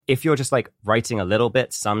if you're just like writing a little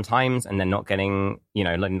bit sometimes and then not getting,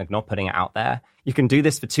 like not putting it out there, you can do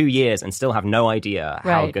this for 2 years and still have no idea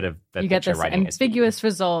how good of the picture writing is. You get this ambiguous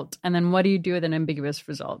result, and then what do you do with an ambiguous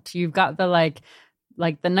result? You've got the like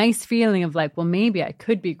the nice feeling of like, well, maybe I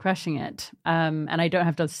could be crushing it, and I don't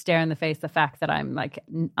have to stare in the face the fact that I'm like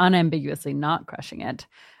unambiguously not crushing it.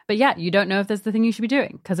 But yeah, you don't know if that's the thing you should be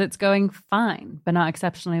doing because it's going fine, but not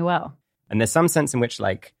exceptionally well. And there's some sense in which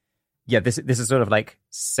like, this is sort of like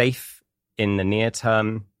safe in the near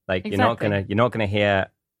term. Like exactly. you're not gonna hear,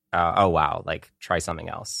 oh wow, like try something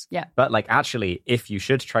else. Yeah. But like actually, if you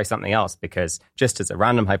should try something else, because just as a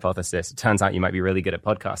random hypothesis, it turns out you might be really good at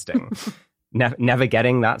podcasting. Never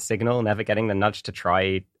getting that signal, never getting the nudge to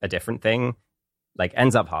try a different thing, like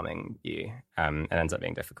ends up harming you, and ends up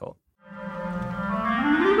being difficult.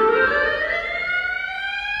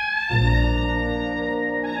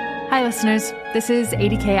 Hi, listeners. This is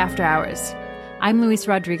 80K After Hours. I'm Luis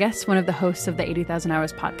Rodriguez, one of the hosts of the 80,000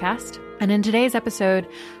 Hours podcast. And in today's episode,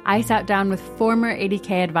 I sat down with former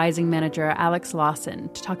 80K advising manager Alex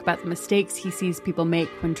Lawsen to talk about the mistakes he sees people make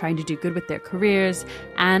when trying to do good with their careers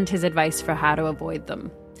and his advice for how to avoid them.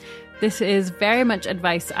 This is very much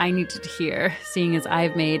advice I needed to hear, seeing as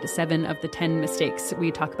I've made 7 of the 10 mistakes we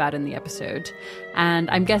talk about in the episode. And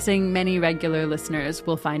I'm guessing many regular listeners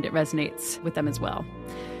will find it resonates with them as well.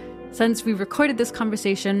 Since we recorded this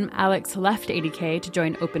conversation, Alex left 80K to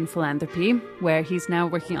join Open Philanthropy, where he's now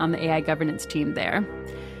working on the AI governance team there.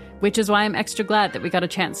 Which is why I'm extra glad that we got a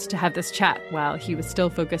chance to have this chat while he was still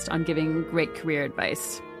focused on giving great career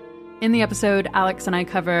advice. In the episode, Alex and I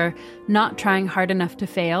cover not trying hard enough to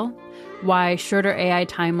fail, why shorter AI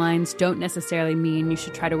timelines don't necessarily mean you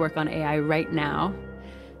should try to work on AI right now,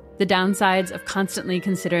 the downsides of constantly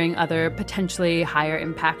considering other potentially higher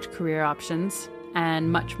impact career options,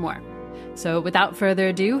 and much more. So without further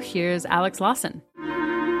ado, here's Alex Lawsen.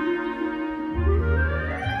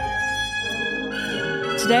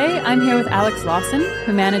 Today, I'm here with Alex Lawsen,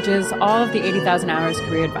 who manages all of the 80,000 Hours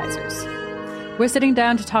Career Advisors. We're sitting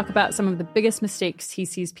down to talk about some of the biggest mistakes he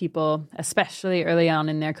sees people, especially early on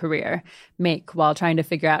in their career, make while trying to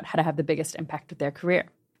figure out how to have the biggest impact with their career.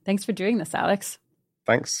 Thanks for doing this, Alex.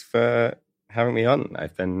 Thanks for having me on.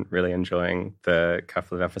 I've been really enjoying the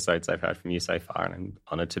couple of episodes I've heard from you so far, and I'm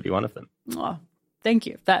honored to be one of them. Oh, thank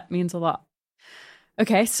you. That means a lot.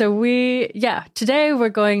 Okay, so today we're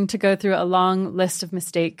going to go through a long list of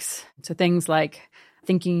mistakes. So things like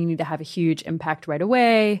thinking you need to have a huge impact right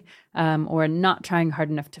away, or not trying hard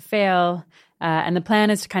enough to fail. And the plan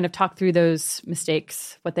is to kind of talk through those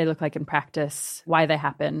mistakes, what they look like in practice, why they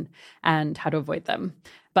happen, and how to avoid them.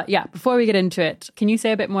 But yeah, before we get into it, can you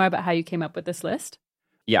say a bit more about how you came up with this list?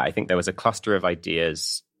 Yeah, I think there was a cluster of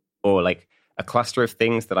ideas, or like a cluster of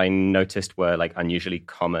things that I noticed were like unusually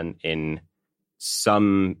common in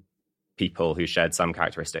some people who shared some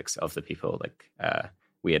characteristics of the people like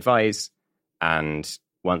we advise. And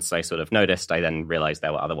once I sort of noticed, I then realized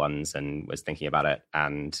there were other ones and was thinking about it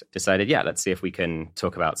and decided, let's see if we can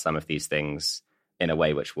talk about some of these things in a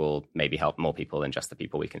way which will maybe help more people than just the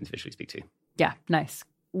people we can individually speak to. Yeah, nice.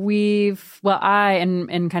 I,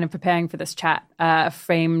 in kind of preparing for this chat,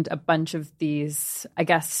 framed a bunch of these, I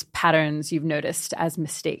guess, patterns you've noticed as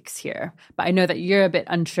mistakes here. But I know that you're a bit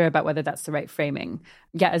unsure about whether that's the right framing.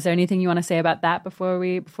 Yeah, is there anything you want to say about that before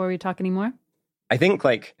we talk anymore? I think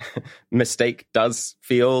like mistake does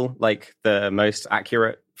feel like the most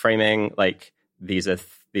accurate framing. Like these are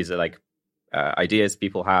like ideas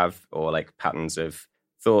people have, or like patterns of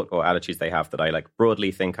thought or attitudes they have that I like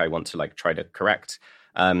broadly think I want to like try to correct.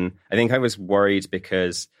 I think I was worried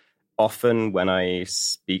because often when I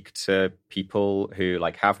speak to people who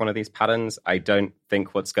like have one of these patterns, I don't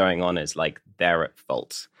think what's going on is like they're at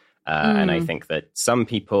fault. And I think that some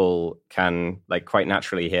people can like quite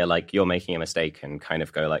naturally hear like you're making a mistake and kind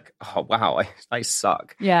of go like, oh, wow, I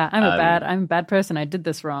suck. Yeah, I'm a bad person. I did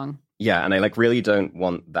this wrong. Yeah, and I like really don't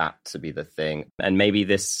want that to be the thing. And maybe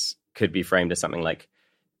this could be framed as something like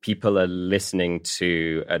people are listening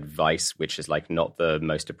to advice which is like not the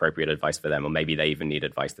most appropriate advice for them, or maybe they even need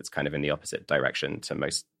advice that's kind of in the opposite direction to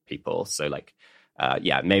most people. So like,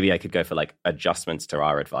 maybe I could go for like adjustments to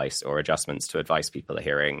our advice or adjustments to advice people are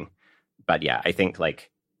hearing. But yeah, I think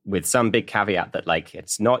like with some big caveat that like,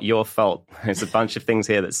 it's not your fault. There's a bunch of things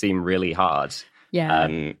here that seem really hard.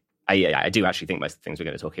 Yeah. I do actually think most of the things we're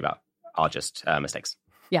going to talk about are just mistakes.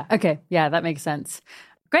 Yeah. Okay. Yeah, that makes sense.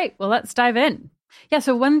 Great. Well, let's dive in. Yeah.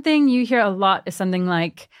 So one thing you hear a lot is something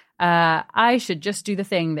like, I should just do the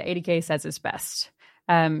thing that 80K says is best.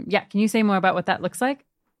 Can you say more about what that looks like?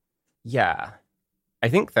 Yeah. I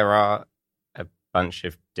think there are a bunch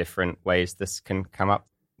of different ways this can come up.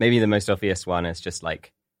 Maybe the most obvious one is just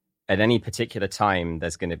like at any particular time,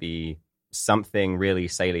 there's going to be something really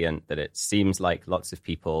salient that it seems like lots of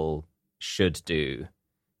people should do.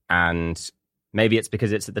 And maybe it's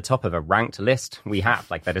because it's at the top of a ranked list we have.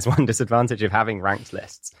 Like, that is one disadvantage of having ranked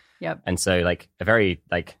lists. Yep. And so, like, a very,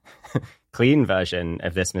 like, clean version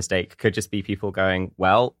of this mistake could just be people going,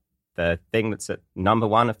 well, the thing that's at number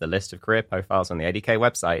one of the list of career profiles on the ADK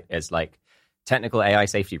website is, like, technical AI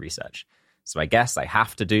safety research. So I guess I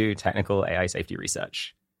have to do technical AI safety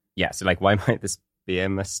research. Yeah, so, like, why might this be a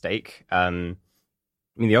mistake? I mean,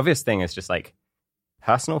 the obvious thing is just, like,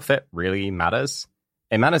 personal fit really matters.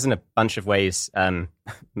 It matters in a bunch of ways.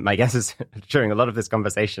 My guess is during a lot of this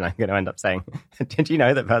conversation, I'm going to end up saying, did you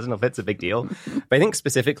know that personal fit's a big deal? But I think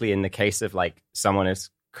specifically in the case of, like, someone is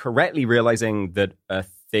correctly realizing that a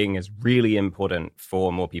thing is really important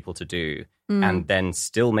for more people to do, and then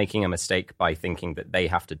still making a mistake by thinking that they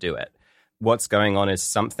have to do it. What's going on is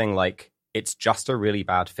something like it's just a really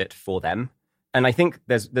bad fit for them. And I think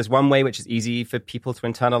there's one way which is easy for people to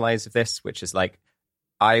internalize this, which is like,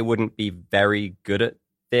 I wouldn't be very good at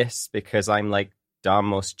this because I'm like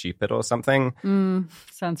dumb or stupid or something.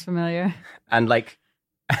 Sounds familiar. And like,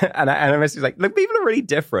 and I'm just like, look, people are really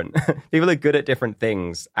different. People are good at different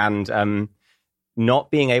things. And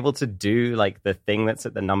not being able to do like the thing that's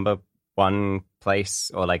at the number one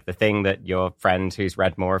place, or like the thing that your friend who's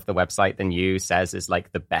read more of the website than you says is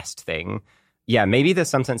like the best thing. Yeah, maybe there's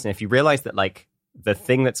some sense in if you realize that like the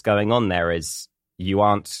thing that's going on there is you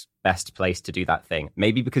aren't best placed to do that thing.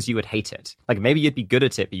 Maybe because you would hate it. Like maybe you'd be good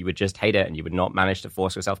at it, but you would just hate it and you would not manage to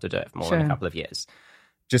force yourself to do it for more than a couple of years.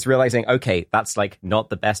 Just realizing, okay, that's like not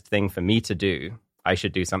the best thing for me to do. I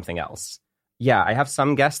should do something else. Yeah, I have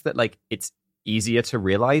some guess that like it's easier to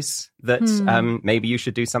realize that maybe you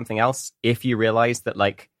should do something else if you realize that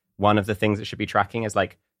like one of the things that should be tracking is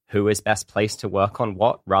like who is best placed to work on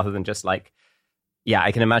what, rather than just like, yeah,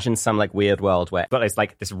 I can imagine some like weird world where it's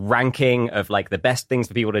like this ranking of like the best things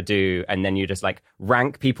for people to do, and then you just like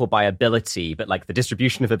rank people by ability, but like the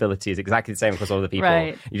distribution of ability is exactly the same across all the people.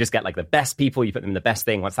 Right. You just get like the best people, you put them in the best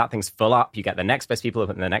thing. Once that thing's full up, you get the next best people, you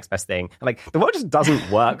put them in the next best thing. And, like the world just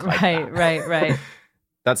doesn't work like that. Right.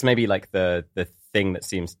 That's maybe like the thing that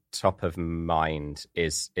seems top of mind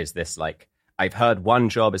is this like, I've heard one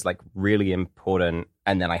job is like really important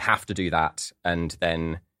and then I have to do that. And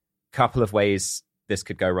then a couple of ways this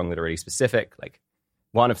could go wrong that are really specific. Like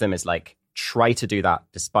one of them is like, try to do that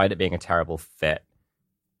despite it being a terrible fit.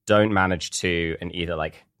 Don't manage to, and either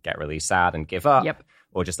like get really sad and give up. Yep.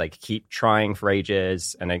 Or just like keep trying for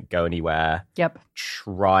ages and don't go anywhere. Yep.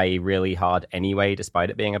 Try really hard anyway, despite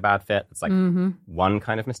it being a bad fit. That's like one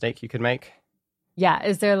kind of mistake you could make. Yeah.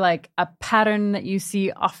 Is there like a pattern that you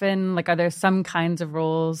see often? Like, are there some kinds of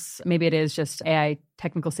roles? Maybe it is just AI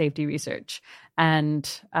technical safety research. And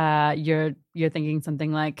you're thinking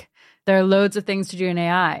something like, there are loads of things to do in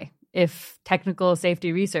AI. If technical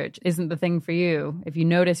safety research isn't the thing for you, if you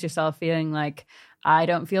notice yourself feeling like, I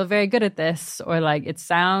don't feel very good at this, or like it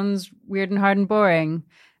sounds weird and hard and boring,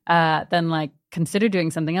 then like consider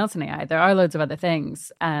doing something else in AI. There are loads of other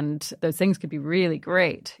things, and those things could be really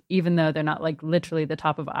great, even though they're not like literally the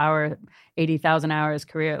top of our 80,000 hours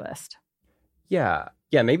career list. Yeah,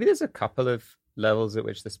 maybe there's a couple of levels at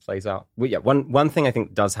which this plays out. Well, yeah, one thing I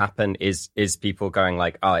think does happen is people going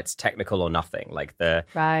like, oh, it's technical or nothing. Like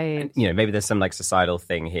maybe there's some like societal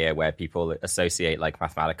thing here where people associate like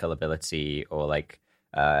mathematical ability or like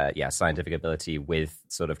scientific ability with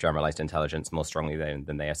sort of generalized intelligence more strongly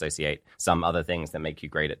than they associate some other things that make you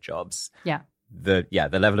great at jobs. Yeah. The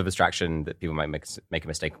level of abstraction that people might make a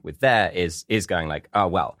mistake with there is going like, oh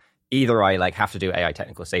well, either I like have to do AI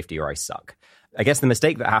technical safety or I suck. I guess the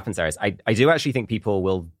mistake that happens there is I do actually think people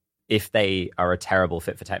will, if they are a terrible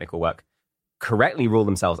fit for technical work, correctly rule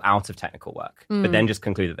themselves out of technical work, but then just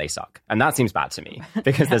conclude that they suck. And that seems bad to me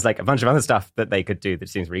because there's like a bunch of other stuff that they could do that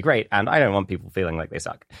seems really great. And I don't want people feeling like they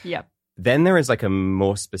suck. Yeah. Then there is like a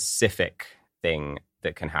more specific thing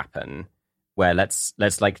that can happen where let's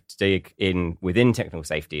like dig in within technical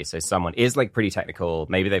safety. So someone is like pretty technical.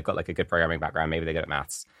 Maybe they've got like a good programming background. Maybe they're good at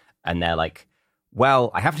maths. And they're like,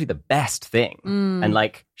 well, I have to do the best thing. And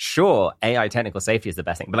like, sure, AI technical safety is the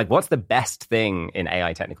best thing, but like, what's the best thing in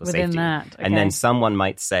AI technical within safety? That, okay. And then someone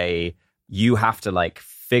might say, you have to like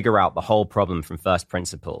figure out the whole problem from first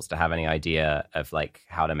principles to have any idea of like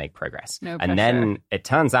how to make progress. No pressure. And then it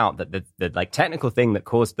turns out that the like technical thing that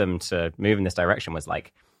caused them to move in this direction was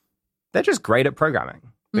like, they're just great at programming.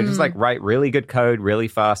 They just like write really good code really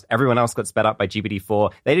fast. Everyone else got sped up by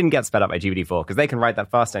GPT-4. They didn't get sped up by GPT-4 because they can write that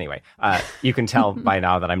fast anyway. You can tell by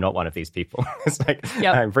now that I'm not one of these people. It's like,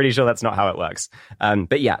 I'm pretty sure that's not how it works.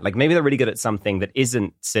 But yeah, like maybe they're really good at something that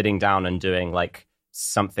isn't sitting down and doing like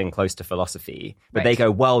something close to philosophy, but they go,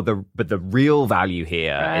 well, the real value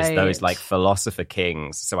here is those like philosopher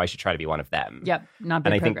kings, so I should try to be one of them. Yep, not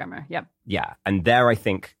big programmer. Yep. Yeah, and there I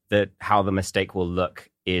think that how the mistake will look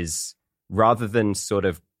is rather than sort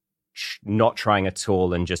of not trying at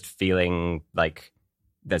all and just feeling like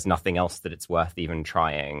there's nothing else that it's worth even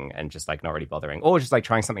trying and just like not really bothering, or just like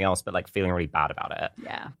trying something else but like feeling really bad about it.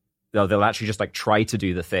 Yeah. They'll actually just like try to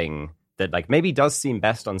do the thing that like maybe does seem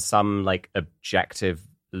best on some like objective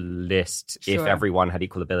list if everyone had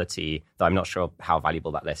equal ability, though I'm not sure how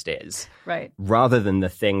valuable that list is. Right. Rather than the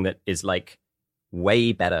thing that is like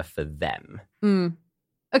way better for them.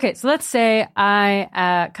 Okay, so let's say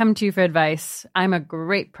I come to you for advice. I'm a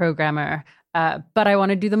great programmer, but I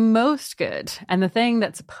want to do the most good. And the thing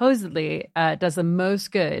that supposedly does the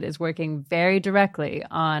most good is working very directly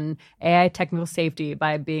on AI technical safety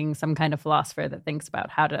by being some kind of philosopher that thinks about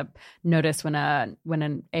how to notice when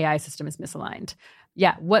an AI system is misaligned.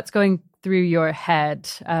 Yeah, what's going through your head?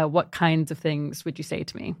 What kinds of things would you say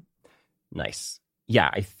to me? Nice. Yeah,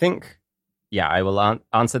 I think, I will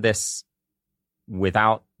answer this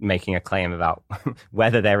without making a claim about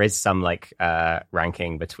whether there is some like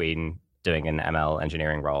ranking between doing an ML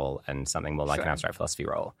engineering role and something more like an abstract philosophy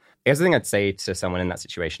role. Here's the thing I'd say to someone in that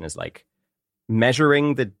situation is like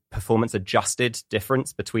measuring the performance adjusted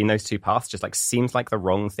difference between those two paths just like seems like the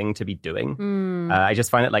wrong thing to be doing. I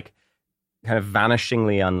just find it like kind of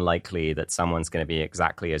vanishingly unlikely that someone's going to be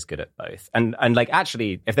exactly as good at both. And like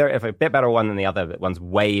actually, if a bit better one than the other, but one's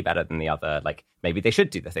way better than the other, like maybe they should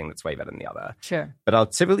do the thing that's way better than the other. Sure. But I'll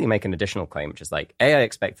typically make an additional claim, which is like, A, I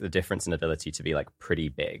expect the difference in ability to be like pretty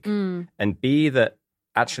big. And B, that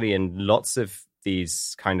actually in lots of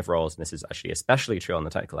these kind of roles, and this is actually especially true on the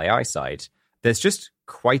technical AI side, there's just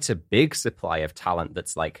quite a big supply of talent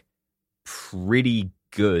that's like pretty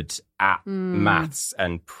good at maths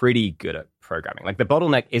and pretty good at programming. Like the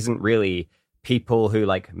bottleneck isn't really people who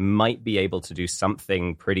like might be able to do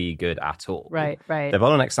something pretty good at all. Right. The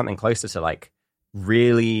bottleneck's something closer to like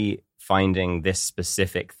really finding this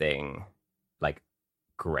specific thing like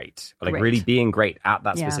great. Or, like really being great at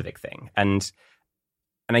that specific thing. And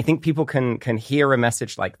I think people can hear a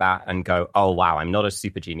message like that and go, oh wow, I'm not a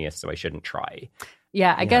super genius, so I shouldn't try.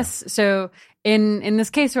 Yeah, I guess so. In this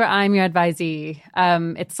case where I'm your advisee,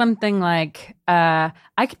 it's something like I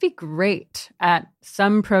could be great at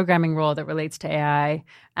some programming role that relates to AI,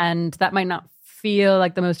 and that might not feel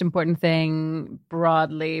like the most important thing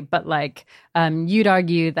broadly, but like you'd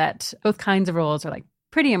argue that both kinds of roles are like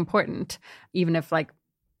pretty important, even if like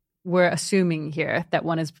we're assuming here that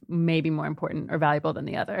one is maybe more important or valuable than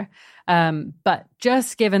the other. But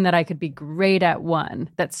just given that I could be great at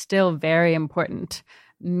one that's still very important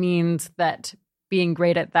means that being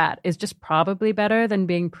great at that is just probably better than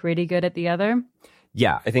being pretty good at the other.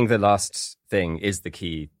 Yeah, I think the last thing is the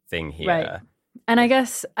key thing here. Right. And I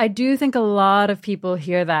guess I do think a lot of people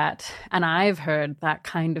hear that, and I've heard that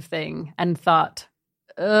kind of thing and thought,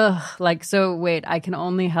 like, so wait, I can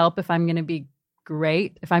only help if I'm going to be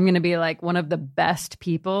great, if I'm going to be like one of the best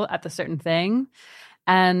people at the certain thing.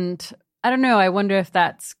 And I don't know, I wonder if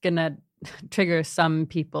that's going to trigger some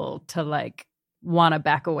people to like want to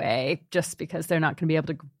back away just because they're not going to be able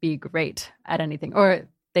to be great at anything, or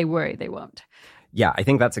they worry they won't. Yeah, I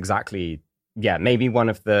think that's exactly, maybe one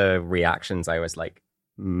of the reactions I was like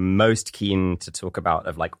most keen to talk about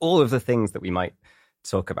of like all of the things that we might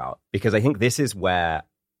talk about, because I think this is where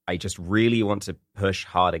I just really want to push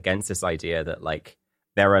hard against this idea that like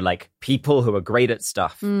there are like people who are great at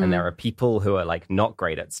stuff and there are people who are like not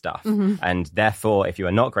great at stuff. And therefore, if you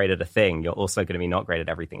are not great at a thing, you're also going to be not great at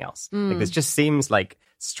everything else. Like this just seems like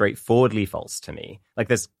straightforwardly false to me. Like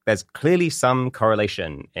there's clearly some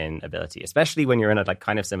correlation in ability, especially when you're in a like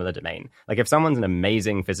kind of similar domain. Like if someone's an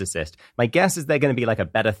amazing physicist, my guess is they're going to be like a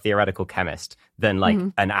better theoretical chemist than like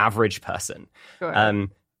an average person. Sure.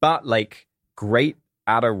 But like great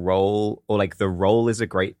at a role, or like the role is a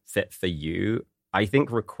great fit for you, I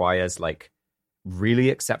think requires like really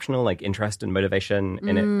exceptional like interest and motivation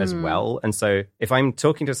in it as well. And so if I'm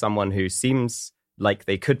talking to someone who seems like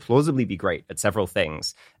they could plausibly be great at several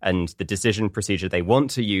things, and the decision procedure they want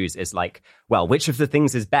to use is like, well, which of the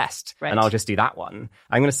things is best? Right. And I'll just do that one.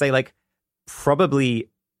 I'm going to say like probably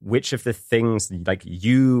which of the things like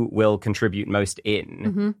you will contribute most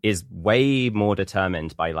in is way more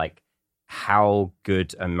determined by like how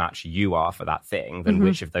good a match you are for that thing than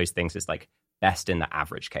which of those things is like best in the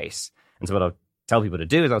average case. And so what I'll tell people to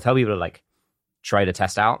do is I'll tell people to like try to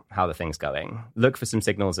test out how the thing's going, look for some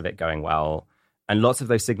signals of it going well. And lots of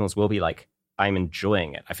those signals will be like, I'm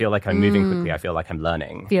enjoying it. I feel like I'm moving quickly. I feel like I'm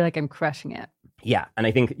learning. Feel like I'm crushing it. Yeah. And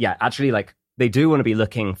I think, actually like they do want to be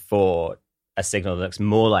looking for a signal that looks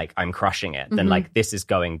more like I'm crushing it than like this is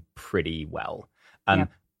going pretty well.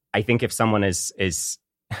 I think if someone is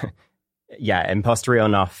imposterial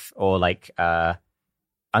enough or like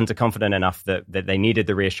underconfident enough that they needed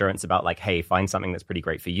the reassurance about like, hey, find something that's pretty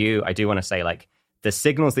great for you, I do want to say like the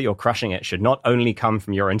signals that you're crushing it should not only come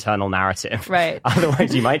from your internal narrative. Right.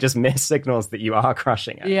 Otherwise, you might just miss signals that you are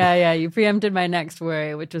crushing it. Yeah. You preempted my next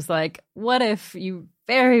worry, which was like, what if you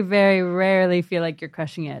very, very rarely feel like you're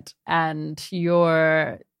crushing it and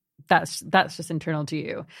that's just internal to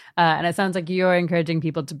you. And it sounds like you're encouraging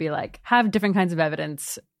people to be like, have different kinds of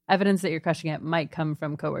evidence. Evidence that you're crushing it might come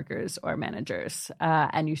from coworkers or managers.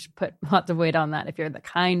 And you should put lots of weight on that if you're the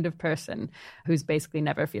kind of person who's basically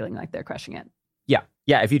never feeling like they're crushing it.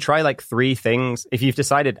 Yeah. If you try like 3 things, if you've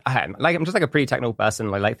decided, I'm just like a pretty technical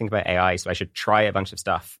person, I like think about AI, so I should try a bunch of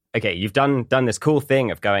stuff. Okay, you've done this cool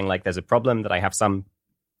thing of going like, there's a problem that I have some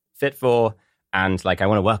fit for, and like I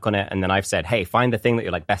want to work on it. And then I've said, hey, find the thing that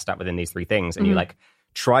you're like best at within these 3 things, and you like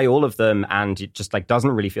try all of them, and it just like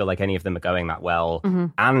doesn't really feel like any of them are going that well,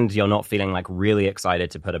 and you're not feeling like really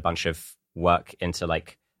excited to put a bunch of work into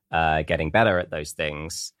like getting better at those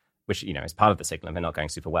things, which is part of the signal if they're not going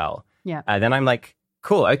super well. Yeah. Then I'm like,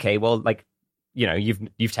 cool, okay, well, like,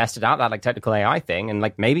 you've tested out that like technical AI thing, and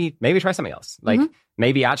like maybe try something else. Like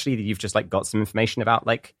maybe actually you've just like got some information about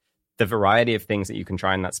like the variety of things that you can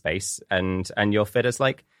try in that space, and your fit is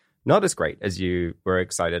like not as great as you were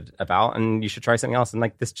excited about, and you should try something else. And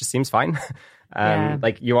like this just seems fine.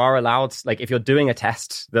 Like you are allowed, like if you're doing a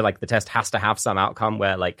test, the test has to have some outcome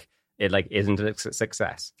where like it like isn't a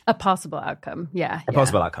success. A possible outcome. Yeah.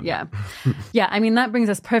 Possible outcome. Yeah. Yeah. I mean, that brings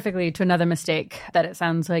us perfectly to another mistake that it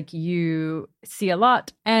sounds like you see a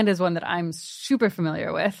lot and is one that I'm super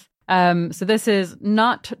familiar with. So this is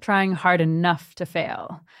not trying hard enough to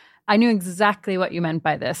fail. I knew exactly what you meant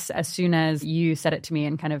by this as soon as you said it to me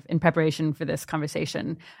and kind of in preparation for this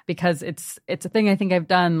conversation, because it's a thing I think I've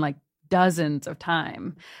done like dozens of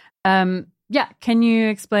times. Yeah. Can you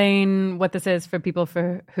explain what this is for people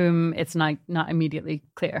for whom it's not immediately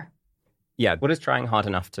clear? Yeah. What does trying hard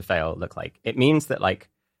enough to fail look like? It means that like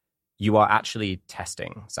you are actually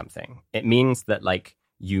testing something. It means that like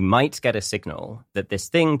you might get a signal that this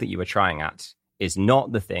thing that you were trying at is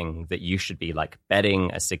not the thing that you should be like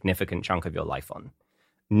betting a significant chunk of your life on.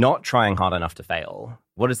 Not trying hard enough to fail.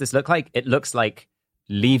 What does this look like? It looks like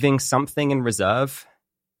leaving something in reserve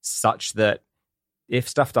such that if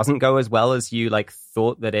stuff doesn't go as well as you like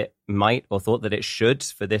thought that it might or thought that it should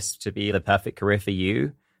for this to be the perfect career for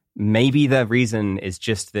you, maybe the reason is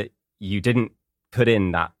just that you didn't put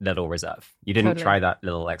in that little reserve. You didn't try that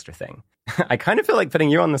little extra thing. I kind of feel like putting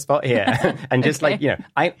you on the spot here and just like,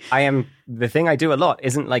 I am, the thing I do a lot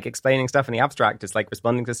isn't like explaining stuff in the abstract. It's like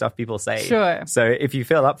responding to stuff people say. Sure. So if you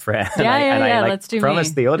feel up for it, I like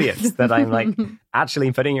promise the audience that I'm like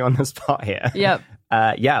actually putting you on the spot here. Yep.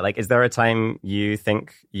 Like, is there a time you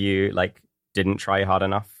think you like didn't try hard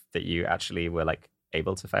enough that you actually were like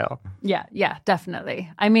able to fail? Yeah, definitely.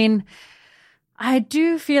 I mean, I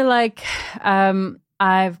do feel like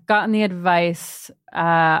I've gotten the advice,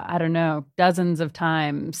 I don't know, dozens of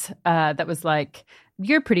times that was like,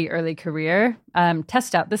 you're pretty early career,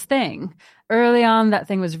 test out this thing. Early on, that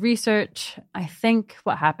thing was research. I think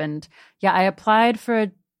what happened, I applied for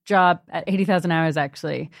a job at 80,000 hours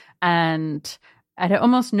actually, and I had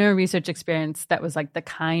almost no research experience that was like the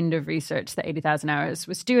kind of research that 80,000 hours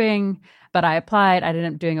was doing, but I applied. I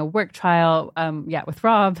ended up doing a work trial, with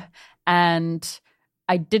Rob, and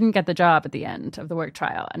I didn't get the job at the end of the work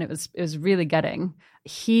trial, and it was really gutting.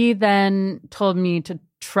 He then told me to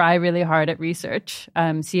try really hard at research,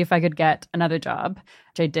 see if I could get another job,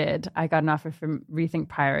 which I did. I got an offer from Rethink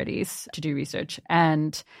Priorities to do research,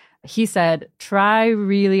 and he said, try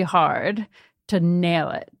really hard to nail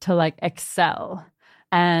it, to like excel.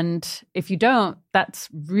 And if you don't, that's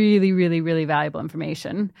really, really, really valuable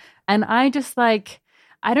information. And I just like,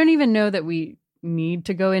 I don't even know that we need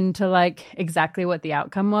to go into like exactly what the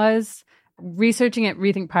outcome was. Researching at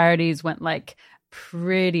Rethink Priorities went like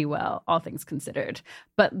pretty well, all things considered.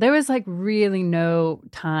 But there was like really no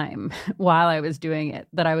time while I was doing it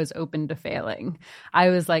that I was open to failing. I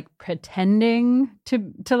was like pretending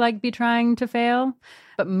to like be trying to fail,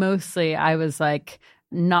 but mostly I was like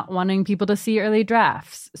not wanting people to see early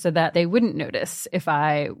drafts so that they wouldn't notice if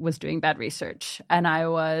I was doing bad research. And I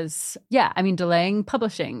was, delaying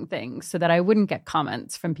publishing things so that I wouldn't get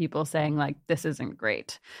comments from people saying like, this isn't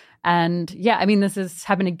great. And this has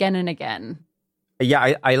happened again and again.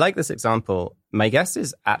 Yeah, I like this example. My guess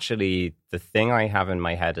is actually the thing I have in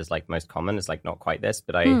my head is like most common is like not quite this,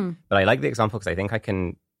 but I like the example because I think I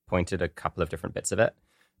can point at a couple of different bits of it.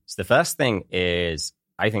 So the first thing is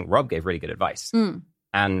I think Rob gave really good advice.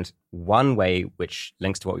 And one way, which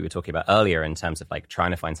links to what we were talking about earlier in terms of like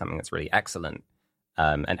trying to find something that's really excellent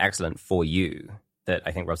and excellent for you, that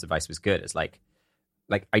I think Rob's advice was good, is like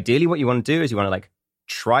ideally what you want to do is you want to like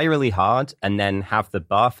try really hard and then have the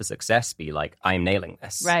bar for success be like, I'm nailing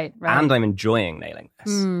this. Right. And I'm enjoying nailing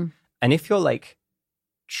this. And if you're like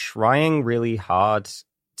trying really hard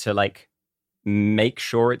to like make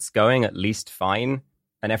sure it's going at least fine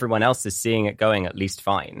and everyone else is seeing it going at least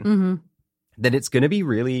fine, then it's going to be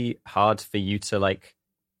really hard for you to like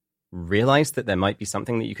realize that there might be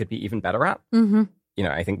something that you could be even better at. You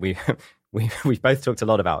know, I think we've both talked a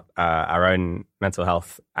lot about our own mental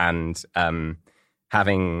health and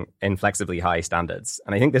having inflexibly high standards.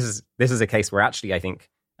 And I think this is a case where actually I think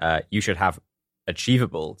you should have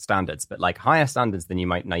achievable standards, but like higher standards than you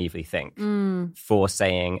might naively think for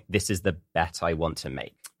saying, this is the bet I want to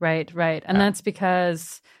make. Right. And that's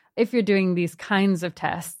because if you're doing these kinds of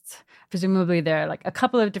tests, presumably there are like a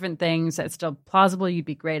couple of different things that's still plausible you'd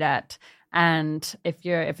be great at. And if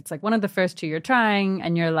it's like one of the first two you're trying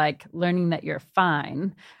and you're like learning that you're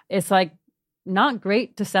fine, it's like not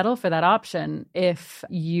great to settle for that option if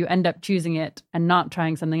you end up choosing it and not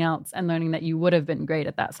trying something else and learning that you would have been great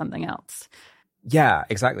at that something else. Yeah,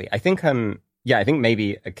 exactly. I think I think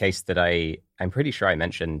maybe a case that I'm pretty sure I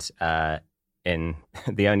mentioned in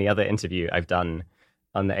the only other interview I've done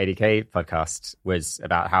on the 80K podcast was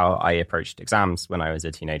about how I approached exams when I was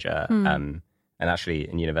a teenager, and actually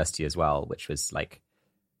in university as well, which was like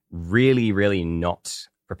really, really not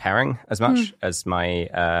preparing as much as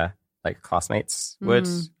my like classmates would.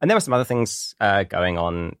 And there were some other things going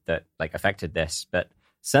on that like affected this, but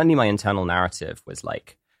certainly my internal narrative was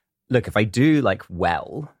like, look, if I do like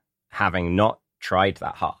well, having not tried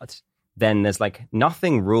that hard, then there's like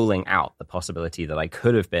nothing ruling out the possibility that I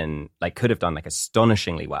could have done like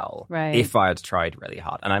astonishingly well if I had tried really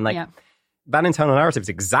hard. And I'm like, that internal narrative is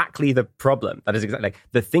exactly the problem. That is exactly like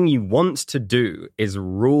the thing you want to do is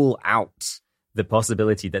rule out the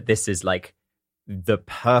possibility that this is like the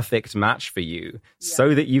perfect match for you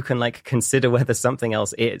so that you can like consider whether something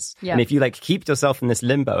else is. And if you like keep yourself in this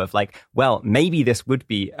limbo of like, well, maybe this would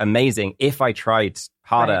be amazing if I tried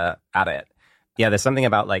harder at it. Yeah, there's something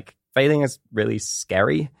about like failing is really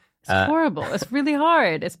scary. It's horrible. It's really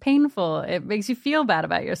hard. It's painful. It makes you feel bad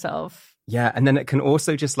about yourself. Yeah, and then it can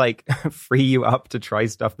also just like free you up to try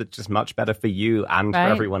stuff that's just much better for you and for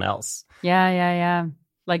everyone else. Yeah.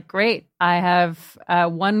 Like, great. I have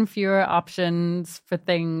one fewer options for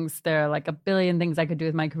things. There are like a billion things I could do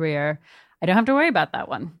with my career. I don't have to worry about that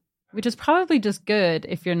one, which is probably just good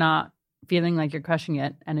if you're not feeling like you're crushing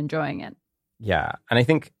it and enjoying it. Yeah. And I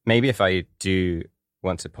think maybe if I do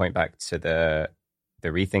want to point back to the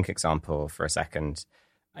rethink example for a second,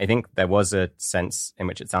 I think there was a sense in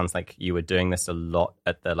which it sounds like you were doing this a lot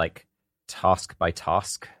at the like task by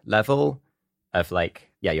task level of like,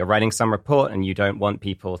 yeah, you're writing some report and you don't want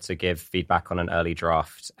people to give feedback on an early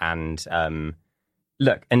draft. And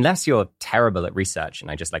look, unless you're terrible at research, and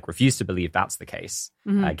I just like refuse to believe that's the case,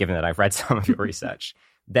 given that I've read some of your research,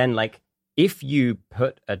 then like if you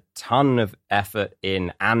put a ton of effort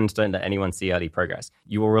in and don't let anyone see early progress,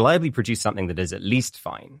 you will reliably produce something that is at least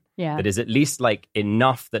fine. Yeah. That is at least like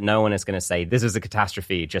enough that no one is going to say, this is a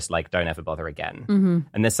catastrophe, just like don't ever bother again.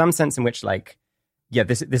 And there's some sense in which like, yeah,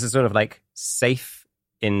 this is sort of like safe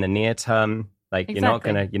in the near term. Like you're not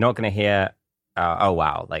gonna hear, oh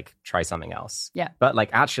wow, like try something else. Yeah. But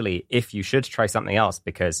like actually, if you should try something else,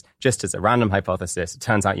 because just as a random hypothesis, it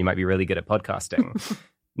turns out you might be really good at podcasting.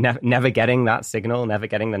 Never getting that signal, never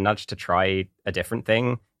getting the nudge to try a different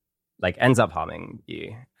thing, like ends up harming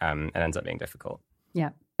you and ends up being difficult.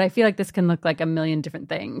 Yeah. I feel like this can look like a million different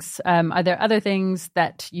things. Are there other things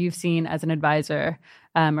that you've seen as an advisor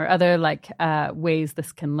or other like ways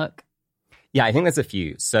this can look? Yeah, I think there's a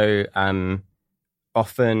few. So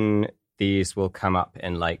often these will come up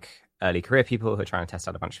in like early career people who are trying to test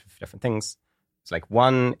out a bunch of different things. So like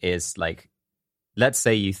one is like, let's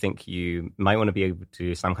say you think you might want to be able to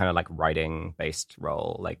do some kind of like writing based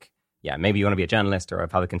role. Like, yeah, maybe you want to be a journalist or a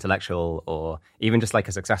public intellectual or even just like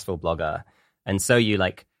a successful blogger. And so you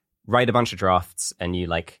like write a bunch of drafts and you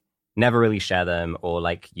like never really share them, or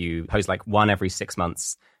like you post like one every 6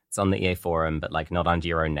 months. It's on the EA forum, but like not under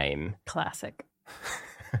your own name. Classic.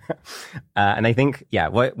 And I think, yeah,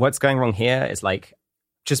 what's going wrong here is like,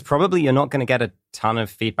 just probably you're not going to get a ton of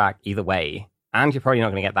feedback either way. And you're probably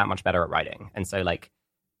not going to get that much better at writing. And so like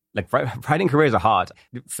writing careers are hard.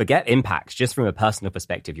 Forget impact. Just from a personal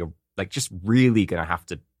perspective, you're like just really going to have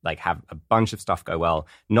to like have a bunch of stuff go well,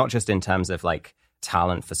 not just in terms of like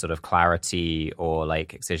talent for sort of clarity or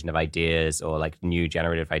like excision of ideas or like new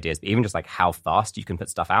generative ideas, but even just like how fast you can put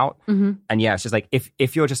stuff out. Mm-hmm. And yeah, it's just like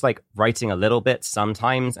if you're just like writing a little bit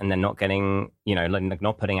sometimes and then not getting, like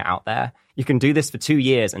not putting it out there, you can do this for 2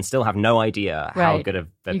 years and still have no idea how good of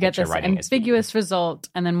the picture writing is. You get this ambiguous result,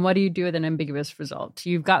 and then what do you do with an ambiguous result?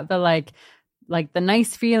 You've got the like the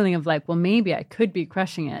nice feeling of like, well, maybe I could be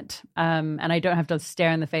crushing it. And I don't have to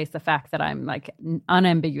stare in the face the fact that I'm like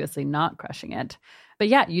unambiguously not crushing it. But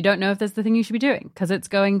yeah, you don't know if that's the thing you should be doing because it's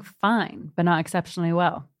going fine, but not exceptionally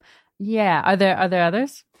well. Yeah. Are there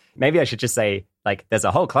others? Maybe I should just say like there's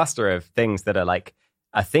a whole cluster of things that are like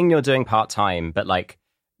a thing you're doing part-time, but like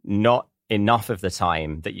not enough of the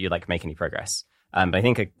time that you like make any progress. But I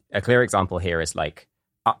think a clear example here is like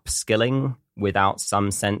upskilling without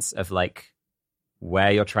some sense of like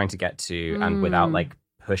where you're trying to get to and without like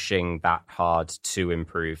pushing that hard to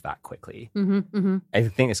improve that quickly. I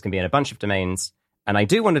think this can be in a bunch of domains. And I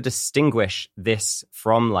do want to distinguish this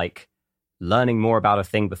from like learning more about a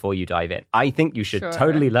thing before you dive in. I think you should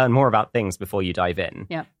totally learn more about things before you dive in.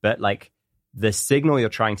 Yeah. But like the signal you're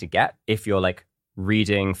trying to get, if you're like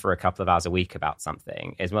reading for a couple of hours a week about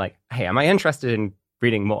something, is more like, hey, am I interested in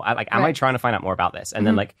reading more? Like, am I trying to find out more about this? And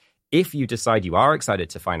then like, if you decide you are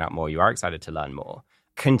excited to find out more, you are excited to learn more,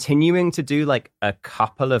 continuing to do like a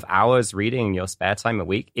couple of hours reading in your spare time a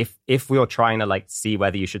week, if we are trying to like see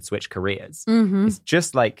whether you should switch careers, it's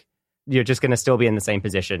just like, you're just going to still be in the same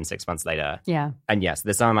position 6 months later. Yeah. And yes,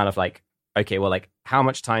 there's some amount of like, okay, well, like how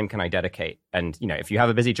much time can I dedicate? And, if you have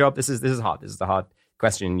a busy job, this is hard. This is the hard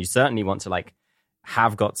question. You certainly want to like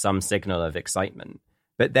have got some signal of excitement.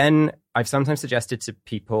 But then I've sometimes suggested to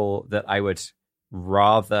people that I would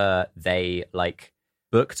rather they like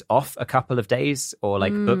booked off a couple of days or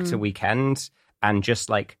like booked a weekend and just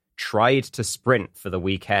like tried to sprint for the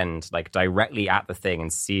weekend, like directly at the thing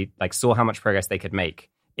and saw how much progress they could make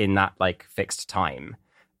in that like fixed time,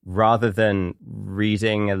 rather than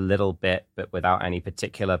reading a little bit but without any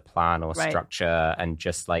particular plan or structure and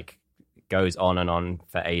just like goes on and on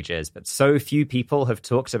for ages. But so few people have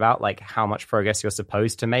talked about like how much progress you're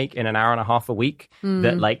supposed to make in an hour and a half a week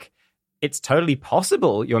that like it's totally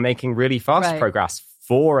possible you're making really fast progress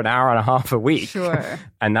for an hour and a half a week. Sure.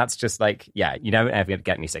 And that's just like, yeah, you don't ever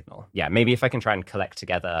get any signal. Yeah, maybe if I can try and collect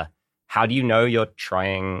together, how do you know you're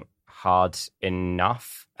trying hard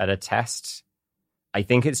enough at a test? I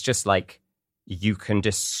think it's just like you can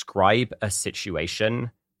describe a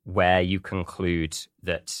situation where you conclude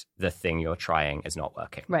that the thing you're trying is not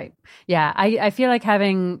working. Right. Yeah. I feel like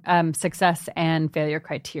having success and failure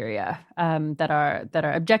criteria that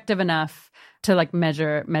are objective enough to like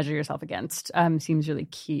measure yourself against seems really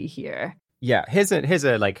key here. Yeah. Here's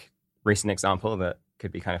a like recent example that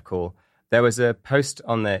could be kind of cool. There was a post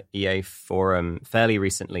on the EA forum fairly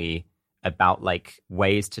recently about like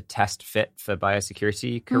ways to test fit for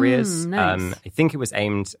biosecurity careers. Nice. I think it was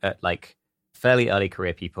aimed at like fairly early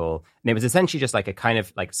career people. And it was essentially just like a kind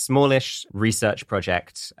of like smallish research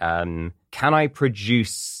project. Can I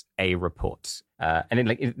produce a report? And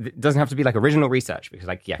it doesn't have to be like original research because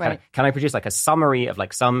like, yeah, can I produce like a summary of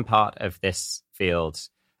like some part of this field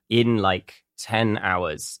in like 10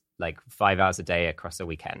 hours, like 5 hours a day across a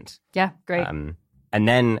weekend? Yeah, great. And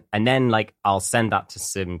then like I'll send that to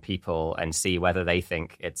some people and see whether they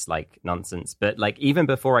think it's like nonsense. But like even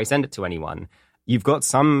before I send it to anyone, you've got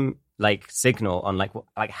some like signal on like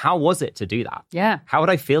how was it to do that? Yeah. How would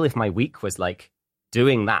I feel if my week was like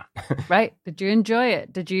doing that? Right. Did you enjoy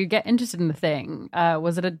it? Did you get interested in the thing?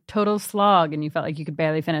 Was it a total slog and you felt like you could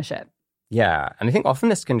barely finish it? Yeah. And I think often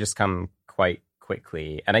this can just come quite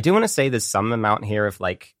quickly. And I do want to say there's some amount here of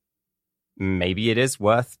like, maybe it is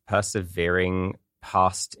worth persevering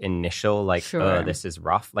past initial, like, oh, this is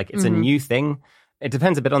rough. Like it's a new thing. It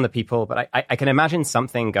depends a bit on the people, but I can imagine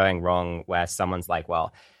something going wrong where someone's like,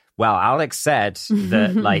 well, Alex said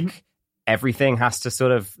that like everything has to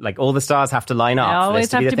sort of like all the stars have to line up for this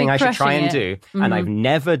to be the thing I should try and do. And I've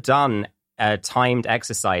never done a timed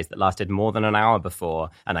exercise that lasted more than an hour before.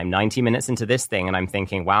 And I'm 90 minutes into this thing and I'm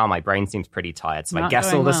thinking, wow, my brain seems pretty tired. So I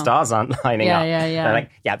guess all the stars aren't lining up. Yeah.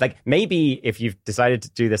 Like maybe if you've decided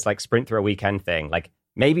to do this like sprint through a weekend thing, like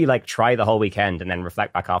maybe like try the whole weekend and then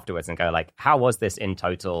reflect back afterwards and go like, how was this in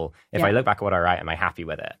total? If I look back at what I write, am I happy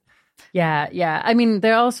with it? Yeah. I mean,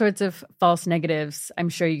 there are all sorts of false negatives I'm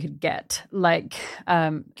sure you could get. Like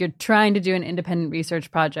you're trying to do an independent research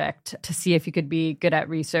project to see if you could be good at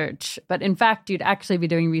research. But in fact, you'd actually be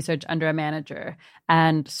doing research under a manager.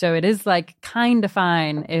 And so it is like kind of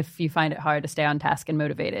fine if you find it hard to stay on task and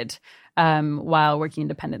motivated while working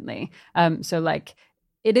independently. So like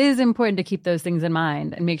it is important to keep those things in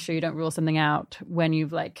mind and make sure you don't rule something out when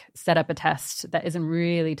you've like set up a test that isn't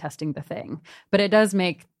really testing the thing. But it does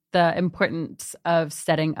make the importance of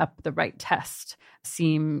setting up the right test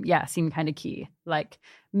seem kind of key. Like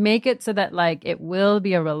make it so that like it will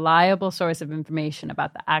be a reliable source of information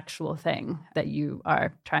about the actual thing that you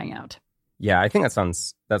are trying out. Yeah, I think that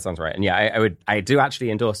sounds right. And yeah, I do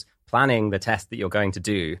actually endorse planning the test that you're going to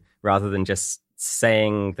do rather than just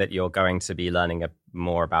saying that you're going to be learning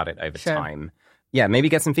more about it over time. Yeah, maybe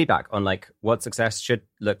get some feedback on like what success should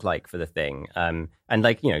look like for the thing. And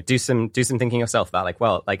like, you know, do some thinking yourself about like,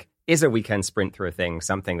 well, like, is a weekend sprint through a thing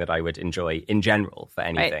something that I would enjoy in general for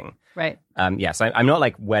anything? Right. So I'm not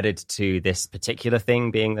like wedded to this particular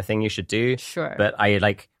thing being the thing you should do. Sure. But I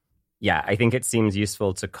think it seems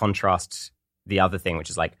useful to contrast the other thing, which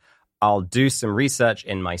is like, I'll do some research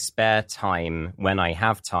in my spare time when I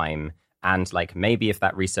have time. And like, maybe if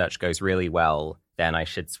that research goes really well, then I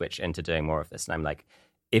should switch into doing more of this. And I'm like,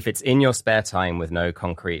 if it's in your spare time with no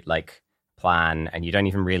concrete like plan and you don't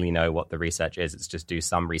even really know what the research is, it's just do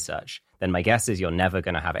some research, then my guess is you're never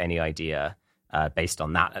going to have any idea based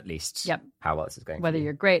on that, at least, how well this is going. Whether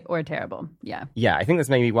you're great or terrible. Yeah. Yeah, I think there's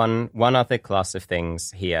maybe one other class of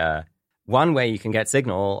things here. One way you can get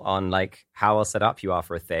signal on like how well set up you are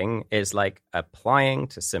for a thing is like applying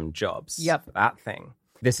to some jobs for that thing.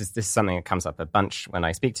 This is something that comes up a bunch when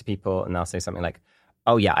I speak to people, and they'll say something like,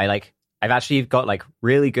 "Oh yeah, I've actually got like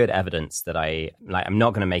really good evidence that I'm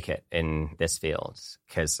not going to make it in this field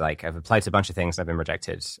because like I've applied to a bunch of things and I've been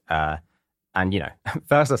rejected." And you know,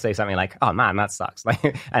 first I'll say something like, "Oh man, that sucks,"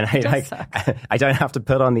 I don't have to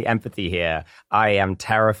put on the empathy here. I am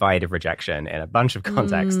terrified of rejection in a bunch of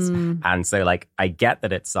contexts, and so like I get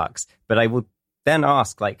that it sucks, but I will then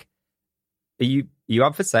ask like, "Are you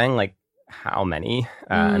up for saying like?" How many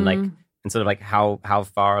and sort of like how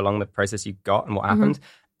far along the process you got and what happened.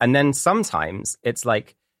 And then sometimes it's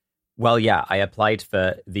like, well, yeah, I applied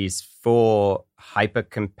for these 4 hyper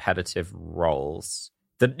competitive roles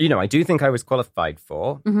that, you know, I do think I was qualified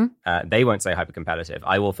for. They won't say hyper competitive.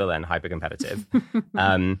 I will fill in hyper competitive.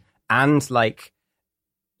 And like,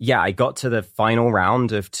 yeah, I got to the final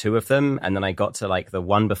round of 2 of them, and then I got to like the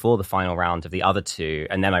one before the final round of the other 2,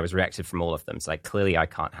 and then I was rejected from all of them. So like, clearly I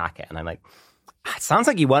can't hack it. And I'm like, it sounds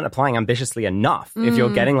like you weren't applying ambitiously enough if you're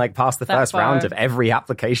getting like past the first round of every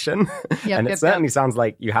application. And it certainly sounds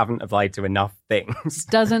like you haven't applied to enough things.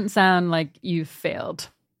 Doesn't sound like you've failed.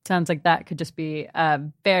 Sounds like that could just be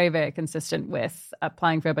very, very consistent with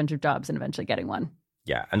applying for a bunch of jobs and eventually getting one.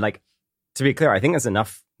 Yeah. And like, to be clear, I think there's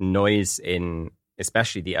enough noise in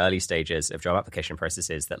especially the early stages of job application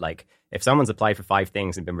processes that like, if someone's applied for 5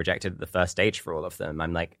 things and been rejected at the first stage for all of them,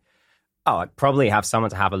 I'm like, oh, I'd probably have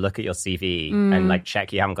someone to have a look at your CV and like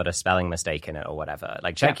check you haven't got a spelling mistake in it or whatever.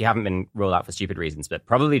 Like check you haven't been ruled out for stupid reasons, but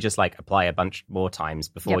probably just like apply a bunch more times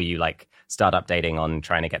before you like start updating on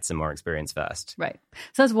trying to get some more experience first. Right.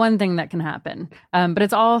 So that's one thing that can happen. But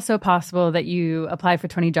it's also possible that you apply for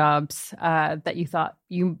 20 jobs that you thought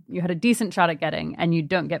you had a decent shot at getting and you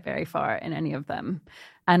don't get very far in any of them.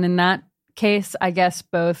 And in that case, I guess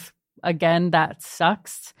both, again, that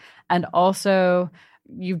sucks. And also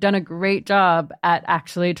you've done a great job at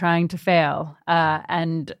actually trying to fail,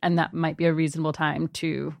 and that might be a reasonable time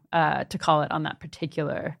to call it on that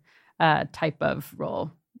particular type of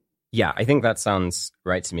role. Yeah, I think that sounds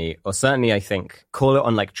right to me. Or certainly, I think call it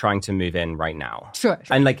on like trying to move in right now. Sure.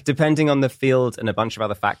 And like depending on the field and a bunch of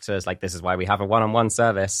other factors, like this is why we have a one-on-one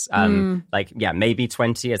service. Like yeah, maybe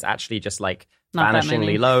 20 is actually just like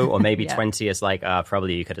vanishingly low, or maybe 20 is like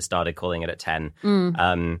probably you could have started calling it at 10.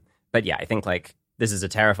 But yeah, I think like this is a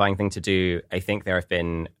terrifying thing to do. I think there have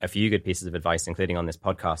been a few good pieces of advice, including on this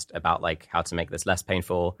podcast, about like how to make this less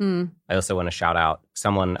painful. I also want to shout out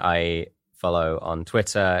someone I follow on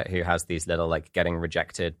Twitter who has these little like getting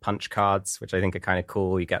rejected punch cards, which I think are kind of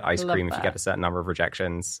cool. You get ice cream if you get a certain number of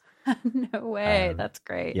rejections. No way. That's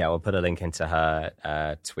great. Yeah, we'll put a link into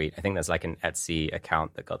her tweet. I think there's like an Etsy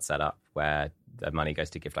account that got set up where the money goes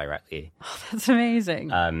to give directly. Oh, that's amazing.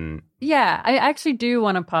 Yeah, I actually do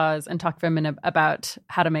want to pause and talk for a minute about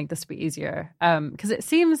how to make this be easier. Because it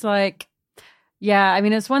seems like, yeah, I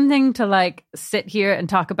mean, it's one thing to like sit here and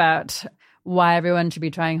talk about why everyone should be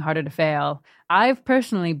trying harder to fail. I've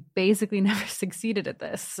personally basically never succeeded at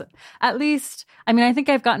this. At least, I mean, I think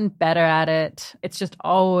I've gotten better at it. It's just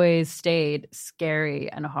always stayed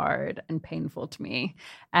scary and hard and painful to me.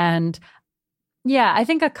 And yeah, I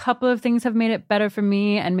think a couple of things have made it better for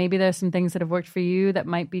me, and maybe there's some things that have worked for you that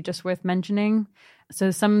might be just worth mentioning. So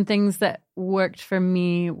some things that worked for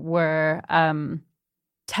me were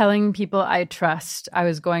telling people I trust I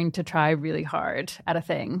was going to try really hard at a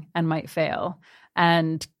thing and might fail,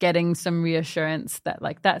 and getting some reassurance that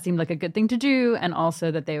like that seemed like a good thing to do, and also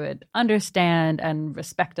that they would understand and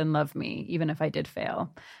respect and love me even if I did fail.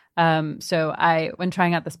 So when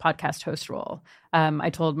trying out this podcast host role, I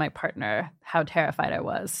told my partner how terrified I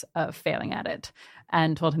was of failing at it,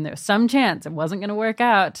 and told him there was some chance it wasn't going to work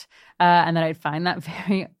out, and that I'd find that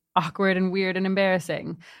very awkward and weird and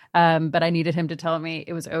embarrassing. But I needed him to tell me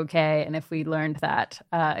it was okay. And if we learned that,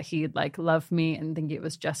 he'd like love me and think it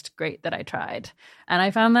was just great that I tried. And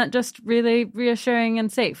I found that just really reassuring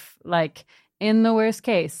and safe. Like in the worst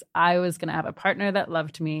case, I was going to have a partner that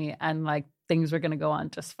loved me, and like things were going to go on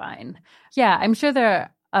just fine. Yeah, I'm sure there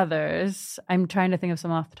are others. I'm trying to think of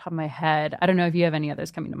some off the top of my head. I don't know if you have any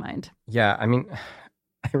others coming to mind. Yeah, I mean,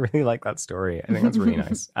 I really like that story. I think that's really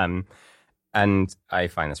nice. And I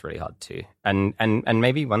find this really hard too. And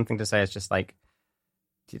maybe one thing to say is just like,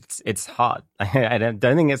 it's hard. I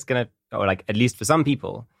don't think it's going to, or like, at least for some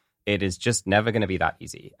people, it is just never going to be that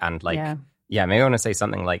easy. And like, yeah, maybe I want to say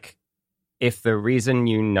something like, if the reason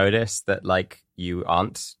you notice that like you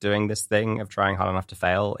aren't doing this thing of trying hard enough to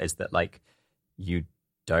fail is that like you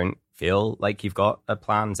don't feel like you've got a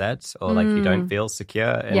plan Z, or like you don't feel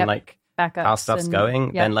secure in like backups how stuff's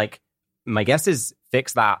going, then like my guess is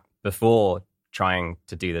fix that before trying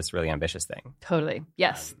to do this really ambitious thing. Totally.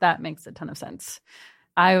 Yes, that makes a ton of sense.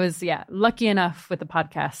 I was, lucky enough with the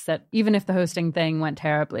podcast that even if the hosting thing went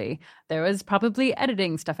terribly, there was probably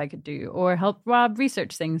editing stuff I could do or help Rob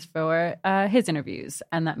research things for his interviews.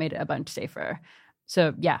 And that made it a bunch safer.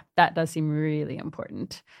 So yeah, that does seem really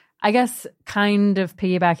important. I guess kind of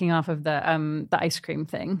piggybacking off of the ice cream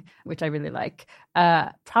thing, which I really like,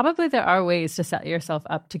 probably there are ways to set yourself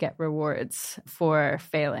up to get rewards for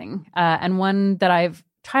failing. And one that I've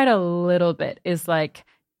tried a little bit is like,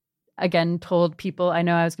 again, told people I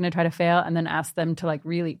know I was going to try to fail and then ask them to like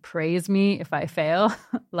really praise me if I fail.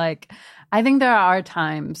 Like, I think there are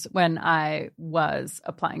times when I was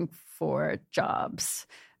applying for jobs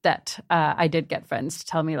that I did get friends to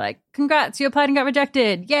tell me like, congrats, you applied and got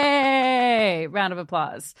rejected. Yay! Round of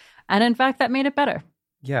applause. And in fact, that made it better.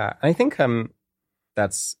 Yeah, I think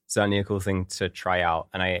that's certainly a cool thing to try out.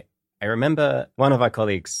 And I remember one of our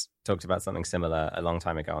colleagues talked about something similar a long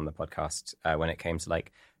time ago on the podcast when it came to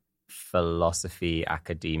like philosophy,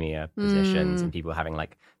 academia positions and people having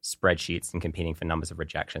like spreadsheets and competing for numbers of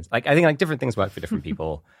rejections. Like, I think like different things work for different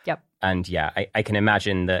people. Yep. And yeah, I can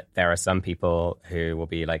imagine that there are some people who will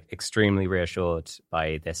be like extremely reassured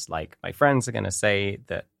by this, like, my friends are going to say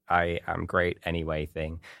that I am great anyway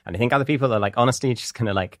thing. And I think other people are like, honestly, just going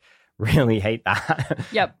to like really hate that.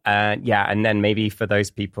 Yep. And then maybe for those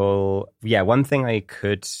people, one thing I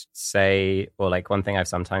could say, or like one thing I've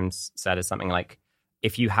sometimes said is something like,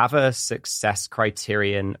 if you have a success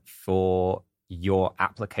criterion for your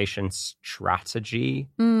application strategy,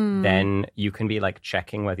 then you can be like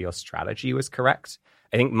checking whether your strategy was correct.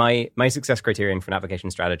 I think my success criterion for an application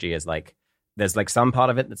strategy is like, there's like some part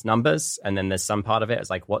of it that's numbers, and then there's some part of it is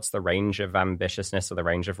like, what's the range of ambitiousness or the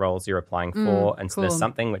range of roles you're applying for? And so there's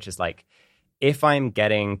something which is like, if I'm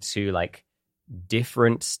getting to like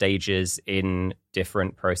different stages in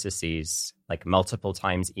different processes, like multiple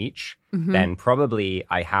times each, then probably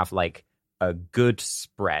I have like a good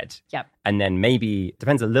spread. Yep. And then maybe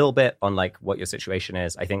depends a little bit on like what your situation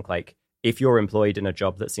is. I think like if you're employed in a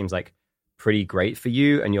job that seems like pretty great for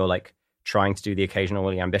you and you're like trying to do the occasional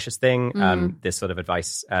really ambitious thing, this sort of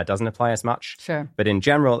advice doesn't apply as much. Sure. But in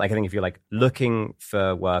general, like I think if you're like looking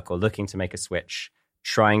for work or looking to make a switch,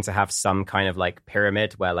 trying to have some kind of like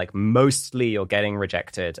pyramid where like mostly you're getting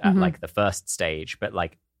rejected at like the first stage, but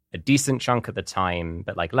like a decent chunk of the time,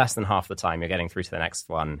 but like less than half the time you're getting through to the next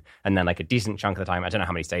one. And then like a decent chunk of the time, I don't know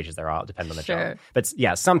how many stages there are, it'll depend on the job. But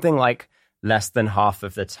yeah, something like less than half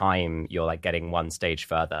of the time you're like getting one stage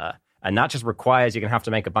further. And that just requires you're going to have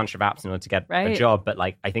to make a bunch of apps in order to get a job. But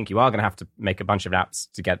like, I think you are going to have to make a bunch of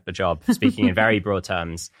apps to get a job, speaking in very broad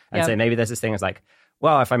terms. And so maybe there's this thing that's like,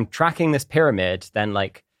 well, if I'm tracking this pyramid, then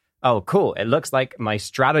like, oh, cool. It looks like my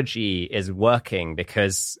strategy is working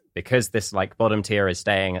because this like bottom tier is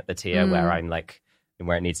staying at the tier where I'm like,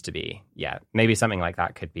 where it needs to be. Yeah. Maybe something like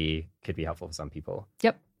that could be helpful for some people.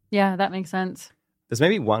 Yep. Yeah, that makes sense. There's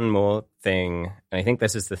maybe one more thing, and I think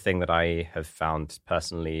this is the thing that I have found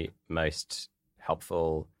personally most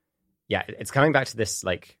helpful. Yeah, it's coming back to this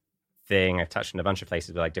like thing I've touched on a bunch of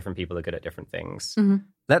places where like different people are good at different things.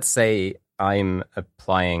 Let's say I'm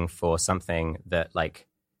applying for something that like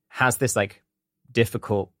has this like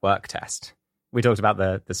difficult work test. We talked about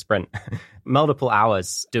the sprint, multiple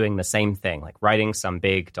hours doing the same thing, like writing some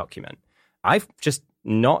big document. I've just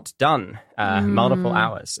not done multiple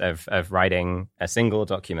hours of writing a single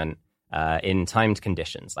document in timed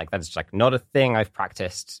conditions. Like that's like not a thing I've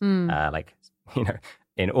practiced like, you know,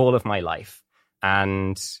 in all of my life.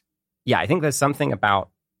 And yeah, I think there's something about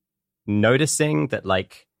noticing that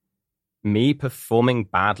like me performing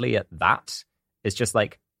badly at that is just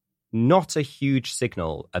like not a huge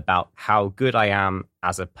signal about how good I am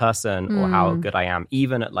as a person or how good I am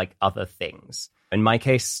even at like other things. In my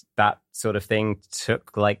case, that sort of thing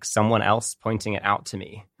took like someone else pointing it out to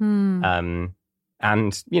me.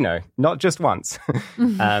 And, you know, not just once.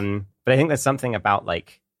 But I think there's something about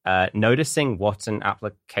like noticing what an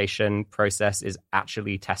application process is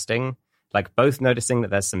actually testing, like both noticing that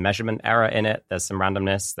there's some measurement error in it, there's some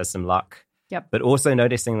randomness, there's some luck, but also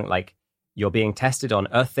noticing that like you're being tested on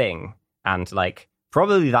a thing and like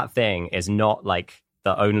probably that thing is not like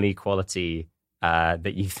the only quality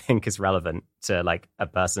that you think is relevant to like a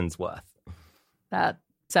person's worth. That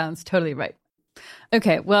sounds totally right.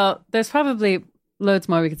 Okay, well, there's probably loads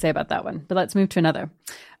more we could say about that one, but let's move to another.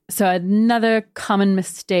 So another common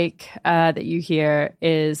mistake that you hear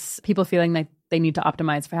is people feeling like they need to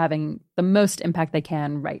optimize for having the most impact they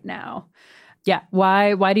can right now. Yeah,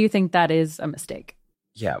 why do you think that is a mistake?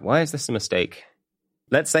 Yeah, why is this a mistake?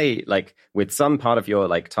 Let's say like with some part of your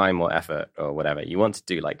like time or effort or whatever, you want to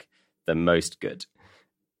do like the most good.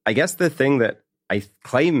 I guess the thing that I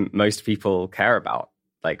claim most people care about,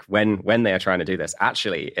 like when they are trying to do this,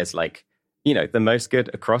 actually is like, you know, the most good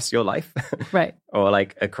across your life, right? Or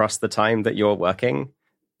like across the time that you're working.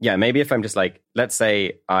 Yeah, maybe if I'm just like, let's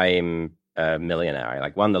say I'm a millionaire, I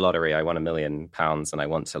like won the lottery, I won £1 million, and I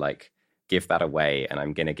want to like give that away, and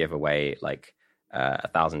I'm going to give away like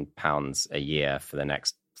 £1,000 a year for the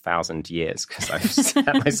next 1,000 years because I've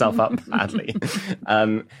set myself up badly.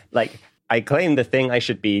 Like I claim the thing I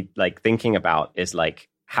should be like thinking about is like,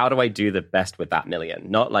 how do I do the best with that million?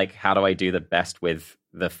 Not like, how do I do the best with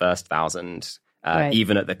the first 1,000, right,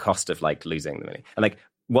 even at the cost of like losing the million? And like,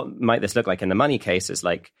 what might this look like in the money case is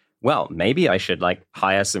like, well, maybe I should like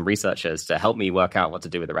hire some researchers to help me work out what to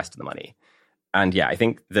do with the rest of the money. And yeah, I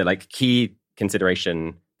think the like key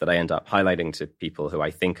consideration that I end up highlighting to people who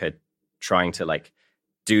I think are trying to like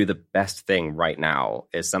do the best thing right now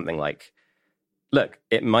is something like, look,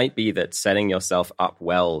 it might be that setting yourself up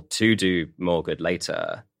well to do more good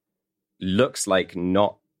later looks like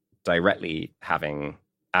not directly having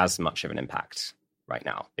as much of an impact right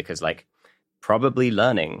now, because like probably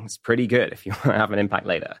learning is pretty good if you want to have an impact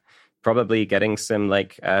later. Probably getting some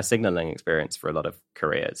like signaling experience for a lot of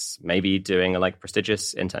careers, maybe doing a like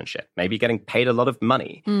prestigious internship, maybe getting paid a lot of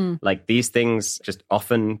money. Like these things just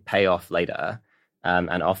often pay off later,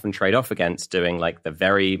 and often trade off against doing like the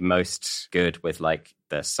very most good with like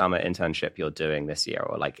the summer internship you're doing this year,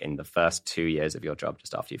 or like in the first 2 years of your job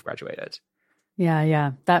just after you've graduated.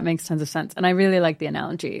 Yeah, that makes tons of sense. And I really like the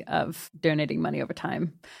analogy of donating money over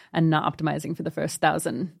time and not optimizing for the first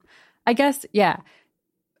 1,000. I guess, yeah.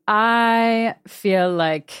 I feel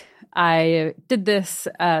like I did this,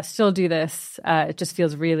 still do this. It just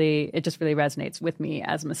really resonates with me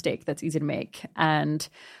as a mistake that's easy to make. And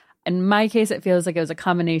in my case, it feels like it was a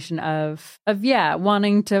combination of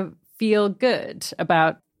wanting to feel good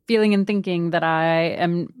about feeling and thinking that I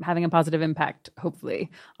am having a positive impact, hopefully,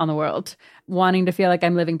 on the world. Wanting to feel like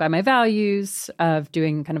I'm living by my values of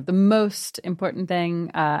doing kind of the most important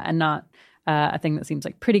thing and not a thing that seems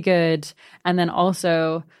like pretty good. And then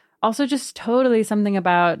also just totally something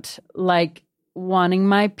about like wanting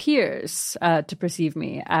my peers to perceive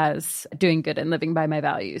me as doing good and living by my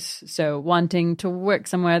values. So wanting to work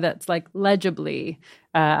somewhere that's like legibly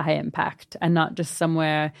high impact and not just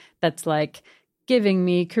somewhere that's like giving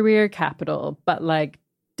me career capital, but like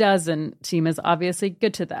doesn't seem as obviously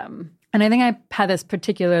good to them. And I think I had this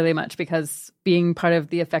particularly much because being part of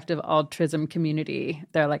the effective altruism community,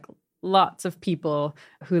 there are like lots of people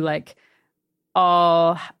who like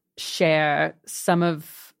all share some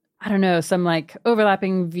of, I don't know, some like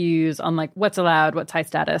overlapping views on like what's allowed, what's high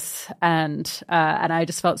status. And I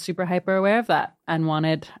just felt super hyper aware of that and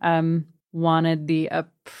wanted the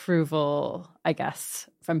approval, I guess,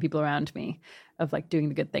 from people around me of like doing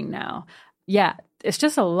the good thing now. Yeah, it's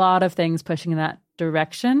just a lot of things pushing in that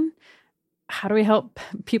direction. How do we help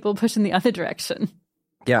people push in the other direction?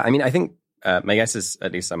 Yeah, I mean, I think my guess is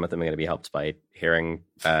at least some of them are going to be helped by hearing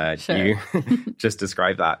you just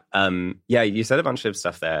describe that. Yeah, you said a bunch of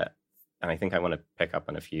stuff there, and I think I want to pick up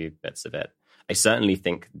on a few bits of it. I certainly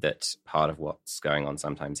think that part of what's going on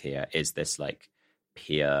sometimes here is this like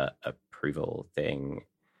peer approval thing.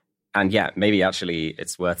 And yeah, maybe actually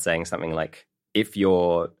it's worth saying something like, if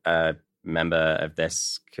you're member of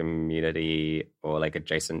this community or like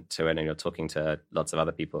adjacent to it, and you're talking to lots of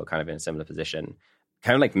other people who are kind of in a similar position,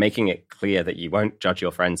 kind of like making it clear that you won't judge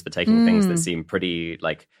your friends for taking things that seem pretty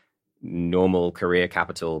like normal career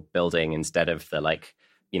capital building instead of the like,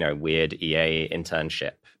 you know, weird EA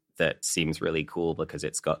internship that seems really cool because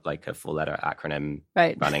it's got like a four letter acronym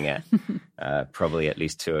running it. Probably at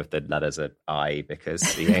least two of the letters are I,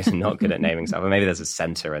 because EA is not good at naming stuff. Or maybe there's a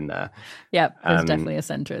center in there. Yep, there's definitely a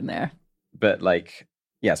center in there. But like,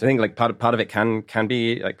 yeah, so I think like part of it can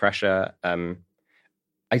be like pressure.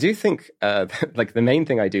 I do think like the main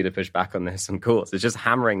thing I do to push back on this on course is just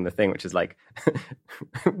hammering the thing, which is like,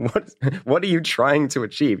 what are you trying to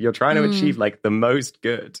achieve? You're trying to achieve like the most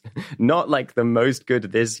good, not like the most good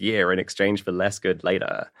this year in exchange for less good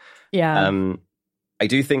later. Yeah. I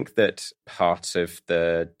do think that part of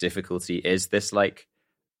the difficulty is this like,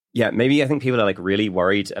 yeah, maybe I think people are like really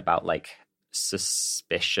worried about like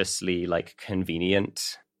suspiciously like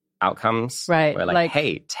convenient outcomes, right? Where like,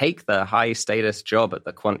 hey, take the high status job at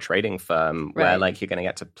the quant trading firm where like you're going to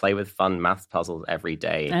get to play with fun math puzzles every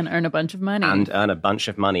day and earn a bunch of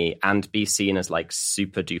money and be seen as like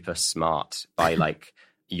super duper smart by like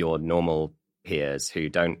your normal peers who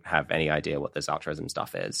don't have any idea what this altruism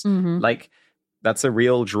stuff is. Like that's a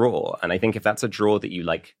real draw, and I think if that's a draw that you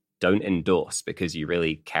like don't endorse because you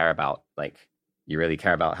really care about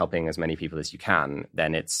helping as many people as you can,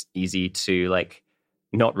 then it's easy to like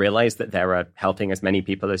not realize that there are helping as many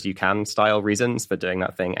people as you can style reasons for doing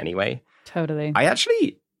that thing anyway. Totally. I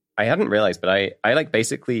hadn't realized, but I like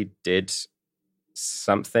basically did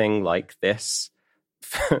something like this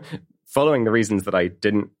following the reasons that I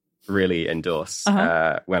didn't really endorse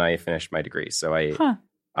when I finished my degree. So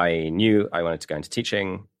I knew I wanted to go into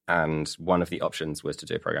teaching, and one of the options was to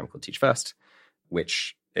do a program called Teach First,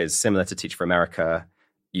 which is similar to Teach for America.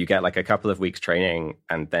 You get like a couple of weeks training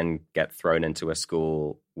and then get thrown into a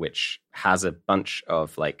school which has a bunch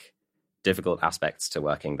of like difficult aspects to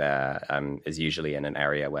working there, is usually in an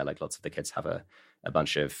area where like lots of the kids have a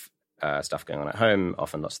bunch of stuff going on at home.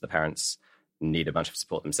 Often lots of the parents need a bunch of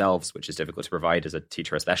support themselves, which is difficult to provide as a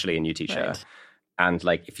teacher, especially a new teacher. Right. And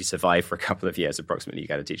like if you survive for a couple of years, approximately, you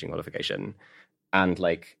get a teaching qualification. And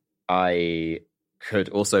like I could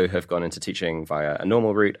also have gone into teaching via a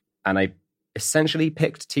normal route, and I essentially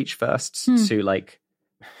picked Teach First to like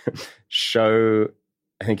show,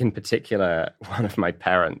 I think in particular, one of my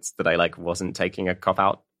parents that I like wasn't taking a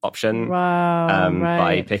cop-out option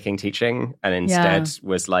by picking teaching, and instead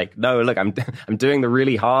was like, no, look, I'm doing the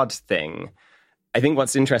really hard thing. I think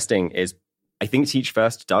what's interesting is I think Teach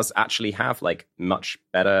First does actually have like much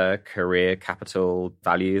better career capital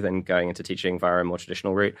value than going into teaching via a more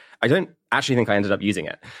traditional route. I don't actually think I ended up using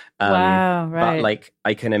it. But like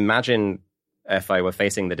I can imagine if I were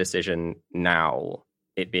facing the decision now,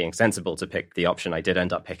 it being sensible to pick the option I did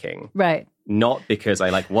end up picking. Right. Not because I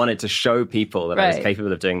like wanted to show people that I was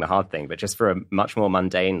capable of doing the hard thing, but just for a much more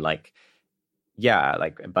mundane, like, yeah,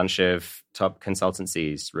 like a bunch of top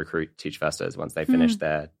consultancies recruit Teach Firsters once they finish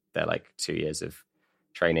their like 2 years of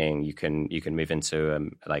training. You can move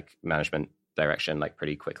into like management direction like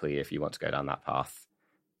pretty quickly if you want to go down that path.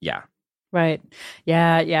 Yeah. Right.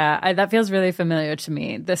 Yeah. That feels really familiar to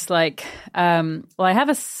me. This like, well, I have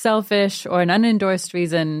a selfish or an unendorsed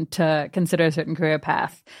reason to consider a certain career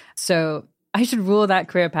path. So I should rule that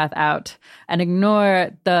career path out and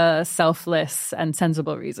ignore the selfless and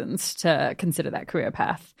sensible reasons to consider that career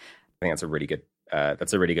path. I think that's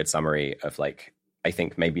a really good summary of like, I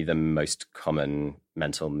think maybe the most common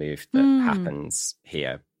mental move that happens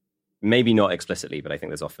here. Maybe not explicitly, but I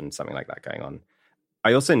think there's often something like that going on.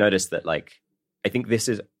 I also noticed that, like, I think this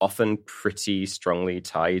is often pretty strongly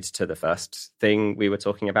tied to the first thing we were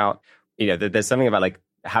talking about. You know, there's something about, like,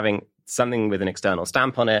 having something with an external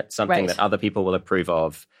stamp on it, something that other people will approve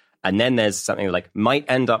of. And then there's something that, like, might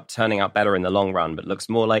end up turning out better in the long run, but looks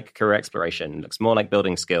more like career exploration, looks more like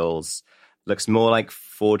building skills, looks more like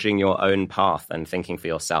forging your own path and thinking for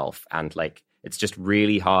yourself. And, like, it's just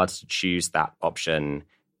really hard to choose that option,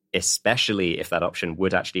 especially if that option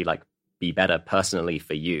would actually, like, be better personally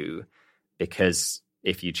for you, because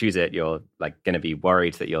if you choose it, you're like going to be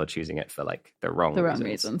worried that you're choosing it for like the wrong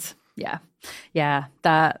reasons. Yeah,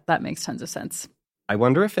 that makes tons of sense. I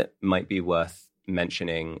wonder if it might be worth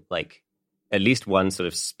mentioning like at least one sort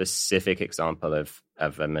of specific example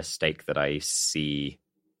of a mistake that I see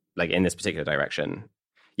like in this particular direction.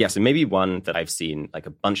 Yeah, so maybe one that I've seen like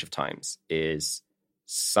a bunch of times is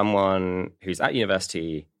someone who's at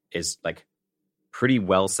university is like pretty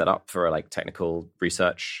well set up for a like technical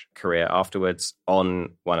research career afterwards on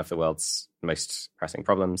one of the world's most pressing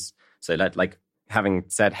problems. So like having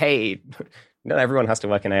said, hey, not everyone has to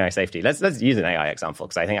work in AI safety. Let's use an AI example,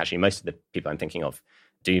 because I think actually most of the people I'm thinking of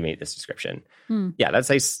do meet this description. Yeah, let's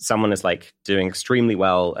say someone is like doing extremely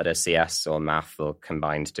well at a CS or math or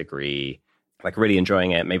combined degree, like really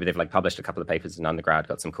enjoying it. Maybe they've like published a couple of papers in undergrad,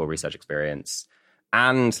 got some cool research experience.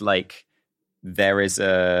 And like there is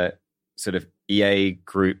a sort of EA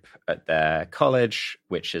group at their college,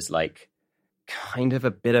 which is like kind of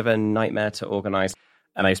a bit of a nightmare to organize.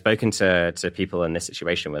 And I've spoken to people in this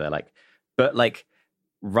situation where they're like, but like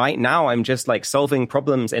right now I'm just like solving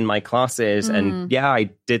problems in my classes. And yeah,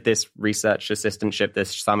 I did this research assistantship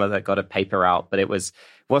this summer that got a paper out, but it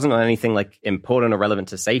wasn't on anything like important or relevant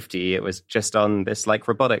to safety. It was just on this like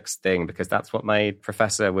robotics thing, because that's what my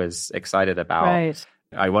professor was excited about. Right.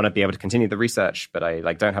 I want to be able to continue the research, but I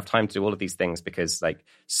like don't have time to do all of these things because like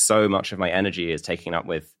so much of my energy is taken up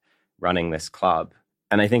with running this club.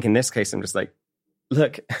 And I think in this case, I'm just like,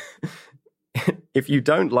 look, if you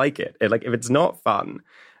don't like it, like if it's not fun,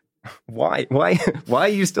 why are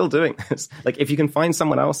you still doing this? Like if you can find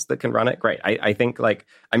someone else that can run it, great. I think like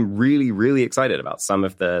I'm really, really excited about some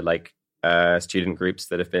of the like student groups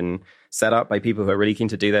that have been set up by people who are really keen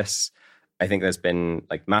to do this. I think there's been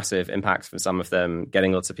like massive impacts from some of them,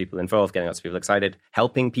 getting lots of people involved, getting lots of people excited,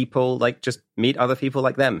 helping people like just meet other people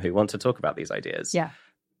like them who want to talk about these ideas. Yeah.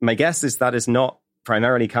 My guess is that is not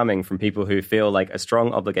primarily coming from people who feel like a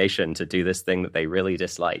strong obligation to do this thing that they really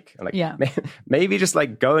dislike. And like, maybe just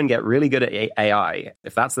like go and get really good at AI.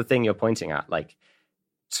 If that's the thing you're pointing at, like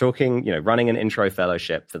talking, running an intro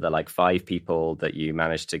fellowship for the like 5 people that you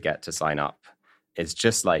managed to get to sign up is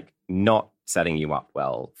just like not setting you up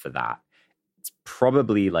well for that. It's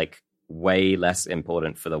probably like way less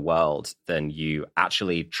important for the world than you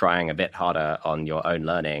actually trying a bit harder on your own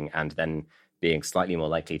learning and then being slightly more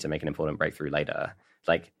likely to make an important breakthrough later.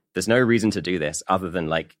 Like, there's no reason to do this other than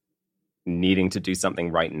like needing to do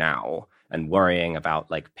something right now and worrying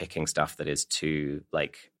about like picking stuff that is too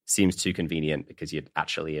like seems too convenient because you'd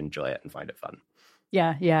actually enjoy it and find it fun.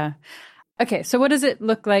 Yeah, yeah. Okay, so what does it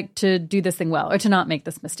look like to do this thing well or to not make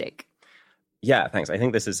this mistake? Yeah, thanks. I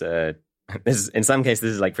think this is in some cases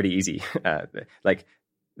this is like pretty easy. Like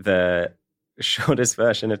the shortest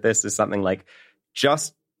version of this is something like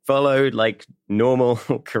just follow like normal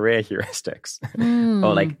career heuristics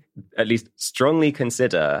or like at least strongly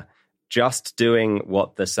consider just doing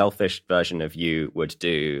what the selfish version of you would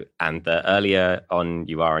do. And the earlier on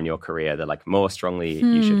you are in your career, the like more strongly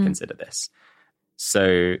you should consider this.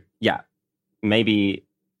 So yeah, maybe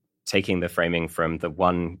taking the framing from the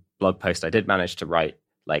one blog post I did manage to write,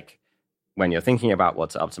 like when you're thinking about what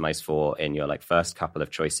to optimize for in your like first couple of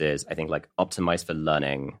choices, I think like optimize for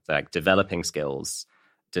learning, so like developing skills,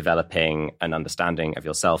 developing an understanding of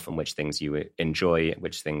yourself and which things you enjoy,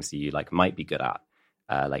 which things you like might be good at.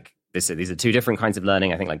 Like these are 2 different kinds of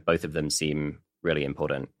learning. I think like both of them seem really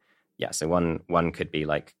important. Yeah. So one could be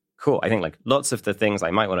like, cool. I think like lots of the things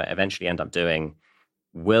I might want to eventually end up doing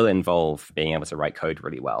will involve being able to write code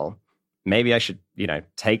really well. Maybe I should,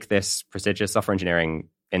 take this prestigious software engineering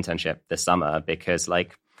internship this summer because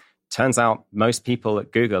like turns out most people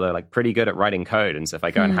at Google are like pretty good at writing code. And so if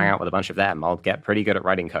I go and hang out with a bunch of them, I'll get pretty good at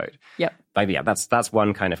writing code. Yep. But yeah, that's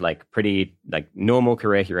one kind of like pretty like normal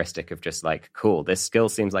career heuristic of just like, cool, this skill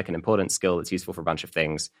seems like an important skill that's useful for a bunch of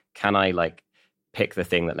things. Can I like pick the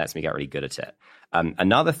thing that lets me get really good at it?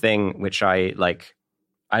 Another thing which I like,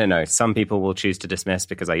 I don't know, some people will choose to dismiss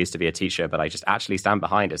because I used to be a teacher, but I just actually stand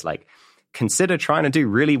behind is like, consider trying to do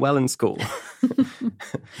really well in school.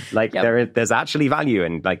 Like there's actually value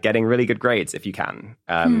in like getting really good grades if you can.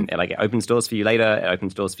 It opens doors for you later. It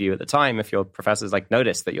opens doors for you at the time if your professors like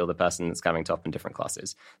notice that you're the person that's coming top in different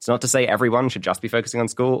classes. It's not to say everyone should just be focusing on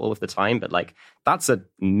school all of the time, but like that's a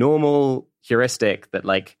normal heuristic that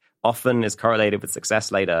like often is correlated with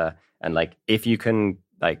success later. And like if you can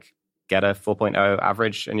like get a 4.0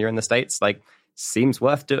 average and you're in the States, like seems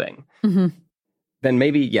worth doing. Then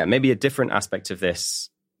maybe a different aspect of this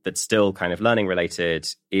that's still kind of learning related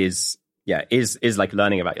is like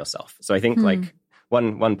learning about yourself. So I think like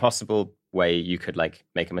one possible way you could like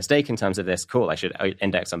make a mistake in terms of this, cool, I should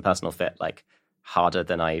index on personal fit like harder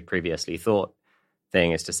than I previously thought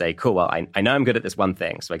thing is to say, cool, well, I know I'm good at this one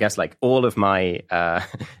thing. So I guess like all of my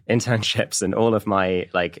internships and all of my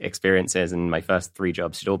like experiences and my first 3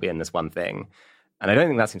 jobs should all be in this one thing. And I don't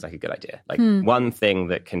think that seems like a good idea. Like one thing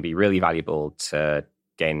that can be really valuable to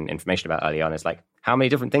gain information about early on is like how many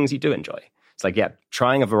different things you do enjoy. It's like,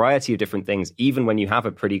 trying a variety of different things, even when you have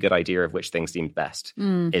a pretty good idea of which thing seems best,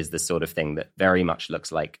 is the sort of thing that very much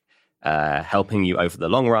looks like helping you over the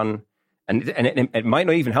long run. And it might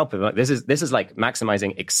not even help. Like, this is like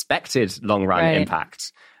maximizing expected long run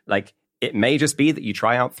impact. Like it may just be that you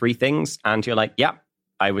try out 3 things and you're like, yeah,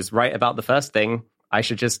 I was right about the first thing. I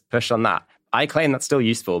should just push on that. I claim that's still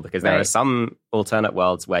useful because there are some alternate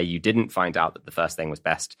worlds where you didn't find out that the first thing was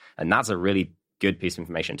best. And that's a really good piece of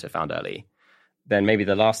information to found early. Then maybe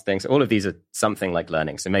the last thing, so all of these are something like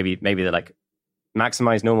learning. So maybe they're like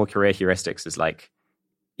maximize normal career heuristics is like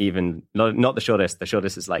even not the shortest. The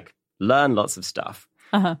shortest is like learn lots of stuff.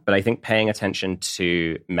 But I think paying attention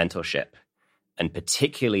to mentorship, and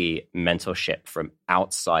particularly mentorship from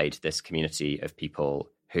outside this community of people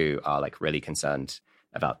who are like really concerned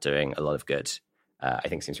about doing a lot of good, I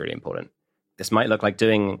think seems really important. This might look like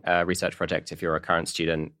doing a research project if you're a current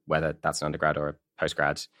student, whether that's an undergrad or a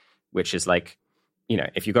postgrad, which is like, you know,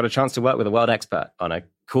 if you've got a chance to work with a world expert on a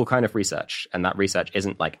cool kind of research, and that research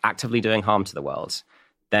isn't like actively doing harm to the world,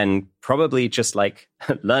 then probably just like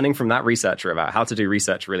learning from that researcher about how to do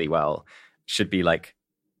research really well should be like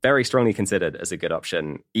very strongly considered as a good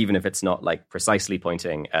option, even if it's not like precisely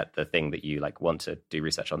pointing at the thing that you like want to do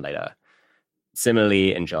research on later.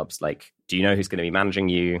 Similarly, in jobs, like, do you know who's going to be managing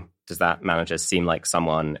you? Does that manager seem like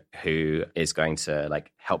someone who is going to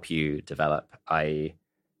like help you develop? I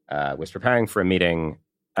was preparing for a meeting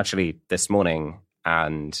actually this morning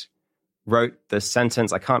and wrote the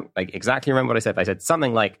sentence. I can't like exactly remember what I said, but I said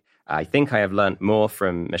something like, I think I have learned more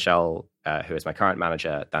from Michelle, who is my current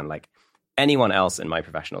manager, than like anyone else in my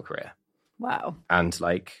professional career. Wow. And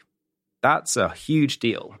like, that's a huge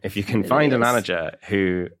deal. If you can find a manager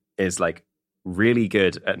who is like really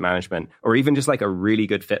good at management, or even just like a really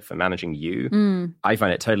good fit for managing you, I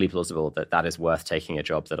find it totally plausible that that is worth taking a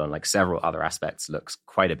job that on like several other aspects looks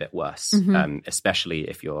quite a bit worse, especially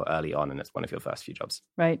if you're early on and it's one of your first few jobs.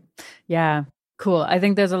 Right. Yeah. Cool. I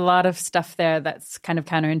think there's a lot of stuff there that's kind of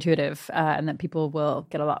counterintuitive and that people will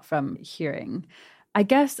get a lot from hearing. I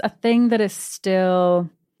guess a thing that is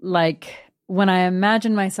still like, when I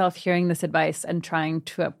imagine myself hearing this advice and trying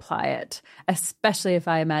to apply it, especially if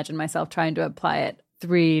I imagine myself trying to apply it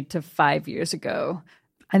 3 to 5 years ago,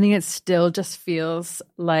 I think it still just feels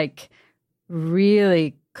like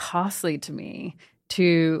really costly to me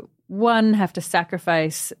to, one, have to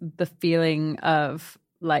sacrifice the feeling of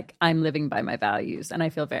like I'm living by my values. And I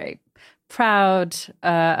feel very proud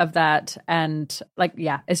of that. And like,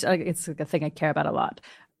 yeah, it's like a thing I care about a lot.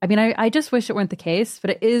 I mean, I just wish it weren't the case, but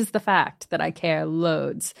it is the fact that I care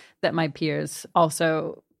loads that my peers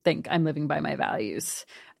also think I'm living by my values.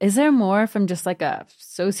 Is there more from just like a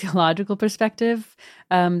sociological perspective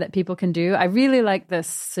that people can do? I really like this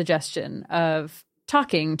suggestion of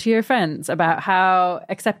talking to your friends about how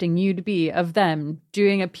accepting you'd be of them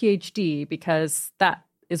doing a PhD, because that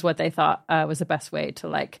is what they thought was the best way to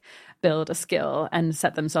like build a skill and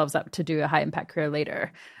set themselves up to do a high impact career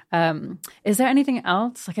later. Is there anything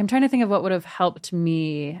else? Like, I'm trying to think of what would have helped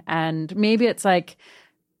me. And maybe it's like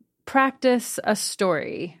practice a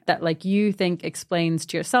story that like you think explains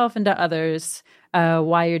to yourself and to others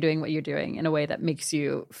why you're doing what you're doing in a way that makes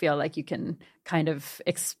you feel like you can kind of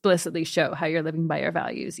explicitly show how you're living by your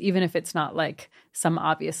values, even if it's not like some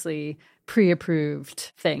obviously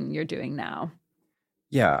pre-approved thing you're doing now.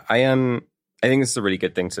 Yeah, I think this is a really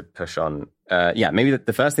good thing to push on. Maybe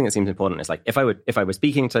the first thing that seems important is like if I was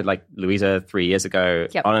speaking to like Louisa 3 years ago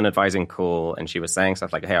on an advising call and she was saying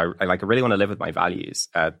stuff like, hey, I really want to live with my values.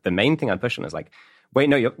 The main thing I'd push on is like, wait,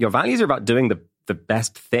 no, your values are about doing the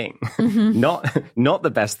best thing, not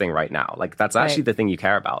the best thing right now. Like that's actually the thing you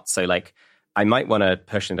care about. So like, I might want to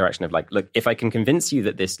push in the direction of like, look, if I can convince you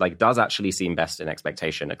that this like does actually seem best in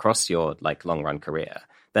expectation across your like long run career,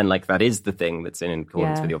 then like that is the thing that's in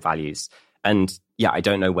accordance with your values. And yeah, I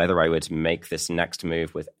don't know whether I would make this next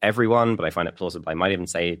move with everyone, but I find it plausible. I might even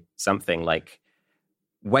say something like,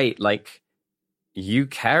 wait, like you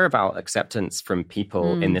care about acceptance from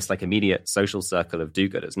people in this like immediate social circle of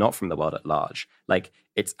do-gooders, not from the world at large. Like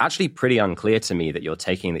it's actually pretty unclear to me that you're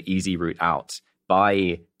taking the easy route out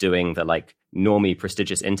by doing the like normie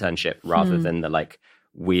prestigious internship rather than the like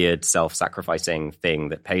weird self-sacrificing thing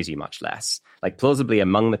that pays you much less. Like plausibly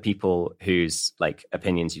among the people whose like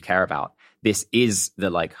opinions you care about, this is the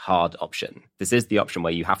like hard option. This is the option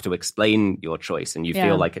where you have to explain your choice and you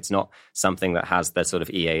feel like it's not something that has the sort of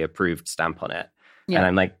EA approved stamp on it. Yeah. And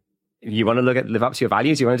I'm like, you want to live up to your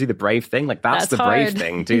values? You want to do the brave thing? Like that's the brave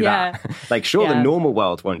thing. Do that. Like sure, the normal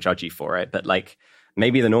world won't judge you for it, but like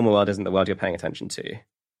maybe the normal world isn't the world you're paying attention to.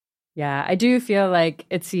 Yeah, I do feel like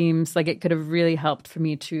it seems like it could have really helped for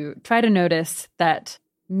me to try to notice that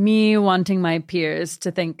me wanting my peers to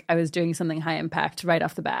think I was doing something high impact right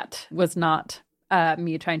off the bat was not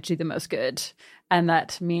me trying to do the most good. And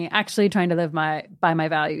that me actually trying to live by my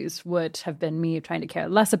values would have been me trying to care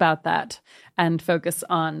less about that and focus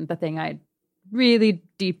on the thing I really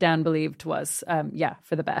deep down believed was,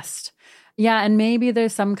 for the best. Yeah, and maybe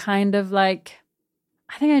there's some kind of like,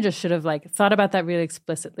 I think I just should have like thought about that really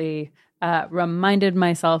explicitly, reminded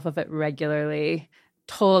myself of it regularly,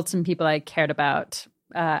 told some people I cared about,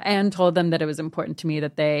 and told them that it was important to me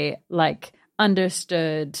that they like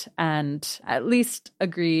understood and at least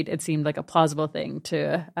agreed it seemed like a plausible thing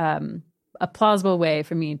to, a plausible way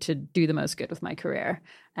for me to do the most good with my career.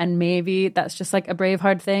 And maybe that's just like a brave,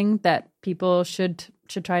 hard thing that people should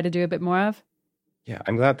try to do a bit more of. Yeah,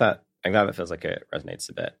 I'm glad that feels like it resonates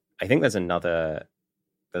a bit. I think there's another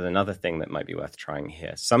thing that might be worth trying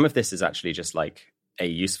here. Some of this is actually just like a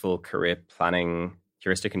useful career planning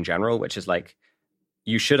heuristic in general, which is like,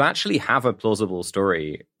 you should actually have a plausible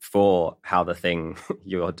story for how the thing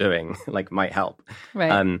you're doing like might help.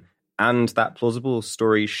 Right. And that plausible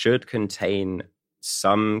story should contain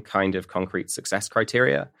some kind of concrete success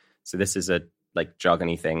criteria. So this is a like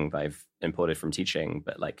jargony thing that I've imported from teaching,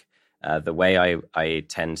 but like the way I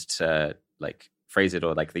tend to like phrase it,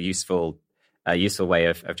 or like the useful way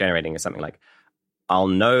of generating is something like, I'll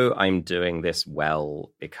know I'm doing this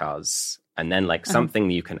well because, and then like something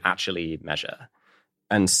you can actually measure.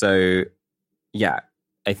 And so, yeah,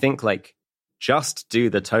 I think like just do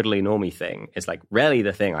the totally normie thing is like rarely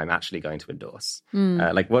the thing I'm actually going to endorse.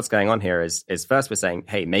 Like what's going on here is first we're saying,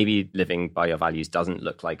 hey, maybe living by your values doesn't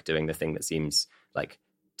look like doing the thing that seems like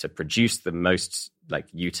to produce the most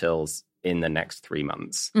like utils in the next 3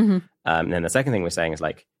 months. And then the second thing we're saying is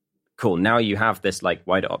like, cool, now you have this like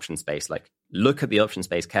wider option space, like look at the option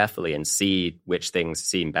space carefully and see which things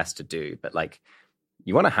seem best to do. But like,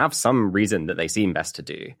 you want to have some reason that they seem best to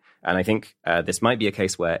do. And I think this might be a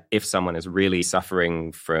case where if someone is really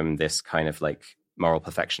suffering from this kind of like moral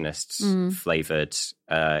perfectionist flavored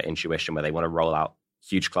intuition where they want to roll out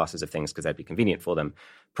huge classes of things because they'd be convenient for them,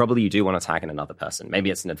 probably you do want to tag in another person. Maybe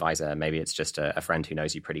it's an advisor, maybe it's just a friend who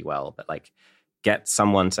knows you pretty well, but like get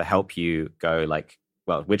someone to help you go like,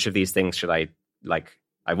 well, which of these things should I like,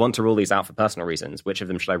 I want to rule these out for personal reasons. Which of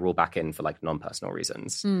them should I rule back in for like non-personal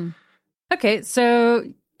reasons? Okay, so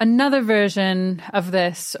another version of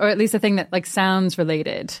this, or at least a thing that like sounds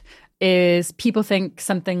related, is people think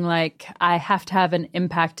something like, I have to have an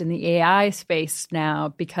impact in the AI space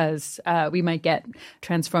now because we might get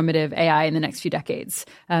transformative AI in the next few decades.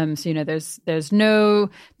 So, you know, there's no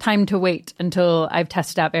time to wait until I've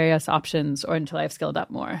tested out various options or until I've skilled up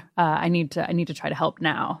more. I need to try to help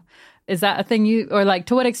now. Is that a thing you, or like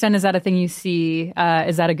to what extent is that a thing you see?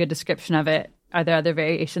 Is that a good description of it? Are there other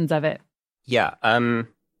variations of it? Yeah,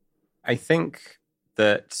 I think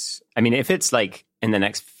that, I mean, if it's like in the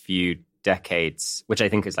next few decades, which I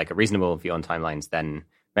think is like a reasonable view on timelines, then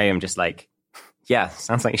maybe I'm just like, yeah,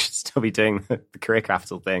 sounds like you should still be doing the career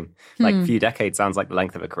capital thing. Like a few decades sounds like the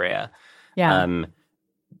length of a career. Yeah.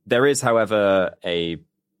 There is, however, a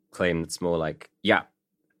claim that's more like, yeah,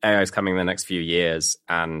 AI is coming in the next few years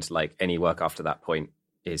and like any work after that point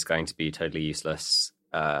is going to be totally useless.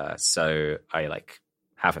 So I like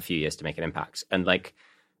have a few years to make an impact. And like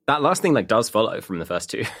that last thing like does follow from the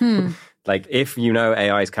first two. Like if you know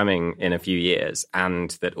AI is coming in a few years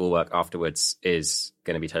and that all work afterwards is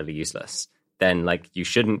going to be totally useless, then like you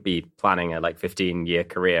shouldn't be planning a like 15-year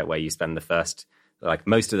career where you spend the first, like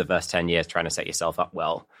most of the first 10 years trying to set yourself up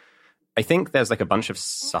well. I think there's like a bunch of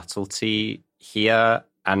subtlety here.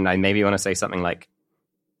 And I maybe want to say something like,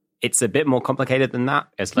 it's a bit more complicated than that.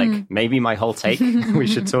 It's like maybe my whole take. We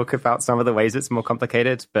should talk about some of the ways it's more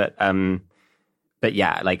complicated. But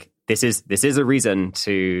yeah, like this is a reason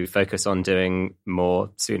to focus on doing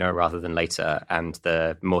more sooner rather than later. And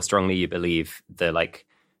the more strongly you believe the like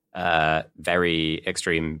very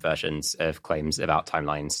extreme versions of claims about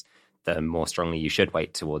timelines, the more strongly you should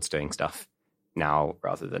wait towards doing stuff now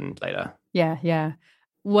rather than later. Yeah.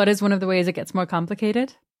 What is one of the ways it gets more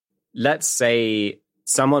complicated? Let's say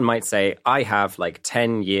someone might say, I have like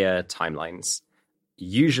 10-year timelines.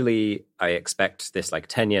 Usually I expect this like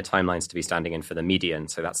 10-year timelines to be standing in for the median.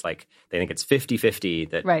 So that's like, they think it's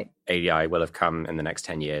 50-50 that ADI will have come in the next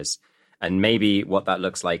 10 years. And maybe what that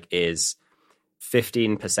looks like is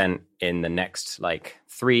 15% in the next like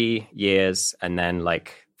 3 years, and then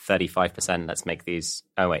like 35%, let's make these,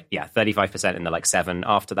 35% in the like 7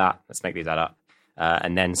 after that. Let's make these add up.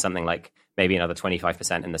 And then something like maybe another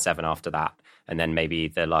 25% in the 7 after that. And then maybe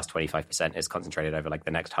the last 25% is concentrated over like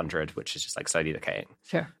the next 100, which is just like slowly decaying.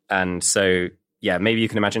 Sure. And so, yeah, maybe you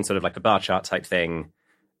can imagine sort of like a bar chart type thing.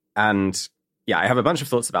 And yeah, I have a bunch of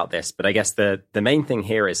thoughts about this, but I guess the main thing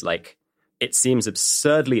here is like, it seems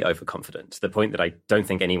absurdly overconfident to the point that I don't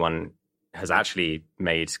think anyone has actually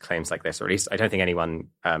made claims like this, or at least I don't think anyone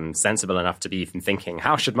sensible enough to be even thinking,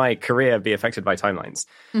 how should my career be affected by timelines,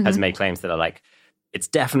 has made claims that are like, it's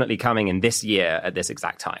definitely coming in this year at this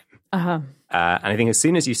exact time. And I think as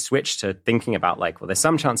soon as you switch to thinking about like, well, there's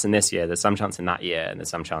some chance in this year, there's some chance in that year, and there's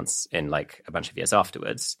some chance in like a bunch of years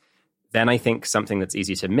afterwards, then I think something that's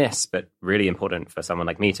easy to miss, but really important for someone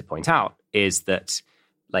like me to point out, is that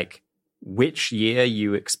like which year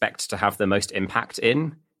you expect to have the most impact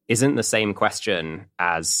in isn't the same question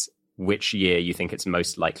as which year you think it's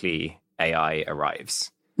most likely AI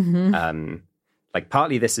arrives. Like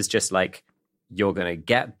partly this is just like, you're going to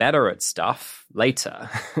get better at stuff later.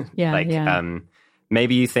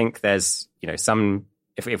 Maybe you think there's, some,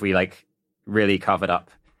 if we like really carve it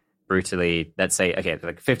up brutally, let's say, okay,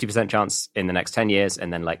 like 50% chance in the next 10 years,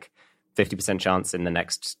 and then like 50% chance in the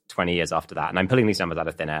next 20 years after that. And I'm pulling these numbers out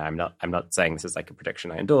of thin air. I'm not saying this is like a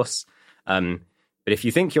prediction I endorse. But if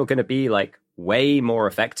you think you're going to be like way more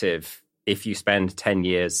effective if you spend 10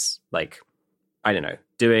 years, like, I don't know,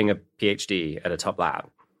 doing a PhD at a top lab,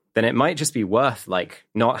 then it might just be worth like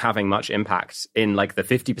not having much impact in like the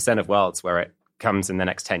 50% of worlds where it comes in the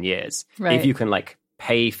next 10 years. Right. If you can like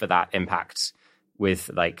pay for that impact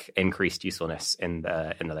with like increased usefulness in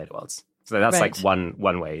the later worlds. So that's like one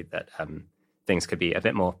way that things could be a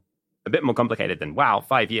bit more complicated than, wow,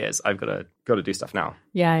 5 years, I've got to do stuff now.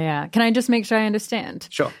 Yeah. Can I just make sure I understand?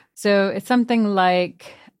 Sure. So it's something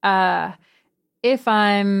like if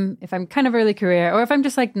I'm kind of early career, or if I'm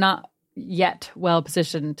just like not yet well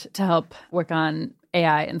positioned to help work on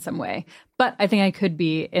AI in some way, but I think I could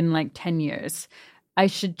be in like 10 years, I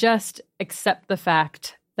should just accept the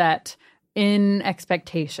fact that in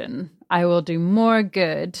expectation, I will do more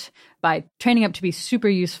good by training up to be super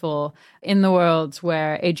useful in the worlds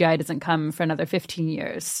where AGI doesn't come for another 15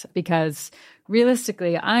 years. Because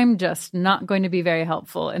realistically, I'm just not going to be very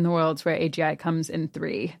helpful in the worlds where AGI comes in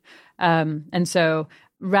 3. And so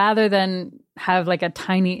rather than have like a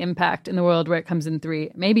tiny impact in the world where it comes in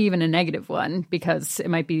 3, maybe even a negative one, because it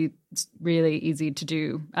might be really easy to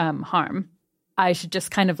do harm, I should just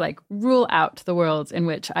kind of like rule out the worlds in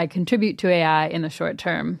which I contribute to AI in the short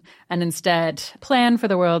term, and instead plan for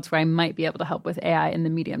the worlds where I might be able to help with AI in the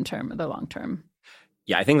medium term or the long term.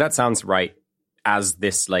 Yeah, I think that sounds right as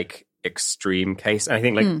this like extreme case. And I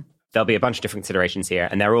think like there'll be a bunch of different considerations here,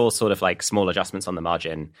 and they're all sort of like small adjustments on the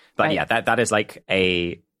margin. But yeah, that is like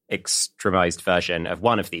a extremized version of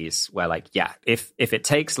one of these where like, yeah, if it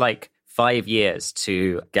takes like 5 years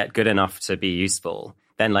to get good enough to be useful,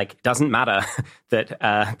 then like it doesn't matter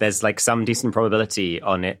that there's like some decent probability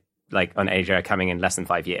on it, like on Asia coming in less than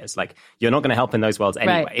 5 years. Like you're not going to help in those worlds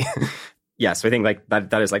anyway. Right. Yeah, so I think like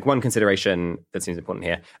that is like one consideration that seems important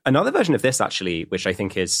here. Another version of this actually, which I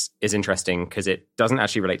think is interesting because it doesn't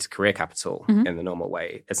actually relate to career capital in the normal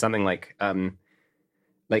way. It's something like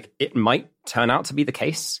it might turn out to be the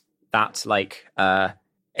case that like a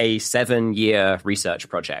 7-year research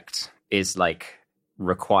project is like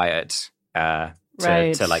required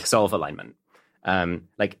to like solve alignment.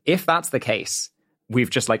 Like if that's the case, we've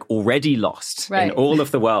just like already lost in all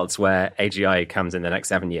of the worlds where AGI comes in the next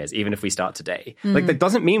 7 years, even if we start today. Like that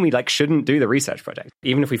doesn't mean we like shouldn't do the research project.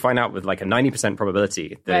 Even if we find out with like a 90%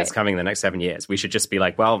 probability that it's coming in the next 7 years, we should just be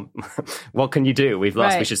like, well, what can you do? We've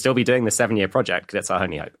lost. We should still be doing the 7-year project because it's our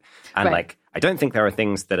only hope. And like, I don't think there are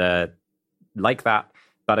things that are like that,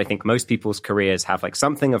 but I think most people's careers have like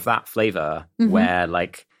something of that flavor where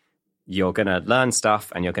like, you're going to learn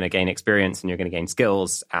stuff and you're going to gain experience and you're going to gain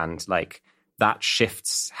skills, and like that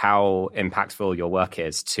shifts how impactful your work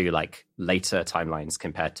is to like later timelines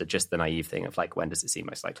compared to just the naive thing of like, when does it seem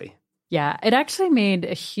most likely? Yeah, it actually made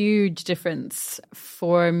a huge difference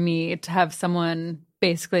for me to have someone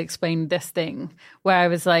basically explain this thing where I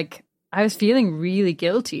was like, I was feeling really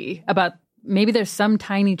guilty about maybe there's some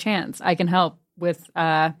tiny chance I can help with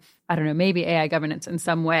I don't know, maybe AI governance in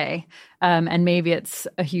some way. And maybe it's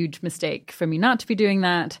a huge mistake for me not to be doing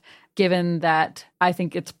that, given that I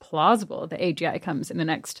think it's plausible that AGI comes in the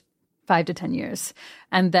next 5 to 10 years.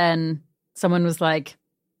 And then someone was like,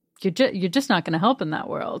 you're just not going to help in that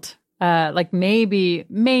world. Like maybe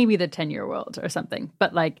the 10-year world or something.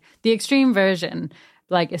 But like the extreme version,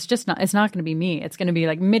 like it's not going to be me. It's going to be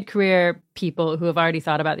like mid-career people who have already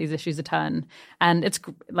thought about these issues a ton. And it's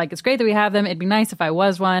great that we have them. It'd be nice if I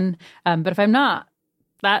was one. But if I'm not,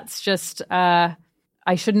 that's just, I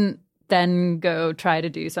shouldn't then go try to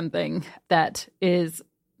do something that is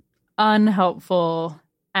unhelpful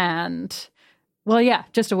and, well, yeah,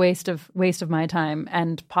 just a waste of my time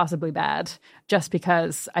and possibly bad, just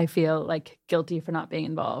because I feel like guilty for not being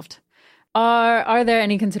involved. Are there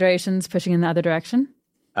any considerations pushing in the other direction?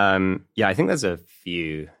 Yeah, I think there's a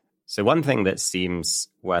few. So one thing that seems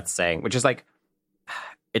worth saying, which is like,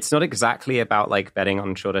 it's not exactly about like betting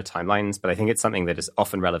on shorter timelines, but I think it's something that is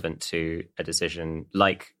often relevant to a decision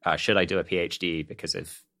like, should I do a PhD because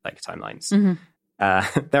of like timelines?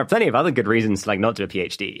 Mm-hmm. There are plenty of other good reasons to like not do a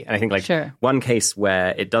PhD. And I think like one case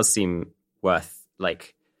where it does seem worth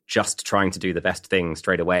like just trying to do the best thing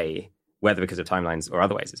straight away, whether because of timelines or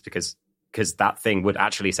otherwise, is because that thing would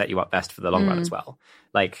actually set you up best for the long run as well.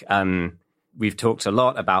 Like, we've talked a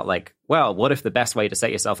lot about like, well, what if the best way to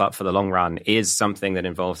set yourself up for the long run is something that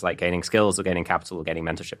involves like gaining skills or gaining capital or gaining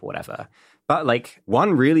mentorship or whatever. But like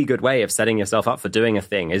one really good way of setting yourself up for doing a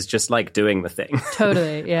thing is just like doing the thing.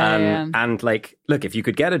 Totally. Yeah. And like, look, if you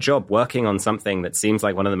could get a job working on something that seems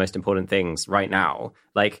like one of the most important things right now,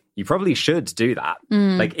 like you probably should do that.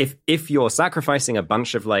 Like if you're sacrificing a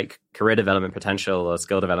bunch of like career development potential or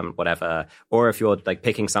skill development, whatever, or if you're like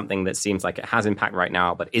picking something that seems like it has impact right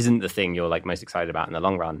now, but isn't the thing you're like most excited about in the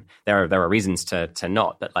long run, there are reasons to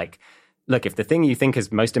not. But like, look, if the thing you think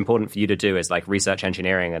is most important for you to do is like research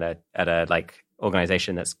engineering at a like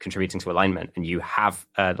organization that's contributing to alignment, and you have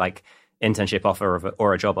a like internship offer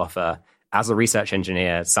or a job offer as a research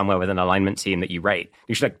engineer somewhere with an alignment team that you rate,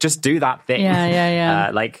 you should like just do that thing.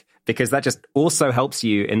 Like, because that just also helps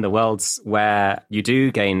you in the worlds where you do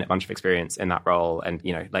gain a bunch of experience in that role and,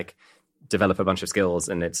 you know, like develop a bunch of skills,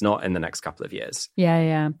 and it's not in the next couple of years.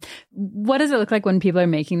 Yeah. What does it look like when people are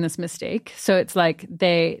making this mistake? So it's like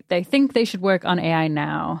they think they should work on AI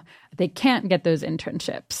now. They can't get those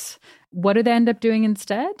internships. What do they end up doing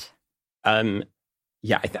instead? I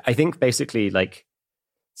think basically like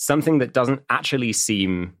something that doesn't actually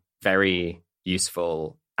seem very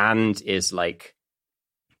useful and is like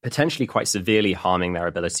potentially quite severely harming their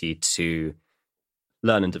ability to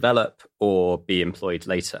learn and develop or be employed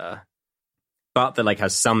later, but that like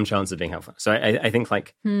has some chance of being helpful. So I think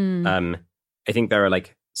like, I think there are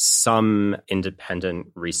like some independent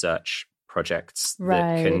research projects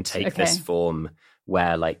that can take this form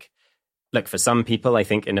where like, look, for some people, I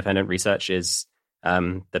think independent research is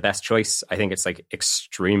the best choice. I think it's like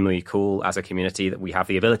extremely cool as a community that we have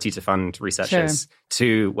the ability to fund researchers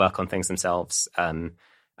to work on things themselves. And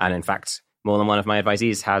in fact, more than one of my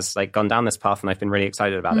advisees has like gone down this path, and I've been really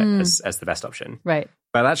excited about it as the best option. Right.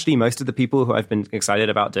 But actually, most of the people who I've been excited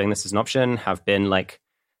about doing this as an option have been like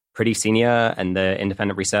pretty senior, and the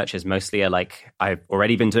independent research is mostly like, I've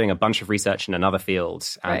already been doing a bunch of research in another field,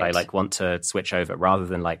 and I like want to switch over, rather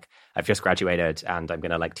than like, I've just graduated and I'm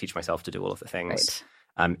going to like teach myself to do all of the things.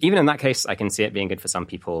 Even in that case, I can see it being good for some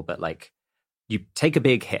people, but like you take a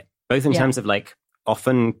big hit, both in terms of like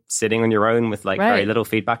often sitting on your own with like very little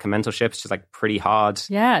feedback and mentorship. It's just like pretty hard.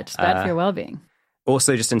 Yeah, just bad for your well-being.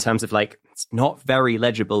 Also, just in terms of like, it's not very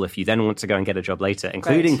legible if you then want to go and get a job later,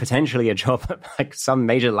 including potentially a job at like some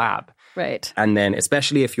major lab. Right. And then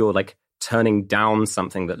especially if you're like turning down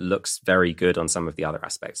something that looks very good on some of the other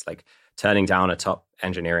aspects, like turning down a top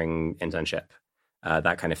engineering internship,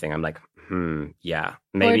 that kind of thing. I'm like,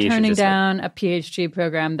 maybe or turning down a PhD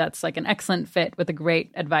program that's like an excellent fit with a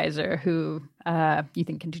great advisor who you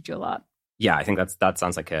think can teach you a lot. Yeah, I think that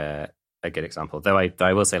sounds like a good example. Though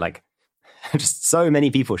I will say like, just so many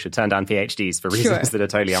people should turn down PhDs for reasons that are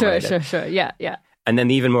totally unrelated. Sure. Yeah. And then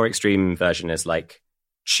the even more extreme version is like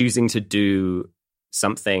choosing to do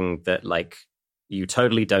something that like you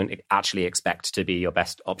totally don't actually expect to be your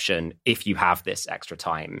best option if you have this extra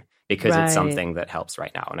time, because it's something that helps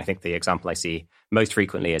right now. And I think the example I see most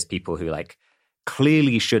frequently is people who like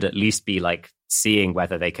clearly should at least be like seeing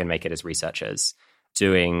whether they can make it as researchers,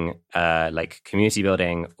 doing like community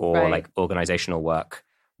building or like organizational work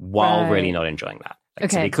while really not enjoying that. Like,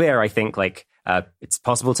 to be clear, I think like it's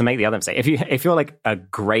possible to make the other mistake. If you're like a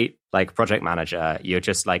great like project manager, you're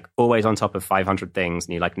just like always on top of 500 things,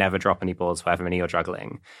 and you like never drop any balls, however many you're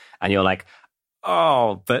juggling, and you're like,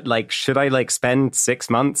 oh, but like, should I like spend 6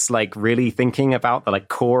 months like really thinking about the like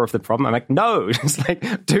core of the problem? I'm like, no, just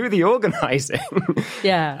like do the organizing.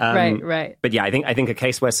 Right. But yeah, I think a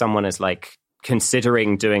case where someone is like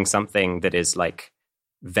considering doing something that is like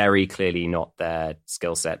very clearly not their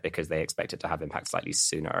skill set because they expect it to have impact slightly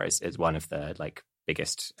sooner is one of the like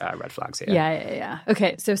biggest red flags here. Yeah.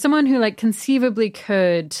 Okay, so someone who like conceivably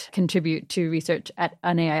could contribute to research at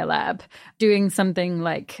an AI lab, doing something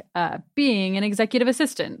like being an executive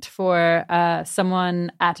assistant for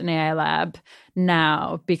someone at an AI lab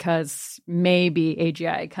now, because maybe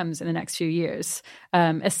AGI comes in the next few years,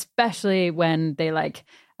 especially when they like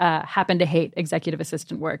happen to hate executive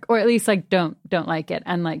assistant work, or at least like don't like it,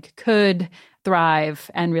 and like could thrive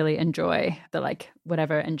and really enjoy the like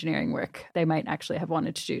whatever engineering work they might actually have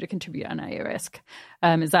wanted to do to contribute on AI risk.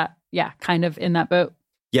 Is that kind of in that boat?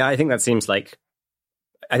 Yeah, I think that seems like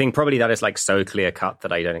I think probably that is like so clear cut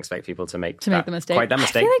that I don't expect people to make the mistake. Quite that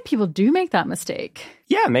mistake. I feel like people do make that mistake.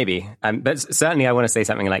 Yeah, maybe. But certainly I want to say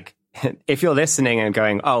something like, if you're listening and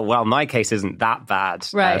going, oh, well, my case isn't that bad.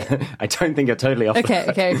 Right. I don't think you're totally off.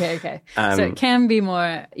 Okay. So it can be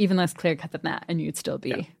more, even less clear cut than that, and you'd still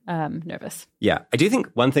be nervous. Yeah. I do think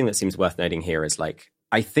one thing that seems worth noting here is like,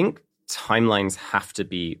 I think timelines have to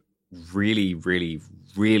be really, really,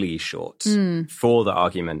 really short for the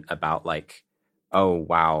argument about like, oh,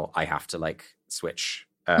 wow, I have to like switch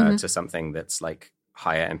to something that's like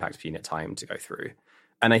higher impact per unit time to go through.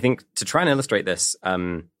 And I think to try and illustrate this,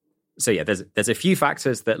 there's a few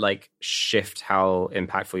factors that like shift how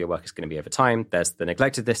impactful your work is going to be over time. There's the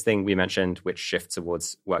neglectedness thing we mentioned, which shifts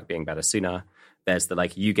towards work being better sooner. There's the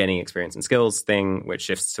like you gaining experience and skills thing, which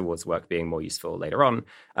shifts towards work being more useful later on.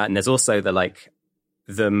 And there's also the like,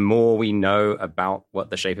 the more we know about what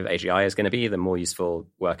the shape of AGI is going to be, the more useful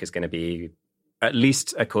work is going to be, at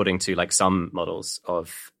least according to like some models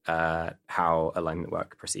of how alignment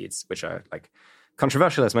work proceeds, which are like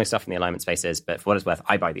controversial as most stuff in the alignment space is, but for what it's worth,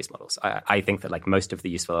 I buy these models. I think that like most of the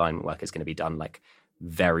useful alignment work is going to be done like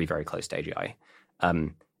very, very close to AGI.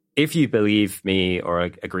 If you believe me or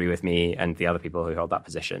agree with me and the other people who hold that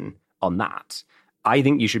position on that, I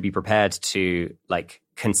think you should be prepared to like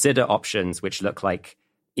consider options which look like,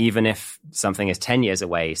 even if something is 10 years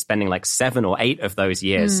away, spending like 7 or 8 of those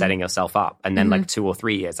years setting yourself up and then like 2 or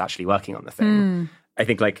 3 years actually working on the thing. I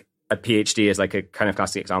think like a PhD is like a kind of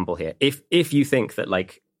classic example here. If you think that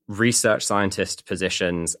like research scientist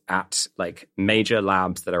positions at like major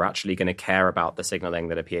labs that are actually going to care about the signaling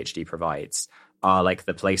that a PhD provides are like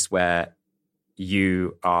the place where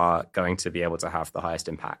you are going to be able to have the highest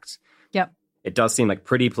impact. Yep. It does seem like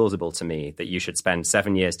pretty plausible to me that you should spend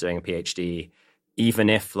 7 years doing a PhD, even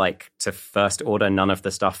if like to first order, none of the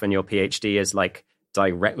stuff in your PhD is like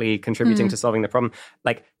directly contributing to solving the problem.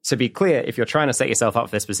 Like, to be clear, if you're trying to set yourself up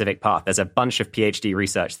for this specific path, there's a bunch of PhD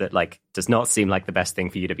research that like does not seem like the best thing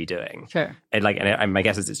for you to be doing. Sure. And my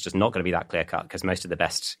guess is it's just not going to be that clear cut, because most of the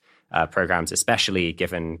best programs, especially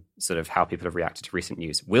given sort of how people have reacted to recent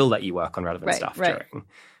news, will let you work on relevant stuff during.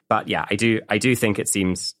 But yeah, I do think it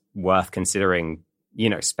seems worth considering, you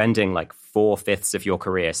know, spending like 4/5 of your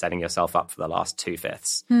career setting yourself up for the last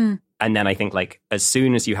 2/5. And then I think like as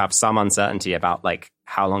soon as you have some uncertainty about like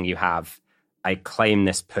how long you have, I claim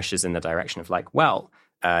this pushes in the direction of like, well,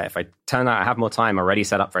 if I turn out I have more time already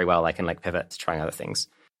set up very well, I can like pivot to trying other things.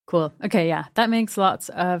 Cool. Okay, yeah, that makes lots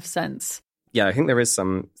of sense. Yeah, I think there is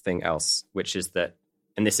something else, which is that,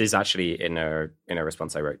 and this is actually in a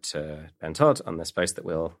response I wrote to Ben Todd on this post that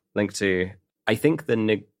we'll link to. I think the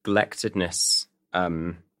neglectedness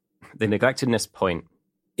point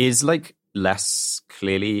is like less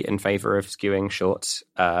clearly in favor of skewing short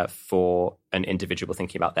for an individual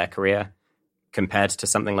thinking about their career compared to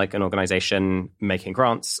something like an organization making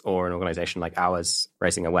grants or an organization like ours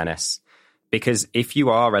raising awareness. Because if you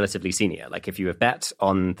are relatively senior, like if you have bet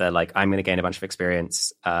on the like, I'm going to gain a bunch of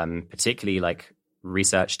experience, particularly like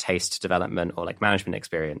research, taste development, or like management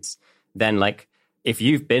experience, then like if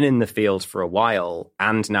you've been in the field for a while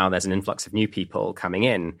and now there's an influx of new people coming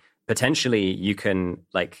in, potentially you can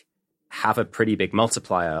like have a pretty big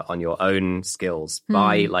multiplier on your own skills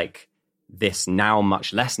by like this now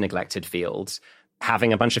much less neglected field,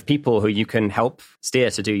 having a bunch of people who you can help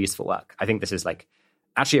steer to do useful work. I think this is like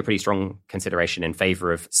actually a pretty strong consideration in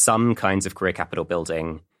favor of some kinds of career capital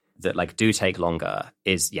building that like do take longer.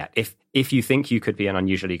 Is if you think you could be an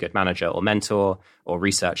unusually good manager or mentor or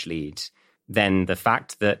research lead, then the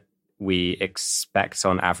fact that we expect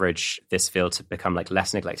on average this field to become like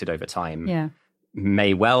less neglected over time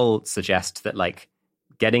may well suggest that like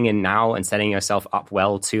getting in now and setting yourself up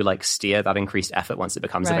well to like steer that increased effort once it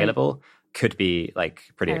becomes available could be like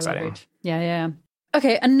pretty exciting. Leverage. Yeah.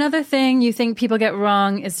 Okay, another thing you think people get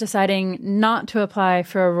wrong is deciding not to apply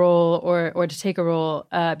for a role or to take a role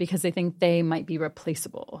because they think they might be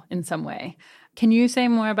replaceable in some way. Can you say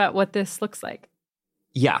more about what this looks like?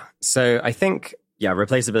 Yeah. So I think,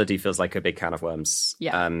 replaceability feels like a big can of worms.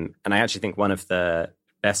 Yeah. And I actually think one of the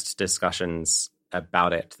best discussions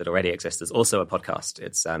about it that already exists is also a podcast.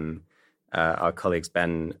 It's our colleagues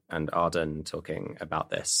Ben and Arden talking about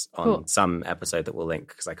this on some episode that we'll link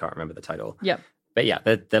because I can't remember the title. Yep. But yeah,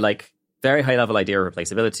 the like very high level idea of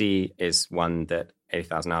replaceability is one that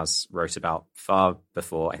 80,000 Hours wrote about far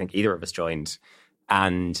before I think either of us joined.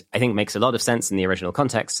 And I think makes a lot of sense in the original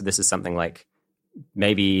context. So this is something like,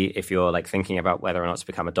 maybe if you're like thinking about whether or not to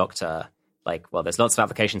become a doctor, like, well, there's lots of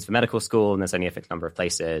applications for medical school and there's only a fixed number of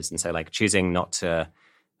places. And so like choosing not to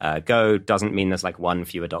go doesn't mean there's like one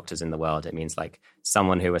fewer doctors in the world. It means like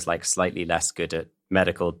someone who is like slightly less good at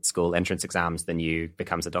medical school entrance exams than you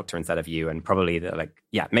becomes a doctor instead of you. And probably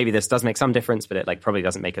maybe this does make some difference, but it like probably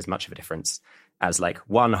doesn't make as much of a difference as like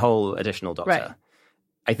one whole additional doctor. Right.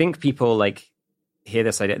 I think people like hear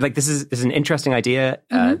this idea, like this is an interesting idea.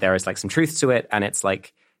 There is like some truth to it, and it's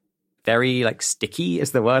like very like sticky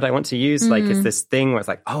is the word I want to use. Like it's this thing where it's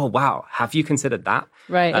like, oh wow, have you considered that?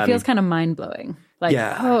 Right. It feels kind of mind blowing. Like,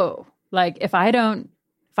 oh, like if I don't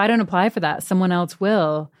apply for that, someone else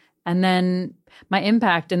will. And then my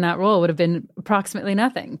impact in that role would have been approximately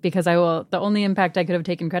nothing, because the only impact I could have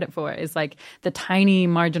taken credit for is like the tiny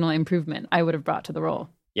marginal improvement I would have brought to the role.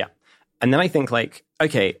 Yeah. And then I think like,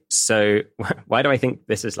 okay, so why do I think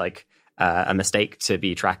this is like a mistake to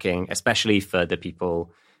be tracking, especially for the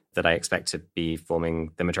people that I expect to be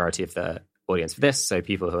forming the majority of the audience for this? So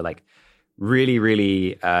people who are like really,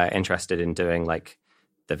 really interested in doing like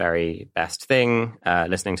the very best thing,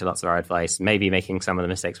 listening to lots of our advice, maybe making some of the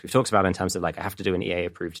mistakes we've talked about in terms of like, I have to do an EA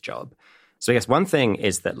approved job. So I guess one thing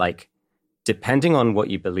is that like, depending on what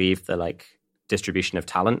you believe the like distribution of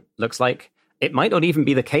talent looks like, it might not even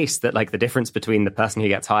be the case that like the difference between the person who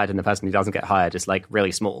gets hired and the person who doesn't get hired is like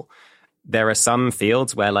really small. There are some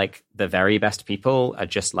fields where like the very best people are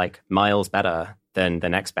just like miles better than the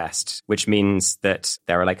next best, which means that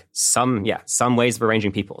there are like some ways of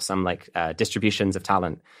arranging people, some like distributions of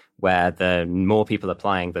talent where the more people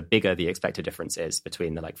applying, the bigger the expected difference is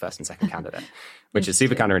between the like first and second candidate, which is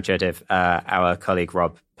super counterintuitive. Our colleague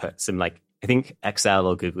Rob put some like, I think Excel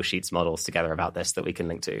or Google Sheets models together about this that we can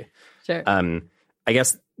link to. Sure. I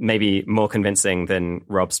guess maybe more convincing than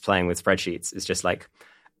Rob's playing with spreadsheets is just like,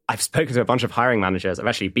 I've spoken to a bunch of hiring managers. I've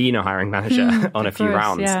actually been a hiring manager on a few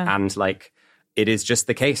rounds. Yeah. And like, it is just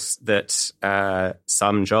the case that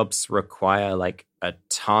some jobs require like a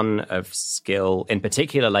ton of skill, in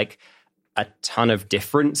particular, like a ton of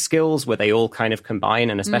different skills where they all kind of combine.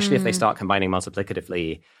 And especially if they start combining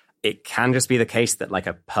multiplicatively, it can just be the case that like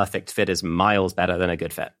a perfect fit is miles better than a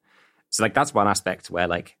good fit. So like that's one aspect where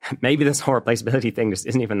like maybe this whole replaceability thing just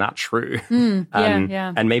isn't even that true.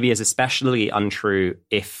 And maybe is especially untrue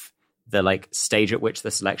if the like stage at which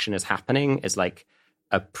the selection is happening is like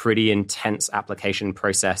a pretty intense application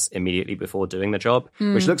process immediately before doing the job,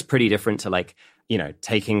 which looks pretty different to like, you know,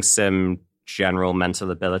 taking some general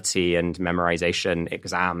mental ability and memorization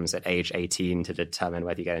exams at age 18 to determine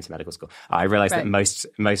whether you get into medical school. I realize that most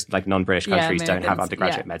like non-British countries don't have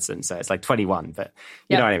undergraduate medicine. So it's like 21, but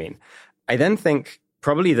you know what I mean? I then think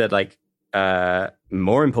probably that like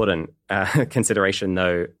more important consideration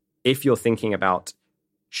though, if you're thinking about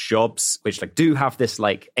jobs which like do have this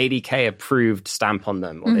like 80K approved stamp on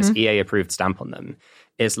them or this EA approved stamp on them,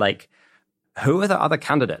 is like, who are the other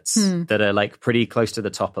candidates that are like pretty close to the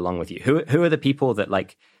top along with you? Who are the people that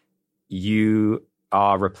like you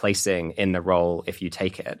are replacing in the role if you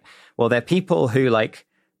take it? Well, they're people who like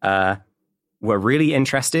were really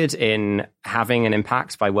interested in having an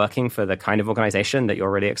impact by working for the kind of organization that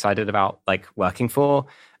you're really excited about like working for,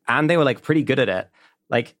 and they were like pretty good at it.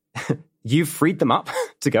 Like you've freed them up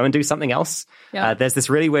to go and do something else. There's this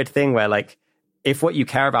really weird thing where like, if what you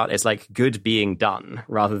care about is like good being done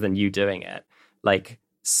rather than you doing it, like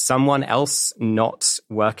someone else not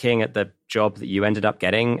working at the job that you ended up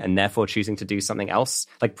getting and therefore choosing to do something else,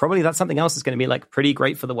 like probably that something else is going to be like pretty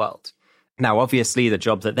great for the world. Now, obviously the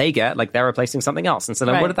job that they get, like they're replacing something else. And so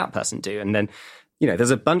then what did that person do? And then, you know, there's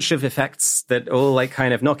a bunch of effects that all like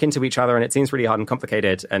kind of knock into each other, and it seems really hard and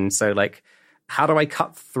complicated. And so like, how do I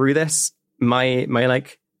cut through this? My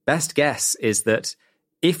like best guess is that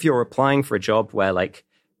if you're applying for a job where like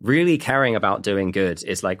really caring about doing good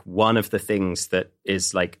is like one of the things that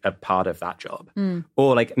is like a part of that job,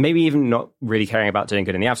 or like maybe even not really caring about doing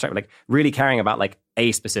good in the abstract, but like really caring about like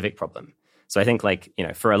a specific problem. So I think like, you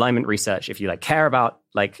know, for alignment research, if you like care about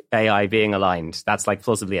like AI being aligned, that's like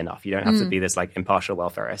plausibly enough. You don't have to be this like impartial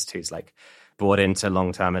welfareist who's like bought into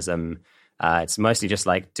long-termism. It's mostly just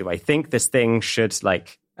like, do I think this thing should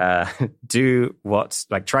like do what,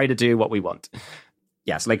 like try to do what we want?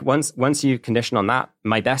 Yes, like once you condition on that,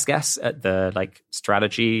 my best guess at the like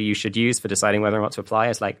strategy you should use for deciding whether or not to apply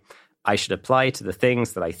is like, I should apply to the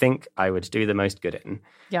things that I think I would do the most good in.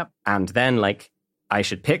 Yep. And then like, I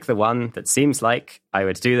should pick the one that seems like I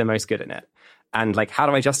would do the most good in it. And like, how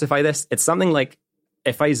do I justify this? It's something like,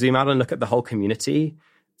 if I zoom out and look at the whole community,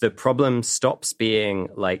 the problem stops being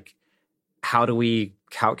like, how do we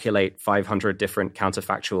calculate 500 different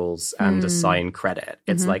counterfactuals and assign credit?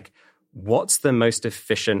 It's like, what's the most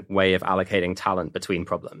efficient way of allocating talent between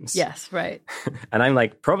problems? Yes, right. And I'm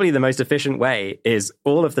like, probably the most efficient way is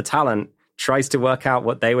all of the talent tries to work out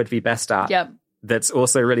what they would be best at that's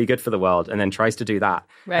also really good for the world, and then tries to do that.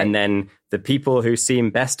 Right. And then the people who seem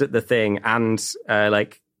best at the thing and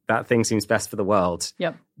like that thing seems best for the world,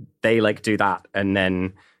 they like do that. And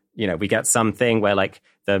then, we get something where like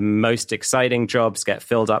the most exciting jobs get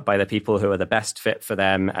filled up by the people who are the best fit for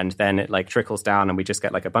them. And then it like trickles down and we just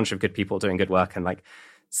get like a bunch of good people doing good work. And like,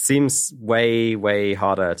 seems way, way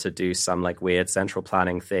harder to do some like weird central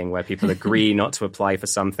planning thing where people agree not to apply for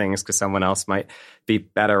some things because someone else might be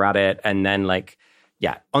better at it. And then like,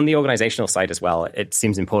 on the organizational side as well, it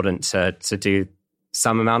seems important to do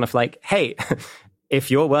some amount of like, hey,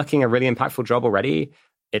 if you're working a really impactful job already,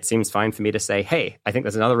 it seems fine for me to say, hey, I think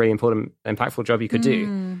there's another really important, impactful job you could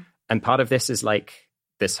do. And part of this is like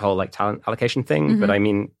this whole like talent allocation thing. But I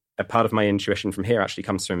mean, a part of my intuition from here actually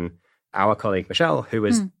comes from our colleague, Michelle, who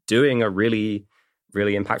was doing a really,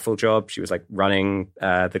 really impactful job. She was like running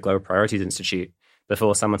the Global Priorities Institute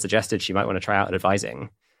before someone suggested she might want to try out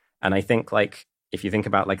advising. And I think like, if you think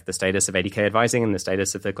about like the status of 80K advising and the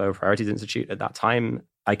status of the Global Priorities Institute at that time,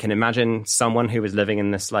 I can imagine someone who was living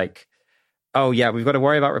in this like, oh yeah, we've got to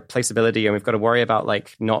worry about replaceability and we've got to worry about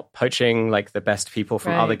like not poaching like the best people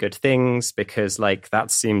from other good things because like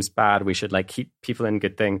that seems bad. We should like keep people in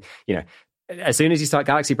good thing. As soon as you start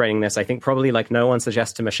galaxy braining this, I think probably like no one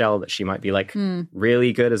suggests to Michelle that she might be like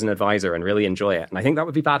really good as an advisor and really enjoy it. And I think that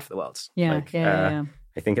would be bad for the world.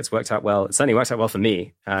 I think it's worked out well. It certainly worked out well for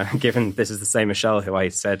me, given this is the same Michelle who I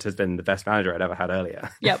said has been the best manager I'd ever had earlier.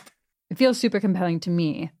 Yep. It feels super compelling to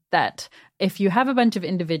me that if you have a bunch of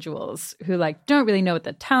individuals who like don't really know what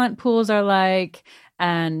the talent pools are like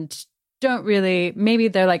and don't really, maybe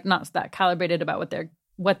they're like not that calibrated about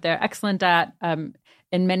what they're excellent at.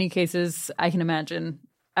 In many cases, I can imagine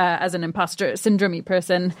as an imposter syndrome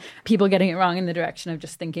person, people getting it wrong in the direction of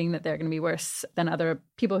just thinking that they're going to be worse than other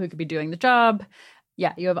people who could be doing the job.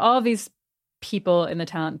 Yeah, you have all of these people in the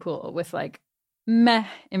talent pool with like meh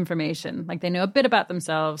information. Like they know a bit about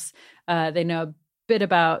themselves. They know a bit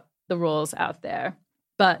about the roles out there.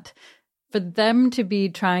 But for them to be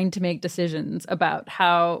trying to make decisions about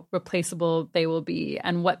how replaceable they will be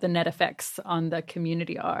and what the net effects on the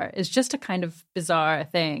community are is just a kind of bizarre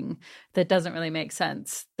thing that doesn't really make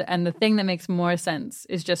sense. And the thing that makes more sense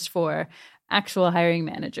is just for actual hiring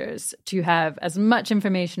managers to have as much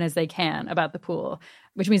information as they can about the pool,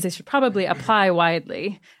 which means they should probably apply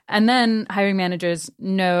widely. And then hiring managers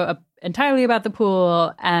know entirely about the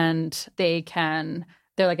pool and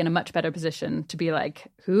they're like in a much better position to be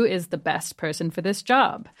like, who is the best person for this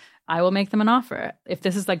job? I will make them an offer. If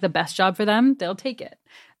this is like the best job for them, they'll take it.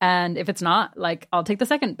 And if it's not, like I'll take the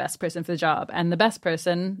second best person for the job. And the best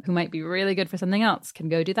person who might be really good for something else can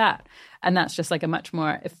go do that. And that's just like a much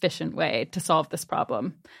more efficient way to solve this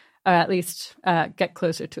problem, or at least get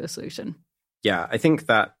closer to a solution. Yeah, I think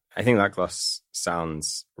that gloss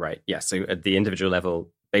sounds right. Yeah, so at the individual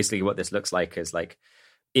level, basically what this looks like is like,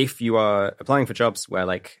 if you are applying for jobs where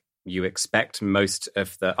like you expect most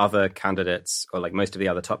of the other candidates or like most of the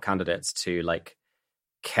other top candidates to like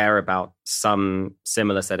care about some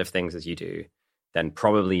similar set of things as you do, then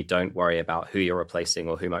probably don't worry about who you're replacing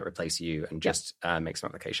or who might replace you and just make some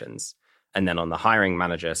applications. And then on the hiring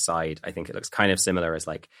manager side, I think it looks kind of similar as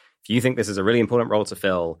like, if you think this is a really important role to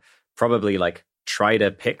fill, probably like try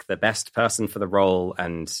to pick the best person for the role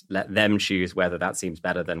and let them choose whether that seems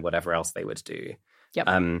better than whatever else they would do. Yep.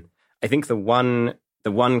 I think the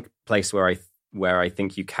one place where I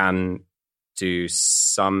think you can do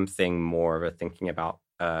something more of a thinking about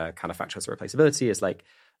kind of factors of replaceability is like,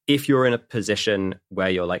 if you're in a position where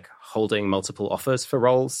you're like holding multiple offers for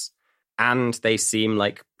roles and they seem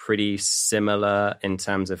like pretty similar in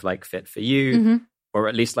terms of like fit for you, or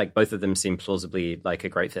at least like both of them seem plausibly like a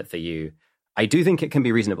great fit for you, I do think it can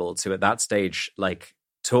be reasonable to at that stage like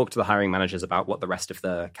talk to the hiring managers about what the rest of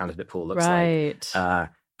the candidate pool looks like.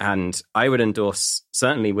 And I would endorse,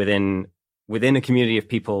 certainly within a community of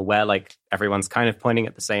people where like everyone's kind of pointing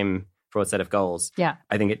at the same broad set of goals. Yeah,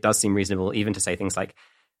 I think it does seem reasonable even to say things like,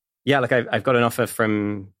 yeah, like I've got an offer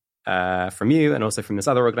from you and also from this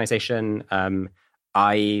other organization.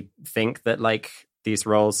 I think that like these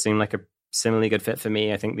roles seem like a similarly good fit for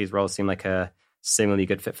me. I think these roles seem like a similarly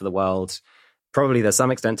good fit for the world. Probably there's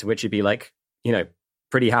some extent to which you'd be like,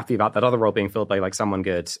 pretty happy about that other role being filled by like someone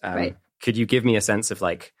good. Right. Could you give me a sense of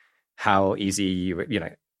like how easy you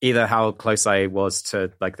either how close I was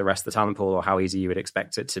to like the rest of the talent pool or how easy you would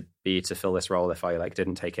expect it to be to fill this role if I like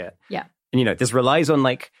didn't take it? Yeah. And this relies on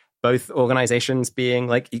like both organizations being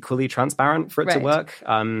like equally transparent for it to work.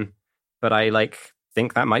 But I like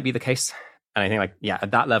think that might be the case. And I think like, yeah,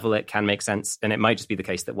 at that level, it can make sense. And it might just be the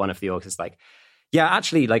case that one of the orgs is like, yeah,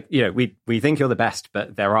 actually, like, we think you're the best,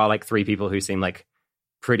 but there are like 3 people who seem like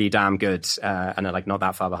pretty damn good and are like not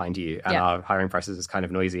that far behind you, and our hiring process is kind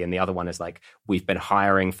of noisy. And the other one is like, we've been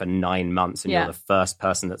hiring for 9 months and you're the first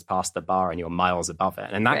person that's passed the bar and you're miles above it.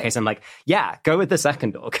 And in that case, I'm like, yeah, go with the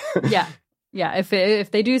second dog. Yeah.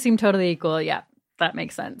 If they do seem totally equal, that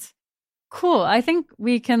makes sense. Cool. I think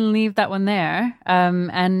we can leave that one there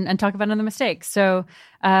and talk about another mistake. So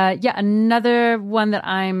another one that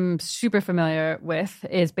I'm super familiar with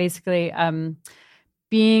is basically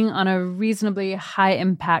being on a reasonably high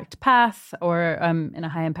impact path or in a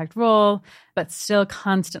high impact role, but still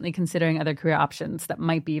constantly considering other career options that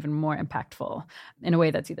might be even more impactful in a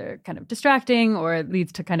way that's either kind of distracting or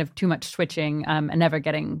leads to kind of too much switching and never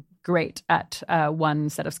getting great at one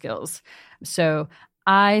set of skills. So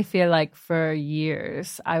I feel like for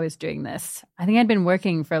years I was doing this. I think I'd been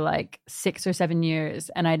working for like 6 or 7 years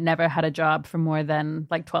and I'd never had a job for more than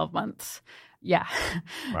like 12 months. Yeah.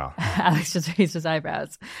 Wow. Alex just raised his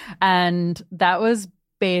eyebrows. And that was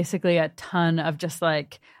basically a ton of just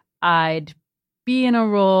like, I'd be in a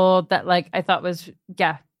role that like I thought was,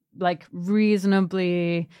 like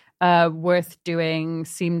reasonably worth doing,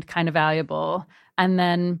 seemed kind of valuable. And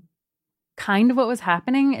then kind of what was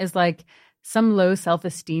happening is like some low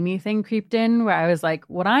self-esteem-y thing creeped in where I was like,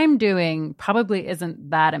 what I'm doing probably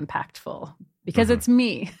isn't that impactful because it's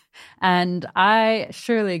me. And I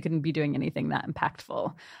surely couldn't be doing anything that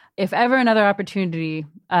impactful. If ever another opportunity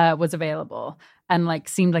was available and like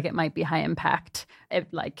seemed like it might be high impact, it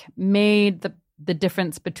like made the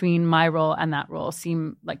difference between my role and that role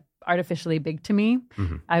seem like artificially big to me.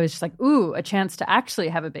 I was just like, ooh, a chance to actually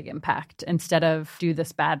have a big impact instead of do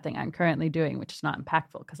this bad thing I'm currently doing, which is not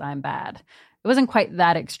impactful because I'm bad. It wasn't quite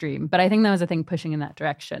that extreme, but I think that was a thing pushing in that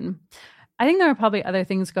direction. I think there are probably other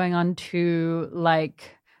things going on too,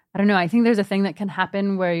 like, I don't know, I think there's a thing that can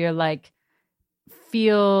happen where you're like,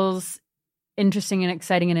 feels interesting and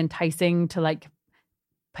exciting and enticing to like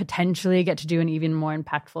potentially get to do an even more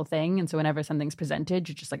impactful thing. And so whenever something's presented,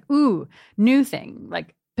 you're just like, ooh, new thing,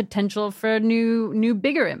 like potential for new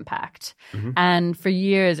bigger impact. And for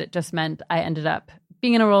years, it just meant I ended up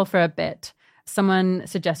being in a role for a bit. Someone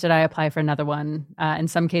suggested I apply for another one. In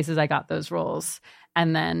some cases, I got those roles.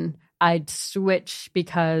 And then I'd switch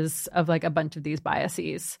because of like a bunch of these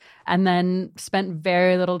biases, and then spent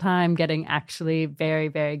very little time getting actually very,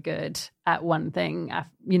 very good at one thing,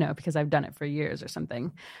 because I've done it for years or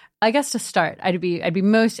something. I guess to start, I'd be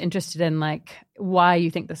most interested in like why you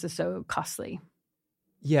think this is so costly.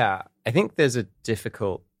 Yeah, I think there's a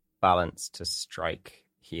difficult balance to strike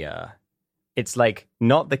here. It's like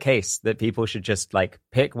not the case that people should just like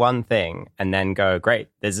pick one thing and then go, great,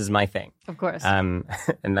 this is my thing. Of course. And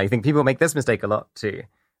I think people make this mistake a lot too,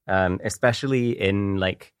 especially in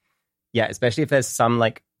like, especially if there's some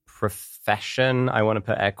like profession, I want to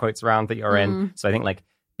put air quotes around, that you're in. So I think like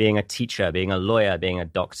being a teacher, being a lawyer, being a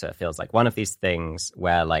doctor feels like one of these things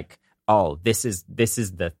where like, oh, this is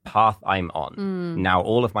the path I'm on. Now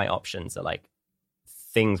all of my options are like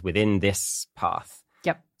things within this path.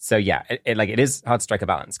 So it is hard to strike a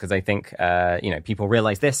balance because I think, people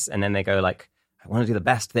realize this and then they go like, I want to do the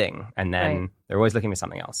best thing. And then they're always looking for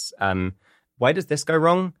something else. Why does this go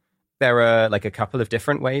wrong? There are like a couple of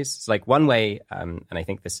different ways. So like one way, and I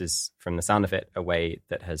think this is from the sound of it, a way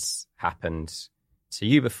that has happened to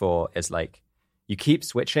you before is like you keep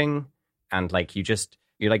switching and like you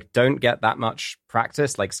like don't get that much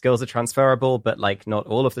practice. Like skills are transferable, but like not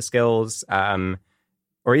all of the skills,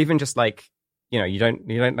 or even just like, you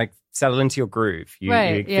don't like settle into your groove. You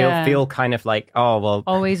feel kind of like, oh, well,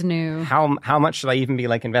 always new. How much should I even be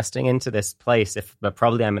like investing into this place but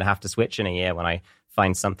probably I'm going to have to switch in a year when I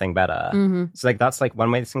find something better. So like, that's like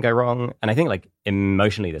one way this can go wrong. And I think like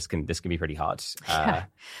emotionally, this can be pretty hard.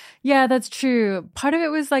 Yeah, that's true. Part of it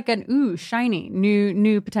was like shiny,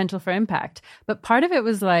 new potential for impact. But part of it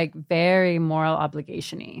was like very moral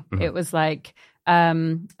obligation-y. It was like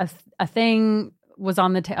a thing was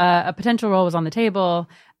on a potential role was on the table.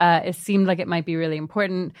 It seemed like it might be really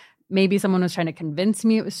important. Maybe someone was trying to convince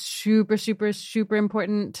me it was super, super, super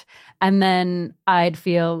important. And then I'd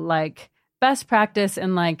feel like best practice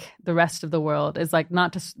in like the rest of the world is like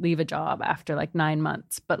not to leave a job after like 9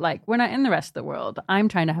 months, but like we're not in the rest of the world. I'm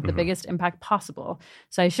trying to have the biggest impact possible.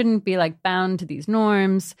 So I shouldn't be like bound to these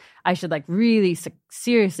norms. I should like really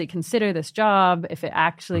seriously consider this job if it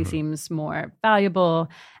actually seems more valuable.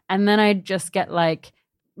 And then I'd just get like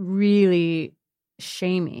really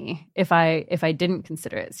shamey if I didn't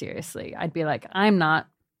consider it seriously. I'd be like, I'm not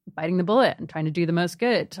biting the bullet and trying to do the most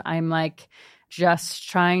good. I'm like just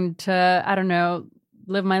trying to, I don't know,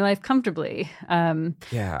 live my life comfortably.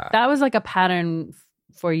 That was like a pattern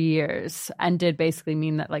for years, and did basically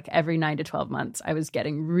mean that like every 9 to 12 months I was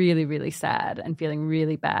getting really, really sad and feeling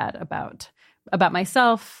really bad about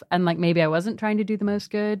myself, and like maybe I wasn't trying to do the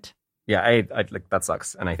most good. Yeah, I like that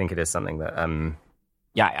sucks, and I think it is something that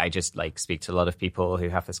I just like speak to a lot of people who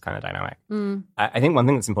have this kind of dynamic. I think one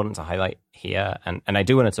thing that's important to highlight here, and I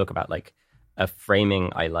do want to talk about like a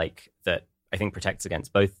framing I like that I think protects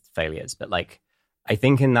against both failures, but like I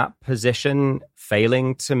think in that position,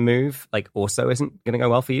 failing to move like also isn't going to go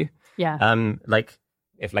well for you. Yeah. Like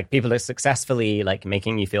if like people are successfully like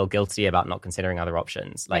making you feel guilty about not considering other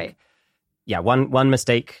options, like. Right. Yeah, one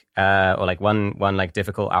mistake or like one like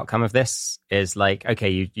difficult outcome of this is like,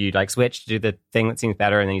 okay, you like switch to do the thing that seems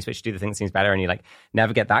better, and then you switch to do the thing that seems better, and you like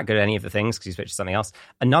never get that good at any of the things because you switch to something else.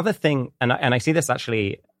 Another thing, and I see this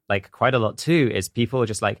actually like quite a lot too, is people are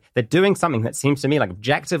just like, they're doing something that seems to me like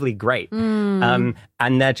objectively great, and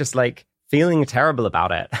they're just like feeling terrible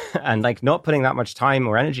about it and like not putting that much time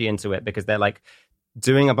or energy into it because they're like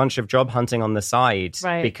doing a bunch of job hunting on the side,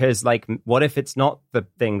 right? Because like, what if it's not the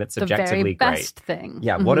thing that's the objectively very best great thing?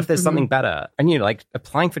 Yeah, what if there's something better? And you know, like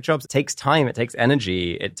applying for jobs, it takes time, it takes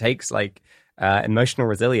energy, it takes like emotional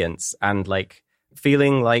resilience, and like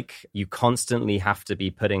feeling like you constantly have to be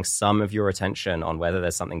putting some of your attention on whether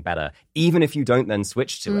there's something better, even if you don't then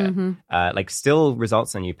switch to it, like still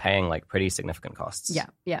results in you paying like pretty significant costs.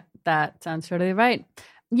 Yeah, that sounds totally right.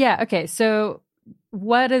 Yeah, okay, so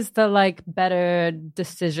what is the like better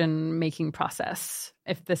decision-making process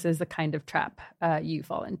if this is the kind of trap you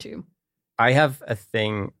fall into? I have a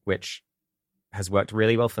thing which has worked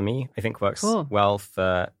really well for me. I think works well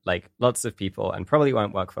for like lots of people and probably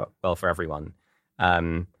won't work well for everyone.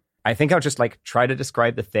 I think I'll just like try to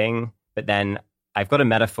describe the thing, but then I've got a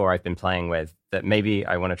metaphor I've been playing with that maybe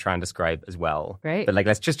I want to try and describe as well. Great. But like,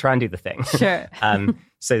 let's just try and do the thing. Sure.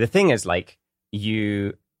 So the thing is like,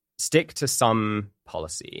 you stick to some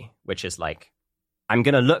policy, which is like, I'm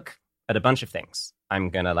going to look at a bunch of things.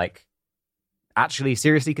 I'm going to like actually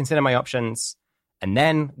seriously consider my options. And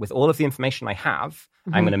then with all of the information I have,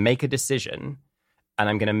 I'm going to make a decision, and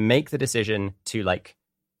I'm going to make the decision to like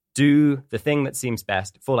do the thing that seems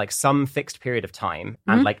best for like some fixed period of time.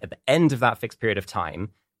 And like at the end of that fixed period of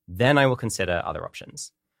time, then I will consider other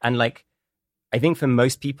options. And like, I think for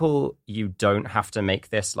most people, you don't have to make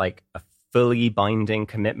this like a fully binding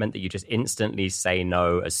commitment that you just instantly say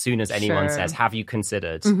no as soon as anyone says, have you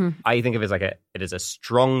considered? I think of it as like it is a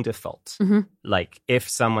strong default. Like if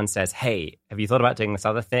someone says, hey, have you thought about doing this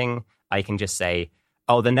other thing? I can just say,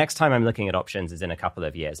 oh, the next time I'm looking at options is in a couple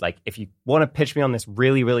of years. Like if you want to pitch me on this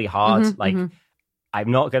really, really hard, like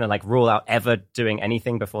I'm not going to like rule out ever doing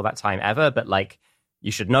anything before that time ever. But like,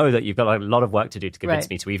 you should know that you've got a lot of work to do to convince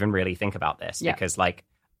me to even really think about this, because like,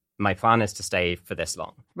 my plan is to stay for this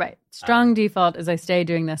long. Right. Strong default is I stay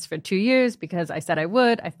doing this for 2 years because I said I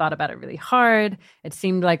would. I thought about it really hard. It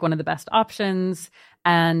seemed like one of the best options.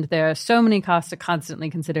 And there are so many costs to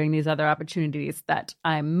constantly considering these other opportunities that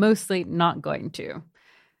I'm mostly not going to.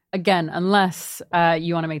 Again, unless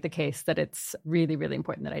you want to make the case that it's really, really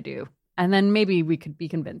important that I do. And then maybe we could be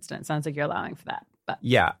convinced. And it sounds like you're allowing for that. But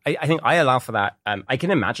yeah, I think I allow for that. I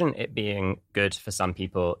can imagine it being good for some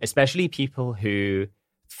people, especially people who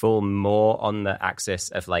fall more on the axis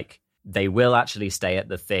of like, they will actually stay at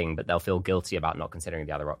the thing, but they'll feel guilty about not considering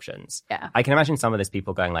the other options. Yeah. I can imagine some of these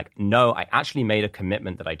people going like, no, I actually made a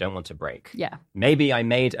commitment that I don't want to break. Yeah. Maybe I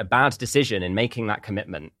made a bad decision in making that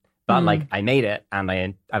commitment, but like I made it and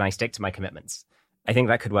I stick to my commitments. I think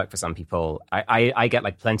that could work for some people. I get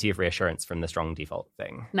like plenty of reassurance from the strong default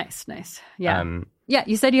thing. Nice. Yeah. Yeah.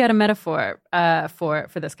 You said you had a metaphor for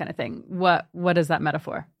this kind of thing. What is that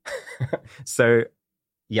metaphor? So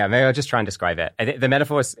yeah, maybe I'll just try and describe it. I think the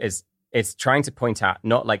metaphor is it's trying to point out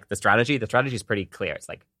not like the strategy. The strategy is pretty clear. It's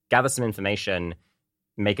like gather some information,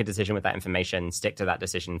 make a decision with that information, stick to that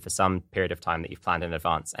decision for some period of time that you've planned in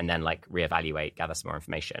advance, and then like reevaluate, gather some more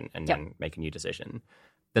information, and then make a new decision.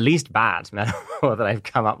 The least bad metaphor that I've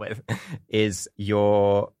come up with is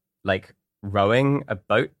you're like rowing a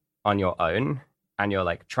boat on your own, and you're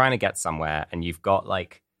like trying to get somewhere, and you've got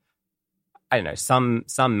like, I don't know, some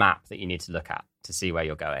map that you need to look at to see where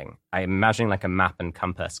you're going. I'm imagining like a map and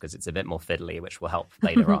compass because it's a bit more fiddly, which will help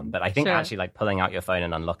later on. But I think actually like pulling out your phone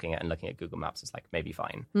and unlocking it and looking at Google Maps is like maybe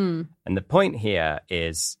fine. And the point here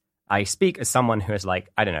is I speak as someone who has like,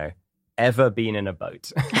 I don't know, ever been in a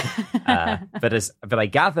boat. But I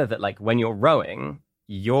gather that like when you're rowing,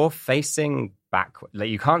 you're facing backward. Like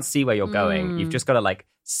you can't see where you're going. You've just got to like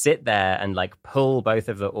sit there and like pull both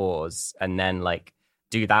of the oars and then like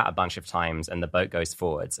do that a bunch of times and the boat goes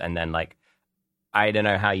forwards. And then like, I don't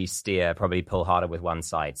know how you steer, probably pull harder with one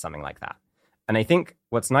side, something like that. And I think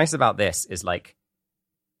what's nice about this is like,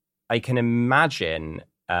 I can imagine,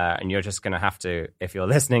 and you're just going to have to, if you're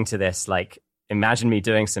listening to this, like, imagine me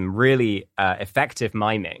doing some really effective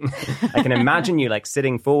miming. I can imagine you like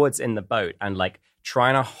sitting forwards in the boat and like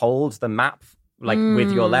trying to hold the map like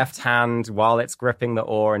with your left hand while it's gripping the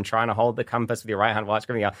oar, and trying to hold the compass with your right hand while it's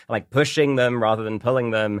gripping it, like pushing them rather than pulling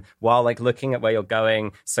them, while like looking at where you're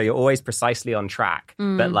going. So you're always precisely on track.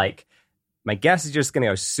 But like, my guess is you're just going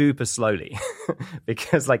to go super slowly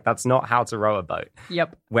because like that's not how to row a boat.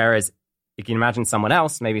 Yep. Whereas you can imagine someone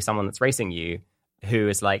else, maybe someone that's racing you, who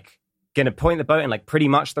is like going to point the boat in like pretty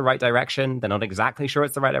much the right direction. They're not exactly sure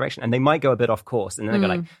it's the right direction, and they might go a bit off course. And then they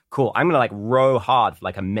go like, cool, I'm going to like row hard for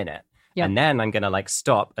like a minute. Yep. And then I'm going to like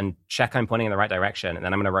stop and check I'm pointing in the right direction. And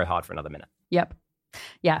then I'm going to row hard for another minute. Yep.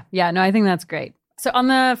 Yeah. No, I think that's great. So on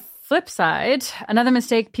the flip side, another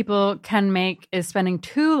mistake people can make is spending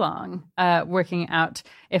too long working out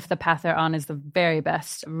if the path they're on is the very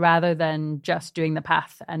best, rather than just doing the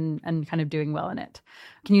path and kind of doing well in it.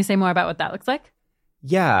 Can you say more about what that looks like?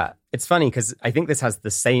 Yeah, it's funny because I think this has the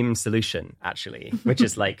same solution, actually, which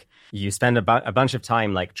is like you spend a bunch of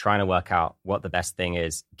time like trying to work out what the best thing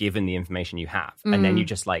is given the information you have. And then you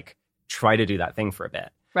just like try to do that thing for a bit.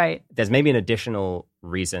 Right. There's maybe an additional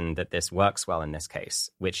reason that this works well in this case,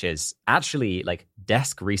 which is actually like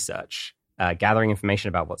desk research, gathering information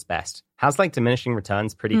about what's best, has like diminishing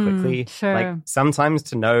returns pretty quickly. Sure. Like sometimes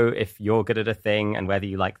to know if you're good at a thing and whether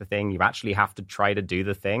you like the thing, you actually have to try to do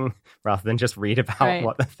the thing rather than just read about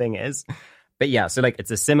what the thing is. But yeah, so like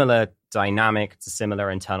it's a similar dynamic, it's a similar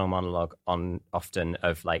internal monologue often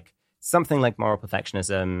of like something like moral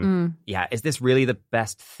perfectionism. Yeah, is this really the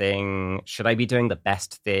best thing? Should I be doing the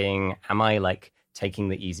best thing? Am I like taking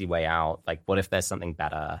the easy way out? Like, what if there's something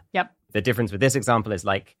better? Yep. The difference with this example is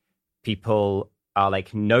like people are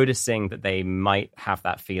like noticing that they might have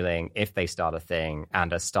that feeling if they start a thing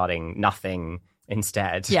and are starting nothing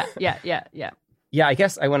instead. Yeah. Yeah, I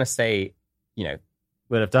guess I want to say, you know,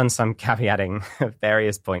 we'll have done some caveating at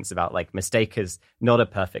various points about like mistake is not a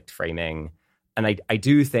perfect framing. And I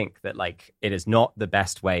do think that like it is not the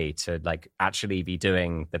best way to like actually be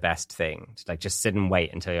doing the best thing, to like just sit and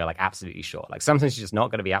wait until you're like absolutely sure. Like sometimes you're just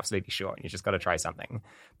not going to be absolutely sure and you just got to try something.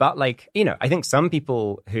 But like, you know, I think some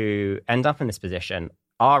people who end up in this position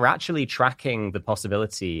are actually tracking the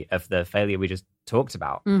possibility of the failure we just talked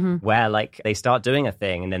about, where like they start doing a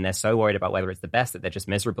thing and then they're so worried about whether it's the best that they're just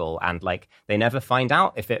miserable, and like they never find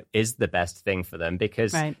out if it is the best thing for them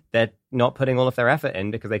because they're not putting all of their effort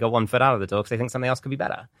in because they got one foot out of the door because they think something else could be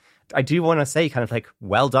better. I do want to say kind of like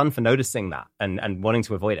well done for noticing that and wanting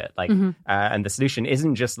to avoid it. Like, and the solution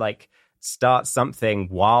isn't just like start something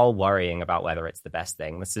while worrying about whether it's the best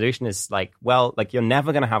thing. The solution is like, well, like you're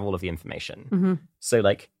never going to have all of the information. So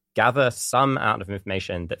like gather some amount of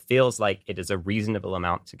information that feels like it is a reasonable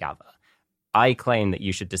amount to gather. I claim that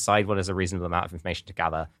you should decide what is a reasonable amount of information to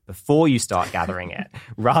gather before you start gathering it,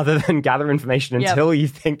 rather than gather information until you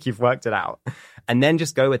think you've worked it out. And then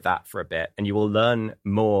just go with that for a bit, and you will learn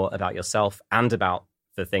more about yourself and about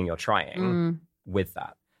the thing you're trying with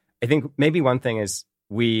that. I think maybe one thing is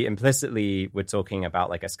we implicitly were talking about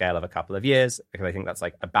like a scale of a couple of years, because I think that's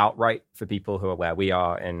like about right for people who are where we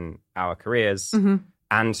are in our careers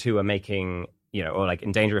and who are making, you know, or like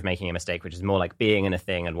in danger of making a mistake, which is more like being in a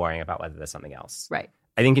thing and worrying about whether there's something else. Right.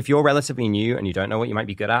 I think if you're relatively new and you don't know what you might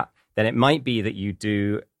be good at, then it might be that you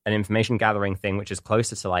do an information gathering thing, which is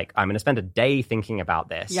closer to like, I'm going to spend a day thinking about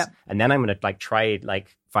this. And then I'm going to like try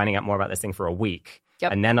like finding out more about this thing for a week.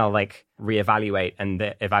 And then I'll like reevaluate, and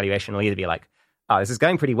the evaluation will either be like, oh, this is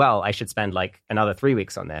going pretty well, I should spend like another 3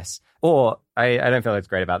 weeks on this. Or I don't feel it's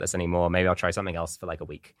great about this anymore. Maybe I'll try something else for like a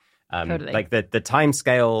week. Totally. Like the time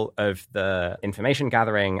scale of the information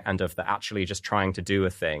gathering and of the actually just trying to do a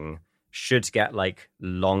thing should get like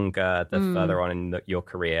longer the further on in your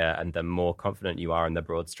career and the more confident you are in the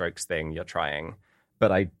broad strokes thing you're trying.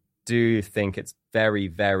 But I do think it's very,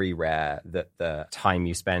 very rare that the time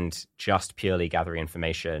you spend just purely gathering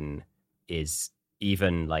information is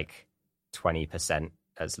even like 20%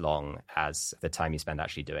 as long as the time you spend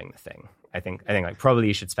actually doing the thing. I think like probably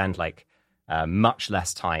you should spend like much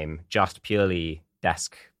less time just purely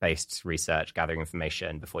desk-based research, gathering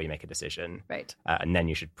information before you make a decision. Right. And then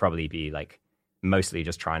you should probably be like mostly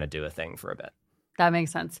just trying to do a thing for a bit. That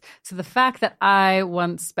makes sense. So the fact that I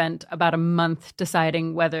once spent about a month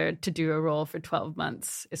deciding whether to do a role for 12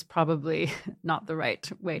 months is probably not the right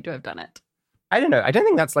way to have done it. I don't know. I don't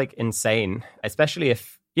think that's like insane, especially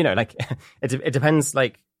if, you know, like it depends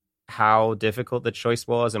like how difficult the choice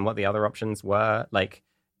was and what the other options were. Like,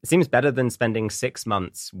 it seems better than spending 6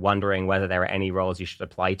 months wondering whether there are any roles you should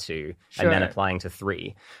apply to and then applying to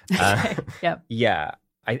 3. Yep. Yeah,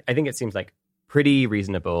 I think it seems like pretty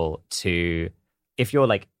reasonable to, if you're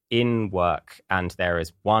like in work and there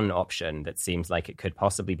is one option that seems like it could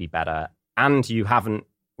possibly be better, and you haven't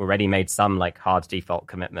already made some like hard default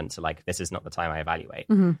commitment to like, this is not the time I evaluate.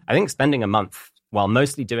 I think spending a month while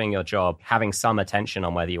mostly doing your job, having some attention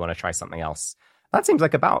on whether you want to try something else, that seems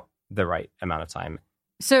like about the right amount of time.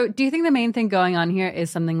 So do you think the main thing going on here is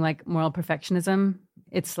something like moral perfectionism?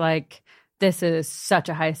 It's like, this is such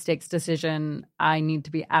a high stakes decision. I need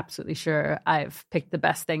to be absolutely sure I've picked the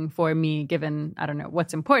best thing for me, given, I don't know,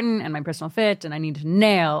 what's important and my personal fit. And I need to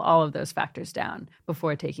nail all of those factors down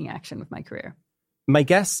before taking action with my career. My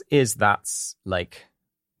guess is that's like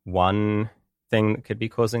one thing that could be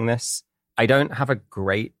causing this. I don't have a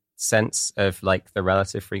great sense of like the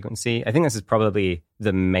relative frequency. I think this is probably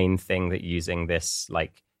the main thing that using this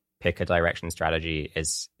like pick a direction strategy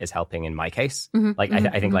is helping in my case.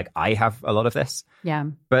 I think like I have a lot of this. Yeah.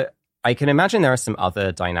 But I can imagine there are some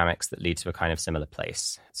other dynamics that lead to a kind of similar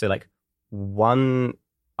place. So like one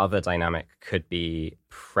other dynamic could be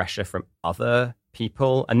pressure from other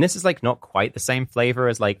people. And this is like not quite the same flavor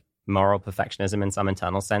as like moral perfectionism in some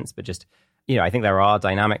internal sense, but just, you know, I think there are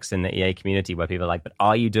dynamics in the EA community where people are like, but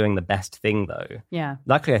are you doing the best thing though? Yeah.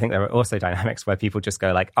 Luckily, I think there are also dynamics where people just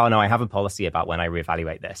go like, oh no, I have a policy about when I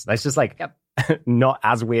reevaluate this. That's just like not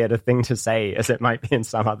as weird a thing to say as it might be in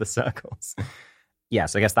some other circles. Yeah,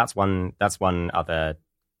 so I guess that's one other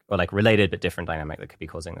or like related but different dynamic that could be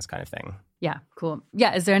causing this kind of thing. Yeah, cool.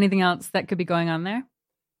 Yeah, is there anything else that could be going on there?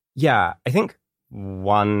 Yeah, I think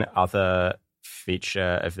one other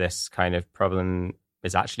feature of this kind of problem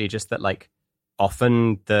is actually just that like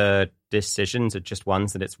often the decisions are just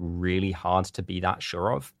ones that it's really hard to be that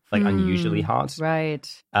sure of, like unusually hard. Right.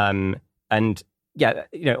 And yeah,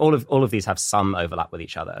 you know, all of these have some overlap with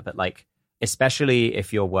each other, but like especially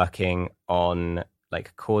if you're working on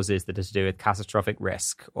like causes that are to do with catastrophic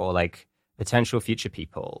risk or like potential future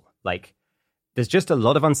people, like there's just a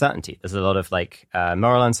lot of uncertainty. There's a lot of like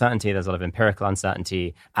moral uncertainty. There's a lot of empirical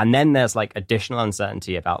uncertainty. And then there's like additional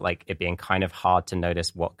uncertainty about like it being kind of hard to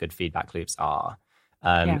notice what good feedback loops are.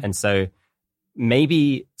 And so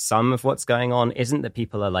maybe some of what's going on isn't that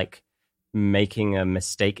people are like making a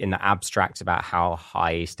mistake in the abstract about how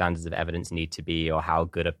high standards of evidence need to be or how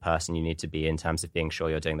good a person you need to be in terms of being sure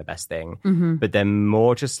you're doing the best thing. But they're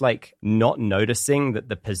more just like not noticing that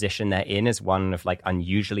the position they're in is one of like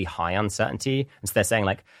unusually high uncertainty. And so they're saying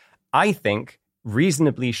like, I think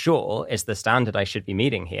reasonably sure is the standard I should be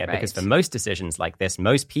meeting here, because for most decisions like this,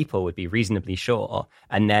 most people would be reasonably sure.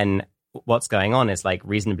 And then what's going on is like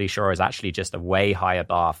reasonably sure is actually just a way higher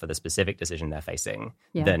bar for the specific decision they're facing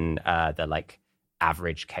than the like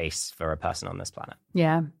average case for a person on this planet.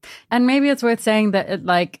 Yeah. And maybe it's worth saying that it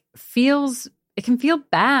like it can feel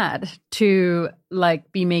bad to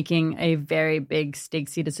like be making a very big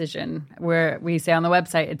stakesy decision where we say on the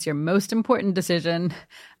website, it's your most important decision.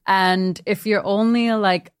 And if you're only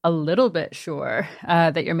like a little bit sure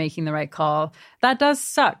that you're making the right call, that does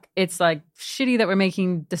suck. It's like shitty that we're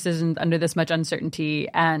making decisions under this much uncertainty,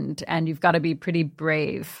 and you've got to be pretty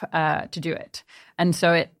brave to do it. And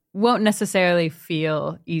so it won't necessarily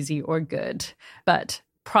feel easy or good, but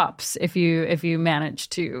props if you manage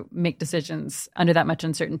to make decisions under that much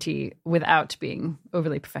uncertainty without being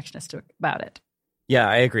overly perfectionistic about it. Yeah,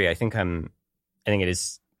 I agree. I think it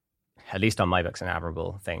is, at least on my books, an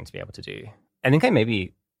admirable thing to be able to do. I think I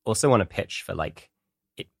maybe also want to pitch for like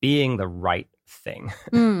it being the right thing,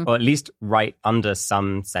 or at least right under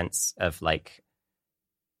some sense of like,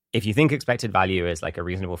 if you think expected value is like a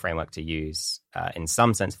reasonable framework to use in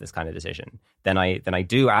some sense for this kind of decision, then I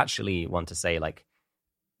do actually want to say like,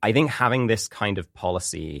 I think having this kind of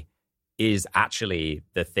policy is actually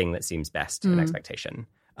the thing that seems best in expectation.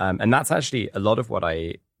 And that's actually a lot of what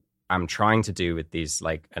I'm trying to do with these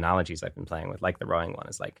like analogies I've been playing with, like the rowing one,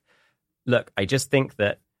 is like, look, I just think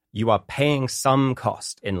that you are paying some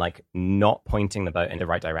cost in like not pointing the boat in the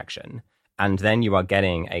right direction. And then you are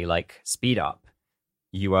getting a like speed up.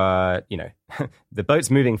 You are, you know, the boat's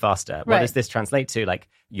moving faster. What does this translate to? Like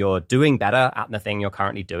you're doing better at the thing you're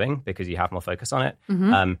currently doing because you have more focus on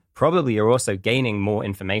it. Probably you're also gaining more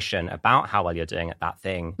information about how well you're doing at that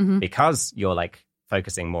thing because you're like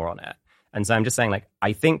focusing more on it. And so I'm just saying like,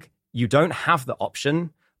 I think you don't have the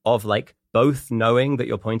option of like both knowing that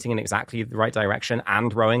you're pointing in exactly the right direction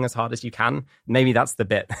and rowing as hard as you can. Maybe that's the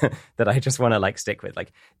bit that I just want to like stick with.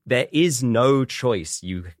 Like there is no choice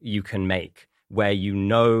you can make where you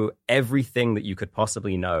know everything that you could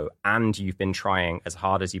possibly know and you've been trying as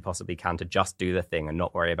hard as you possibly can to just do the thing and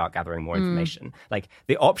not worry about gathering more information. Like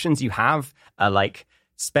the options you have are like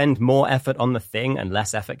spend more effort on the thing and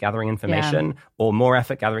less effort gathering information, or more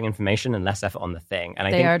effort gathering information and less effort on the thing. And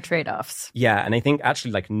I think they are trade-offs. Yeah, and I think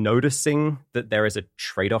actually like noticing that there is a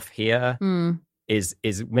trade-off here is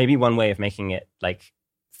maybe one way of making it like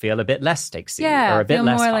feel a bit less stakesy, or a bit feel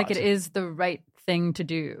less more hard. like it is the right thing to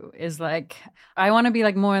do. Is like, I want to be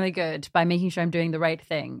like morally good by making sure I'm doing the right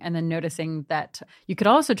thing, and then noticing that you could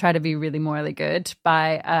also try to be really morally good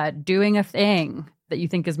by doing a thing that you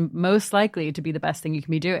think is most likely to be the best thing you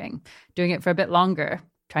can be doing it for a bit longer,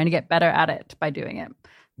 trying to get better at it by doing it.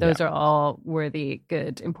 Those are all worthy,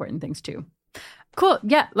 good, important things too. Cool.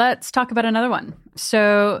 Yeah, let's talk about another one.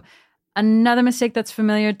 So another mistake that's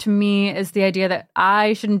familiar to me is the idea that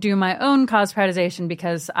I shouldn't do my own cause prioritization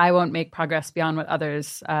because I won't make progress beyond what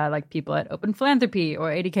others, like people at Open Philanthropy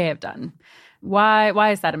or 80K, have done.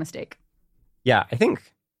 Why is that a mistake? Yeah, I think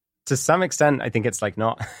to some extent, I think it's like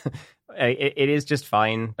not... it is just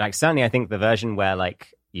fine. Like certainly I think the version where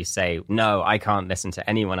like you say, no, I can't listen to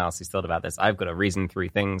anyone else who's thought about this. I've got to reason through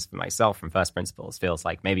things for myself from first principles, feels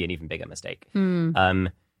like maybe an even bigger mistake.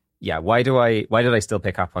 Yeah, why did I still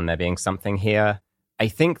pick up on there being something here? I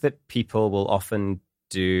think that people will often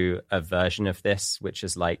do a version of this, which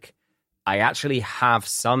is like, I actually have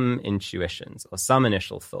some intuitions or some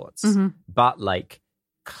initial thoughts, but like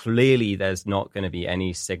clearly there's not going to be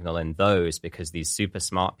any signal in those because these super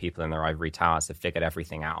smart people in their ivory towers have figured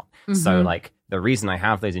everything out. So like the reason I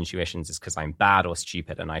have those intuitions is because I'm bad or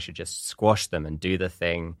stupid and I should just squash them and do the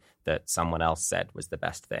thing that someone else said was the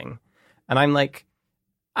best thing. And I'm like,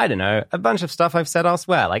 I don't know, a bunch of stuff I've said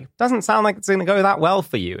elsewhere, like, doesn't sound like it's going to go that well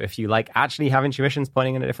for you if you, like, actually have intuitions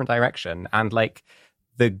pointing in a different direction. And, like,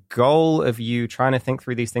 the goal of you trying to think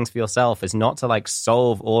through these things for yourself is not to, like,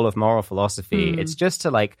 solve all of moral philosophy. It's just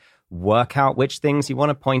to, like, work out which things you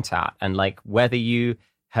want to point at and, like, whether you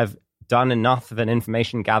have done enough of an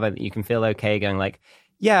information gather that you can feel okay going, like,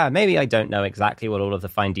 yeah, maybe I don't know exactly what all of the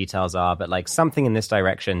fine details are, but, like, something in this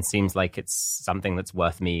direction seems like it's something that's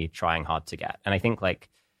worth me trying hard to get. And I think, like,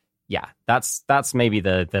 yeah, that's maybe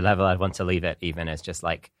the level I'd want to leave it, even, is just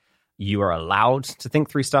like, you are allowed to think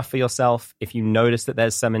through stuff for yourself. If you notice that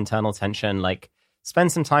there's some internal tension, like,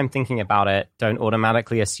 spend some time thinking about it. Don't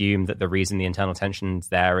automatically assume that the reason the internal tension's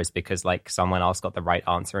there is because, like, someone else got the right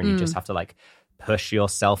answer and you just have to, like, push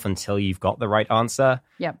yourself until you've got the right answer.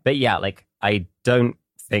 Yeah. But yeah, like, I don't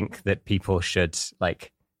think that people should,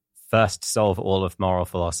 like, first solve all of moral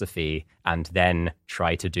philosophy and then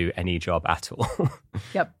try to do any job at all.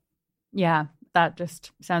 Yep. Yeah, that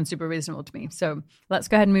just sounds super reasonable to me. So let's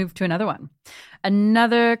go ahead and move to another one.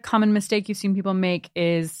 Another common mistake you've seen people make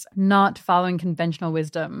is not following conventional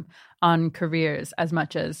wisdom on careers as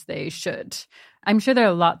much as they should. I'm sure there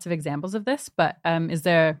are lots of examples of this, but is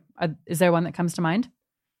there one that comes to mind?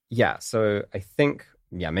 Yeah, so I think,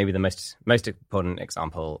 maybe the most important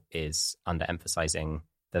example is underemphasizing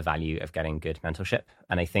the value of getting good mentorship.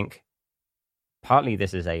 And I think partly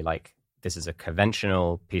this is a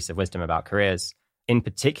conventional piece of wisdom about careers. In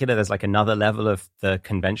particular, there's like another level of the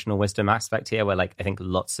conventional wisdom aspect here where, like, I think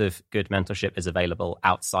lots of good mentorship is available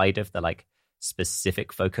outside of the, like,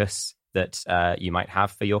 specific focus that you might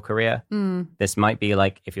have for your career. This might be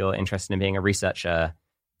like, if you're interested in being a researcher,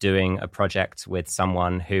 doing a project with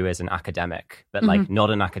someone who is an academic, but like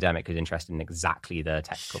not an academic who's interested in exactly the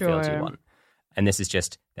technical fields you want. And this is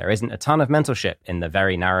just, there isn't a ton of mentorship in the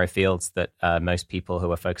very narrow fields that most people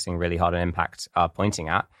who are focusing really hard on impact are pointing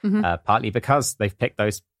at, partly because they've picked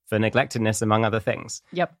those for neglectedness, among other things.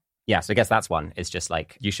 Yep. Yeah, so I guess that's one. It's just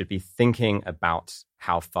like, you should be thinking about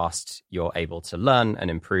how fast you're able to learn and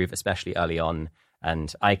improve, especially early on.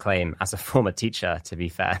 And I claim, as a former teacher, to be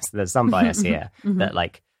fair, so there's some bias here, that,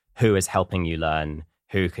 like, who is helping you learn,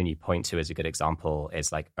 who can you point to as a good example,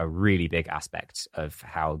 is like a really big aspect of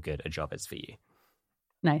how good a job is for you.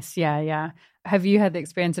 Nice. Yeah. Have you had the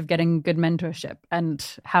experience of getting good mentorship, and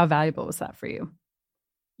how valuable was that for you?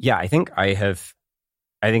 Yeah, I think I've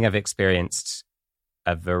experienced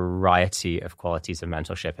a variety of qualities of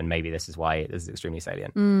mentorship, and maybe this is why it is extremely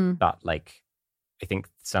salient. But, like, I think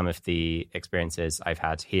some of the experiences I've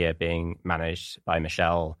had here being managed by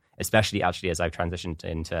Michelle, especially actually as I've transitioned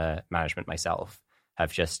into management myself,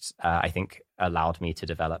 have just, I think, allowed me to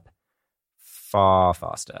develop far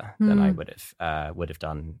faster than I would have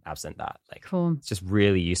done absent that. Like, cool. It's just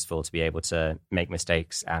really useful to be able to make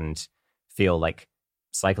mistakes and feel, like,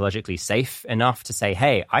 psychologically safe enough to say,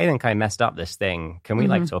 hey, I think I messed up this thing. Can we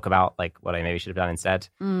like talk about, like, what I maybe should have done instead?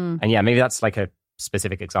 And yeah, maybe that's like a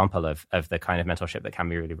specific example of the kind of mentorship that can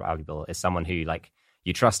be really valuable, is someone who, like,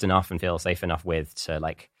 you trust enough and feel safe enough with to,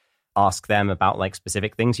 like, ask them about, like,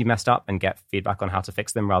 specific things you messed up and get feedback on how to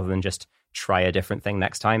fix them, rather than just try a different thing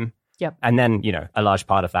next time. Yep. And then, a large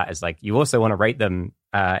part of that is like, you also want to rate them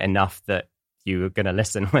enough that you're going to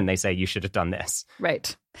listen when they say you should have done this.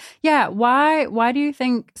 Right. Yeah. Why do you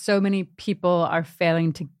think so many people are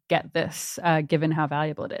failing to get this, given how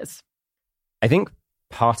valuable it is? I think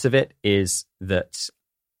part of it is that,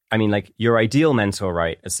 your ideal mentor,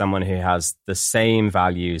 right, is someone who has the same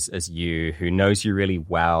values as you, who knows you really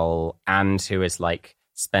well, and who is like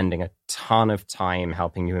spending a ton of time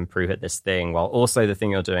helping you improve at this thing, while also the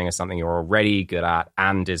thing you're doing is something you're already good at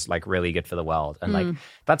and is like really good for the world. And like,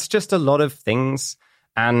 that's just a lot of things.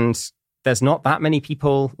 And there's not that many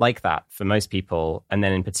people like that for most people. And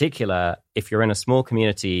then in particular, if you're in a small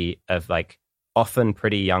community of like often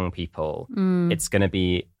pretty young people, it's going to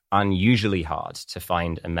be unusually hard to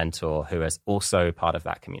find a mentor who is also part of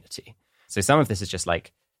that community. So some of this is just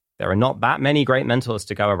like, there are not that many great mentors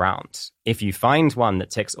to go around. If you find one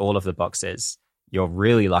that ticks all of the boxes, you're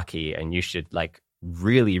really lucky, and you should like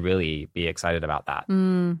really, really be excited about that.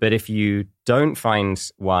 But if you don't find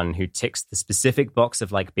one who ticks the specific box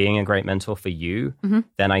of like being a great mentor for you,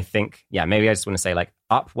 then I think, maybe I just want to say like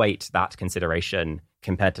upweight that consideration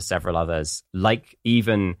compared to several others, like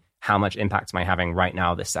even how much impact am I having right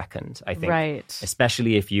now this second? I think,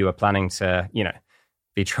 especially if you are planning to,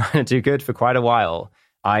 be trying to do good for quite a while,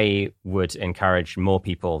 I would encourage more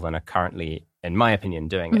people than are currently, in my opinion,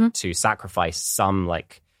 doing it to sacrifice some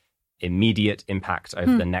like immediate impact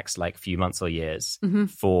over the next like few months or years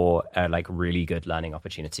for a like really good learning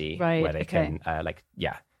opportunity where they can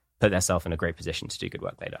put themselves in a great position to do good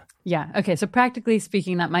work later. Yeah. Okay. So practically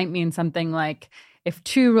speaking, that might mean something like if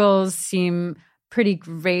two roles seem pretty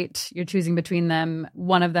great, you're choosing between them,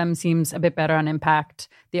 one of them seems a bit better on impact,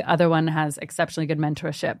 the other one has exceptionally good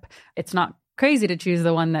mentorship. It's not crazy to choose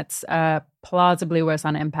the one that's plausibly worse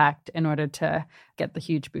on impact in order to get the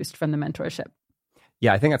huge boost from the mentorship.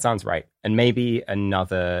 Yeah, I think that sounds right. And maybe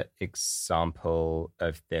another example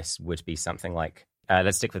of this would be something like,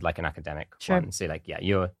 let's stick with like an academic one. So like,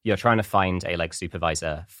 you're trying to find a like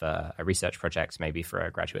supervisor for a research project, maybe for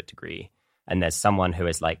a graduate degree. And there's someone who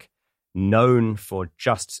is like known for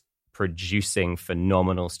just producing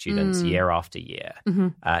phenomenal students year after year.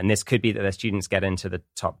 And this could be that their students get into the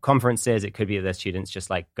top conferences. It could be that their students just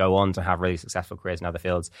like go on to have really successful careers in other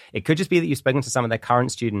fields. It could just be that you've spoken to some of their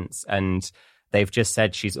current students and they've just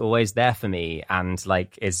said, she's always there for me and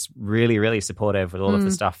like is really, really supportive with all of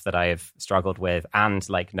the stuff that I have struggled with and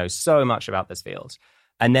like knows so much about this field.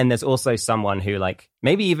 And then there's also someone who like,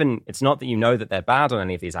 maybe even it's not that you know that they're bad on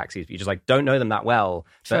any of these axes, but you just like don't know them that well.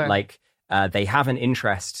 But like they have an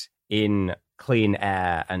interest in clean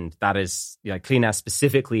air, and that is clean air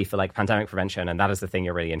specifically for like pandemic prevention, and that is the thing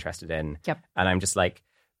you're really interested in. Yep. And I'm just like,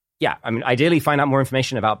 ideally find out more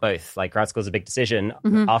information about both. Like grad school is a big decision.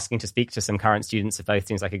 Asking to speak to some current students of both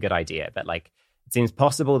seems like a good idea. But like it seems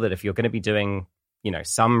possible that if you're going to be doing,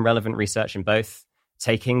 some relevant research in both,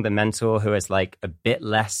 taking the mentor who is like a bit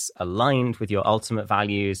less aligned with your ultimate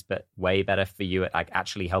values, but way better for you at like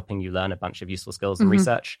actually helping you learn a bunch of useful skills and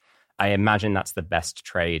research, I imagine that's the best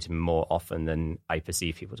trade more often than I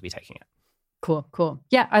perceive people to be taking it. Cool.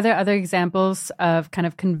 Yeah. Are there other examples of kind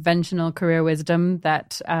of conventional career wisdom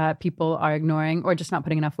that people are ignoring or just not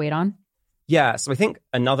putting enough weight on? Yeah. So I think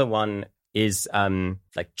another one is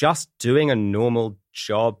like just doing a normal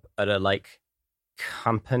job at a like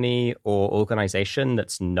company or organization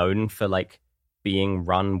that's known for like being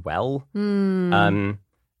run well. And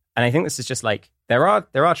I think this is just like, there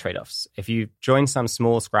are trade-offs. If you join some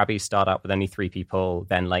small scrabby startup with only 3 people,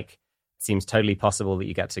 then like it seems totally possible that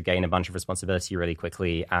you get to gain a bunch of responsibility really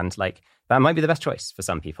quickly. And like that might be the best choice for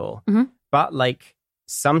some people. But like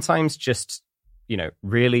sometimes just,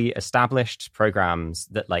 really established programs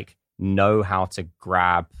that like know how to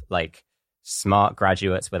grab like smart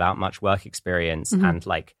graduates without much work experience and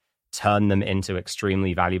like turn them into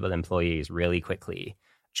extremely valuable employees really quickly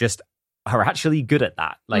just are actually good at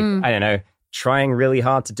that. Like, I don't know, trying really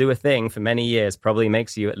hard to do a thing for many years probably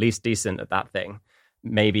makes you at least decent at that thing.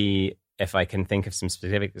 Maybe if I can think of some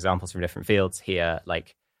specific examples from different fields here,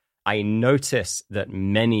 like I notice that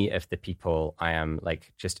many of the people I am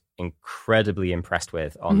like just incredibly impressed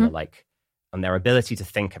with on the like on their ability to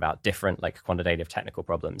think about different like quantitative technical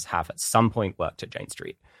problems have at some point worked at Jane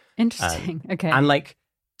Street. Interesting. Okay. And like,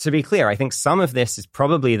 to be clear, I think some of this is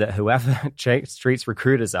probably that whoever Jane Street's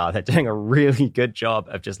recruiters are, they're doing a really good job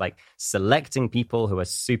of just like selecting people who are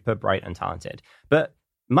super bright and talented. But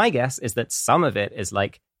my guess is that some of it is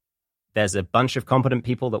like, there's a bunch of competent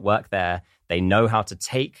people that work there. They know how to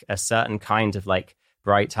take a certain kind of like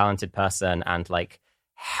bright, talented person and like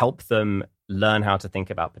help them learn how to think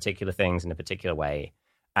about particular things in a particular way.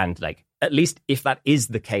 And like, at least if that is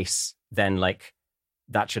the case, then like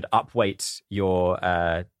that should upweight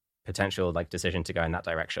your potential like decision to go in that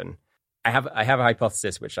direction. I have a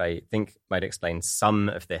hypothesis which I think might explain some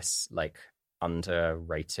of this like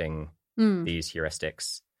underrating these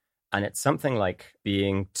heuristics. And it's something like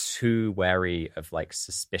being too wary of like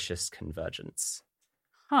suspicious convergence.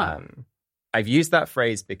 I've used that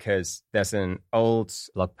phrase because there's an old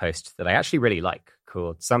blog post that I actually really like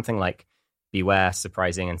called something like Beware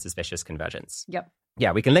Surprising and Suspicious Convergence. Yep.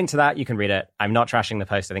 Yeah, we can link to that. You can read it. I'm not trashing the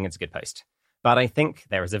post. I think it's a good post. But I think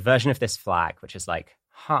there is a version of this flag which is like,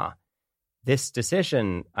 this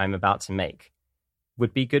decision I'm about to make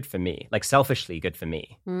would be good for me, like selfishly good for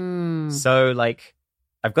me. So like,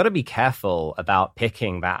 I've got to be careful about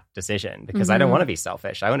picking that decision because I don't want to be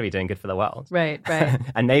selfish. I want to be doing good for the world. Right.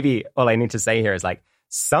 And maybe all I need to say here is like,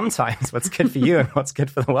 sometimes what's good for you and what's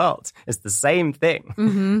good for the world is the same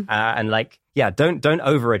thing. And like, don't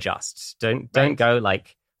over adjust. Don't go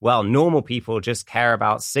like, well, normal people just care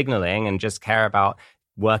about signaling and just care about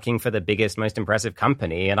working for the biggest, most impressive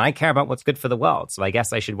company. And I care about what's good for the world. So I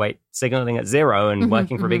guess I should wait signaling at 0 and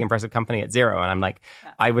working for a big, impressive company at 0. And I'm like,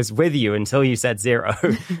 I was with you until you said 0.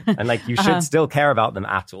 And like, you should still care about them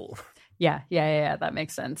at all. Yeah. That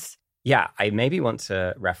makes sense. Yeah. I maybe want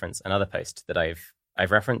to reference another post that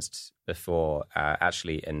I've referenced before,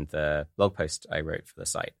 actually in the blog post I wrote for the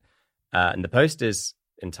site. And the post is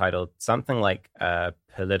entitled something like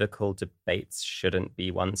political debates shouldn't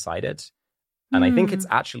be one-sided. And I think it's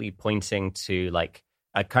actually pointing to like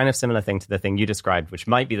a kind of similar thing to the thing you described, which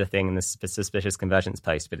might be the thing in the suspicious convergence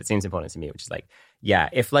post, but it seems important to me, which is like,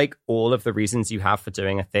 if like all of the reasons you have for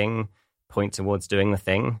doing a thing point towards doing the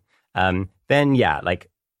thing, then like,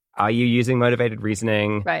 are you using motivated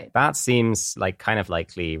reasoning? Right. That seems like kind of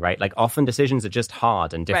likely, right? Like often decisions are just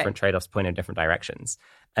hard and different trade-offs point in different directions.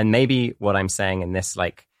 And maybe what I'm saying in this,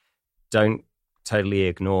 like, don't totally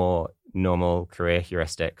ignore normal career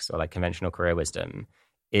heuristics or like conventional career wisdom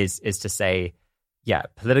is to say,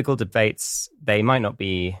 political debates, they might not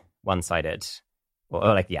be one-sided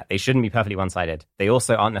or like, they shouldn't be perfectly one-sided. They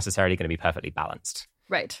also aren't necessarily going to be perfectly balanced.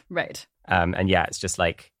 Right. And it's just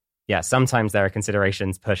like, sometimes there are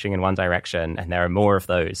considerations pushing in one direction and there are more of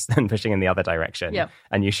those than pushing in the other direction. Yep.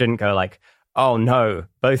 And you shouldn't go like, oh no,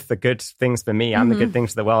 both the good things for me and the good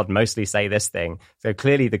things for the world mostly say this thing. So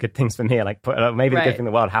clearly the good things for me are like, maybe the good thing in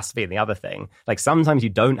the world has to be in the other thing. Like sometimes you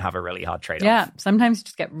don't have a really hard trade-off. Yeah, sometimes you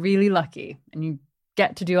just get really lucky and you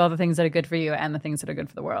get to do all the things that are good for you and the things that are good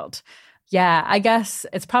for the world. Yeah, I guess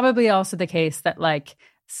it's probably also the case that like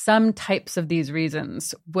some types of these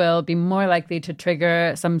reasons will be more likely to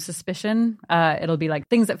trigger some suspicion. It'll be like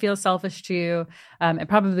things that feel selfish to you. It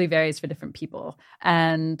probably varies for different people.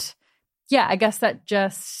 And I guess that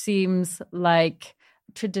just seems like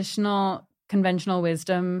traditional conventional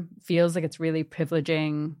wisdom feels like it's really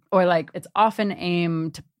privileging, or like it's often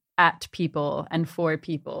aimed at people and for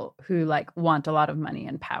people who like want a lot of money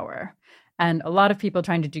and power. And a lot of people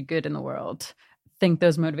trying to do good in the world think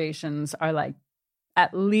those motivations are like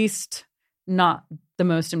at least not the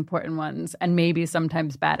most important ones, and maybe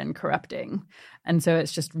sometimes bad and corrupting. And so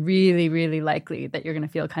it's just really, really likely that you're going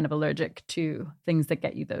to feel kind of allergic to things that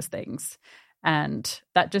get you those things. And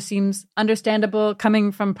that just seems understandable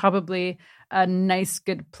coming from probably a nice,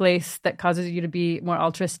 good place that causes you to be more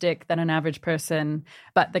altruistic than an average person,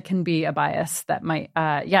 but that can be a bias that might,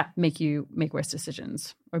 make you make worse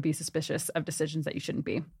decisions or be suspicious of decisions that you shouldn't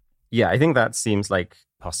be. Yeah, I think that seems like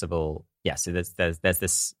possible. Yeah, so there's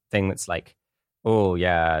this thing that's like, oh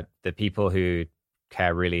yeah, the people who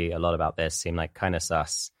care really a lot about this seem like kind of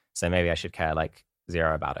sus, so maybe I should care like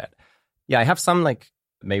 0 about it. Yeah, I have some like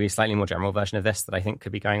maybe slightly more general version of this that I think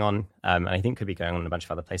could be going on, and I think could be going on in a bunch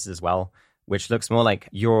of other places as well, which looks more like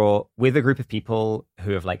you're with a group of people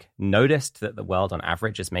who have like noticed that the world on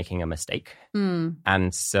average is making a mistake.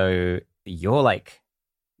 And so you're not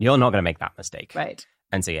going to make that mistake. Right.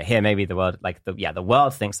 And so here maybe the world, like the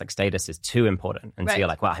world thinks like status is too important. And so you're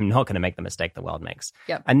like, well, I'm not going to make the mistake the world makes.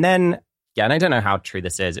 Yep. And then, and I don't know how true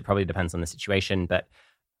this is. It probably depends on the situation, but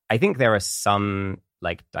I think there are some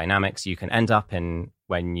like dynamics you can end up in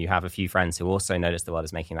when you have a few friends who also notice the world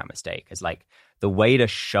is making that mistake. Is like the way to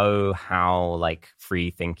show how like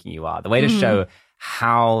free thinking you are, the way to show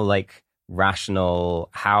how like rational,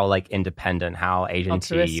 how like independent, how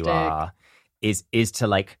agency you are is to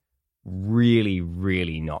like really,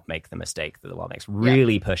 really not make the mistake that the world makes,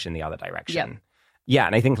 really push in the other direction. Yeah.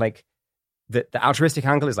 And I think like the altruistic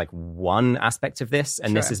angle is like one aspect of this.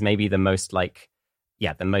 And this is maybe the most like,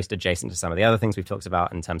 the most adjacent to some of the other things we've talked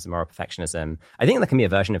about in terms of moral perfectionism. I think there can be a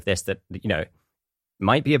version of this that,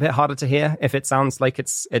 might be a bit harder to hear if it sounds like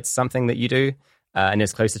it's something that you do and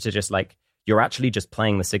is closer to just like you're actually just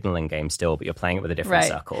playing the signaling game still, but you're playing it with a different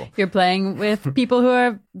circle. You're playing with people who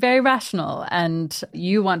are very rational, and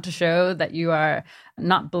you want to show that you are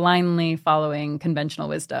not blindly following conventional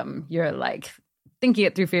wisdom. You're like thinking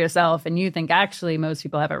it through for yourself, and you think actually most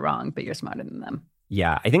people have it wrong, but you're smarter than them.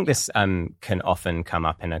 Yeah, I think this can often come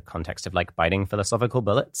up in a context of like biting philosophical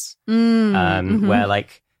bullets, where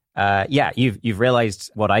like, you've realized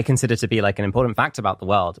what I consider to be like an important fact about the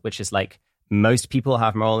world, which is like most people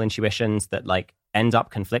have moral intuitions that like end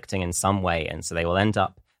up conflicting in some way, and so they will end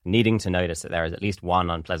up needing to notice that there is at least one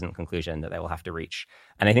unpleasant conclusion that they will have to reach.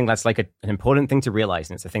 And I think that's like an important thing to realize,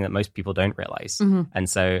 and it's a thing that most people don't realize. And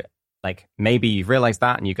so like maybe you've realized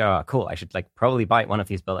that and you go, oh, cool, I should like probably bite one of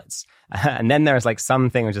these bullets. And then there's like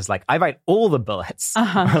something which is like, I bite all the bullets,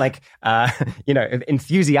 or like,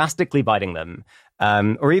 enthusiastically biting them.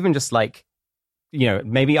 Or even just like,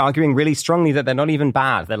 maybe arguing really strongly that they're not even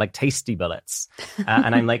bad. They're like tasty bullets.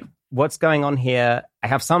 And I'm like, what's going on here? I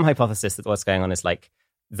have some hypothesis that what's going on is like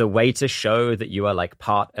the way to show that you are like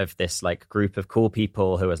part of this like group of cool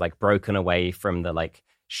people who has like broken away from the like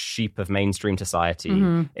sheep of mainstream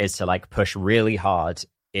society is to like push really hard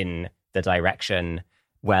in the direction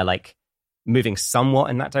where like moving somewhat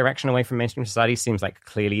in that direction away from mainstream society seems like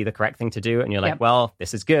clearly the correct thing to do. And you're like, well,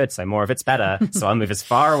 this is good, so more of it's better. So I'll move as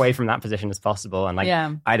far away from that position as possible. And like,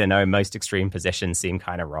 I don't know, most extreme positions seem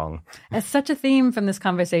kind of wrong. It's such a theme from this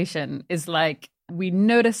conversation is like, we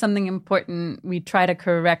notice something important, we try to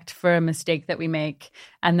correct for a mistake that we make,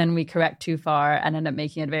 and then we correct too far and end up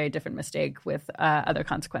making a very different mistake with other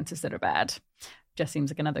consequences that are bad. Just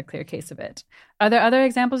seems like another clear case of it. Are there other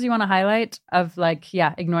examples you want to highlight of like,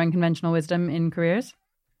 ignoring conventional wisdom in careers?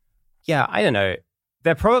 Yeah, I don't know.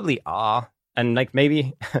 There probably are. And like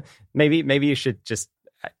maybe you should just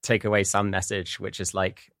take away some message, which is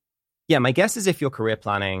like, yeah, my guess is if you're career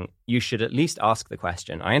planning, you should at least ask the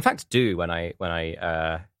question. I in fact do when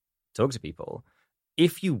I talk to people.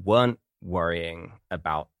 If you weren't worrying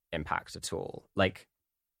about impact at all, like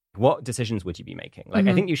what decisions would you be making? Like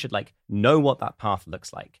I think you should like know what that path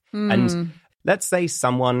looks like. And let's say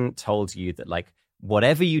someone told you that like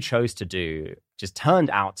whatever you chose to do just turned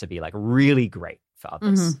out to be like really great for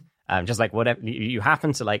others. Just like whatever you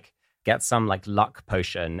happen to like get some like luck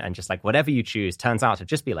potion and just like whatever you choose turns out to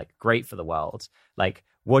just be like great for the world. Like,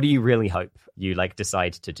 what do you really hope you like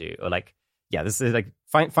decide to do? Or like, this is like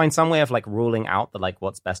find some way of like ruling out the like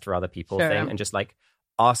what's best for other people thing, and just like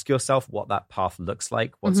ask yourself what that path looks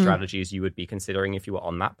like, what strategies you would be considering if you were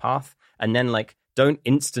on that path, and then like don't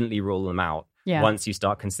instantly rule them out once you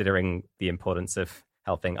start considering the importance of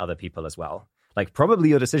helping other people as well. Like probably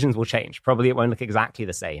your decisions will change. Probably it won't look exactly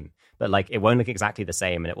the same, but like it won't look exactly the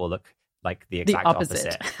same, and it will look like the exact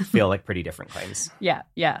opposite. Feel like pretty different claims. Yeah.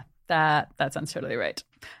 That sounds totally right.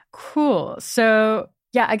 Cool. So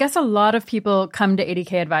I guess a lot of people come to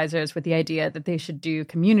 80K advisors with the idea that they should do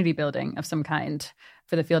community building of some kind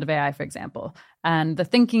for the field of AI, for example. And the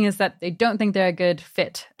thinking is that they don't think they're a good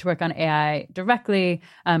fit to work on AI directly,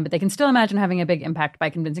 but they can still imagine having a big impact by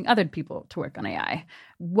convincing other people to work on AI.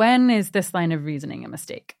 When is this line of reasoning a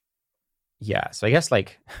mistake? Yeah, so I guess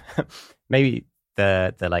like maybe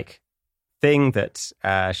the like thing that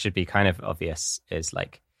should be kind of obvious is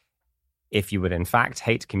like if you would in fact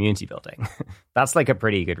hate community building, that's like a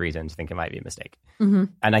pretty good reason to think it might be a mistake.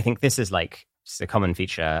 And I think this is like just a common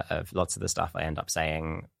feature of lots of the stuff I end up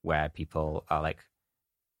saying where people are like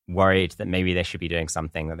worried that maybe they should be doing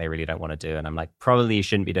something that they really don't want to do. And I'm like, probably you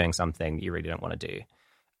shouldn't be doing something that you really don't want to do.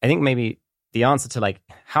 I think maybe the answer to like,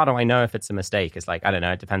 how do I know if it's a mistake is like, I don't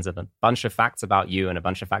know, it depends on a bunch of facts about you and a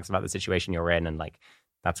bunch of facts about the situation you're in. And like,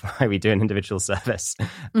 that's why we do an individual service.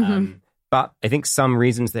 But I think some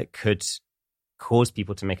reasons that could cause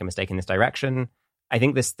people to make a mistake in this direction, I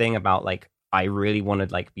think this thing about like, I really want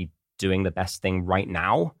to like be doing the best thing right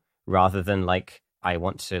now rather than like, I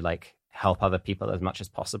want to like help other people as much as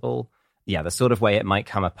possible. Yeah, the sort of way it might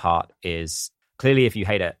come apart is clearly if you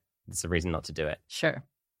hate it, it's a reason not to do it. Sure.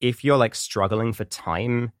 If you're like struggling for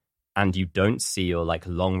time and you don't see your like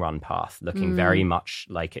long run path looking very much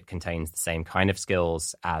like it contains the same kind of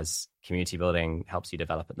skills as community building helps you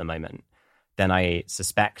develop at the moment, then I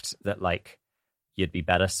suspect that like you'd be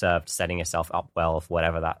better served setting yourself up well for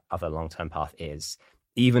whatever that other long-term path is,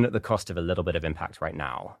 even at the cost of a little bit of impact right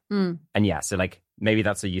now. And yeah, so like maybe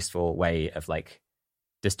that's a useful way of like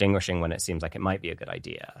distinguishing when it seems like it might be a good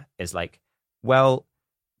idea is like, well,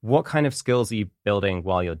 what kind of skills are you building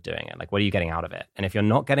while you're doing it? Like, what are you getting out of it? And if you're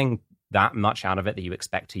not getting that much out of it that you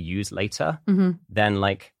expect to use later, then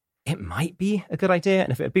like it might be a good idea.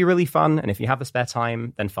 And if it'd be really fun and if you have the spare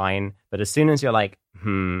time, then fine. But as soon as you're like,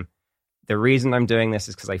 the reason I'm doing this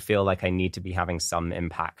is because I feel like I need to be having some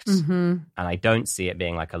impact. And I don't see it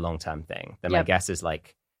being like a long-term thing. Then my guess is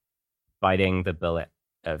like biting the bullet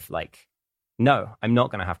of like, no, I'm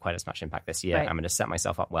not going to have quite as much impact this year. Right. I'm going to set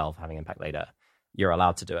myself up well for having impact later. You're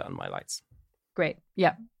allowed to do it on my lights. Great.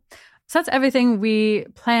 Yeah. So that's everything we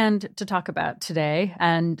planned to talk about today.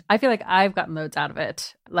 And I feel like I've gotten loads out of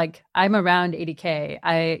it. Like I'm around 80K.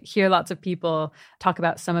 I hear lots of people talk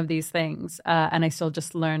about some of these things. And I still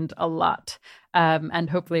just learned a lot. And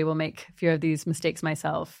hopefully will make a few of these mistakes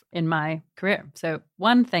myself in my career. So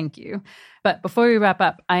one, thank you. But before we wrap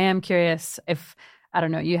up, I am curious if, I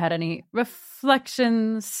don't know, you had any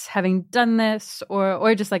reflections having done this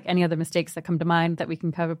or just like any other mistakes that come to mind that we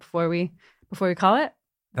can cover before we call it?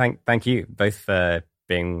 Thank you both for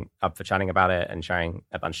being up for chatting about it and sharing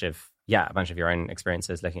a bunch of your own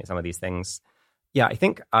experiences looking at some of these things. Yeah, I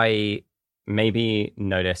think I maybe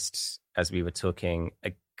noticed as we were talking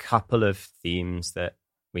a couple of themes that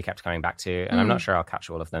we kept coming back to, and I'm not sure I'll catch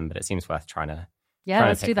all of them, but it seems worth trying to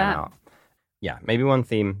let's pick do them that. out. Yeah, maybe one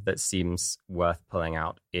theme that seems worth pulling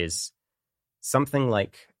out is something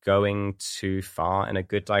like going too far in a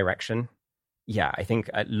good direction. Yeah, I think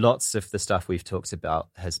lots of the stuff we've talked about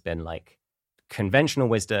has been like conventional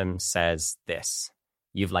wisdom says this.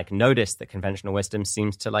 You've like noticed that conventional wisdom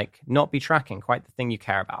seems to like not be tracking quite the thing you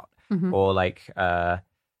care about. Or like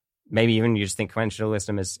maybe even you just think conventional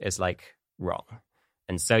wisdom is like wrong.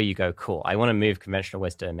 And so you go, cool, I want to move conventional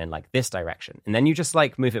wisdom in like this direction. And then you just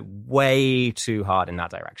like move it way too hard in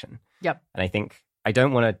that direction. Yep. And I think I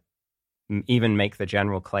don't want to even make the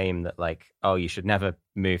general claim that like, oh, you should never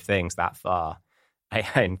move things that far.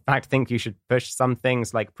 I in fact think you should push some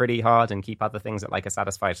things like pretty hard and keep other things at like a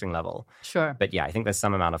satisfying level. Sure. But yeah, I think there's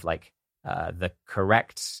some amount of like the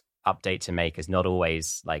correct update to make is not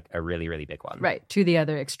always like a really, really big one. Right. To the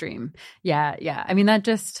other extreme. Yeah. Yeah. I mean, that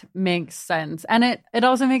just makes sense. And it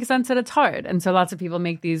also makes sense that it's hard. And so lots of people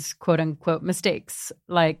make these quote unquote mistakes.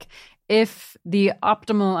 Like if the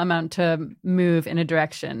optimal amount to move in a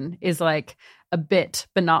direction is like a bit,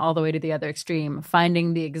 but not all the way to the other extreme,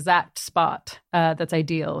 finding the exact spot that's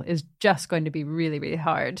ideal is just going to be really, really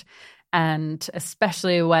hard. And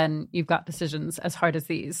especially when you've got decisions as hard as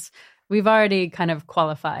these. We've already kind of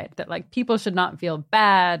qualified that like people should not feel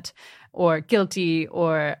bad or guilty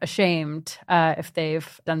or ashamed if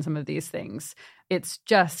they've done some of these things. It's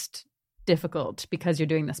just difficult because you're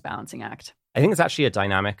doing this balancing act. I think it's actually a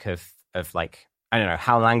dynamic of like, I don't know,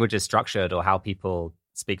 how language is structured or how people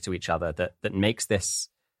speak to each other that makes this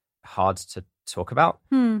hard to talk about.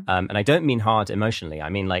 And I don't mean hard emotionally. I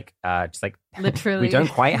mean like just like literally we don't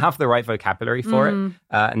quite have the right vocabulary for it.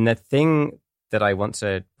 And the thing that I want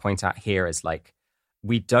to point out here is like,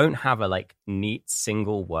 we don't have a like neat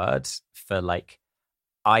single word for like,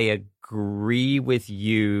 I agree with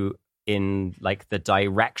you in like the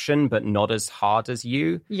direction, but not as hard as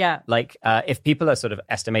you. Yeah. Like if people are sort of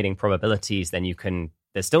estimating probabilities, then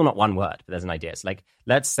there's still not one word, but there's an idea. It's like,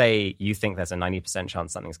 let's say you think there's a 90%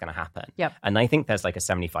 chance something's going to happen. Yep. And I think there's like a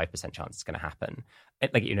 75% chance it's going to happen.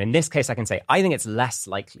 Like, you know, in this case, I can say, I think it's less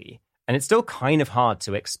likely. And it's still kind of hard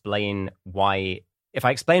to explain why. If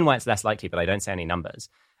I explain why it's less likely, but I don't say any numbers,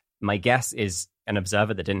 my guess is an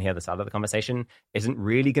observer that didn't hear the start of the conversation isn't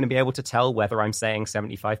really going to be able to tell whether I'm saying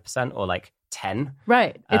 75% or like 10.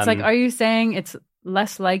 Right. It's like, are you saying it's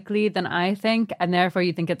less likely than I think, and therefore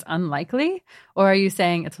you think it's unlikely? Or are you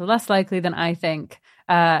saying it's less likely than I think,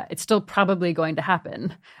 it's still probably going to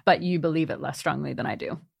happen, but you believe it less strongly than I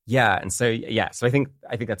do? Yeah. And so, so I think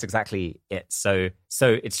that's exactly it. So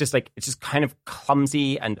it's just kind of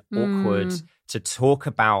clumsy and awkward to talk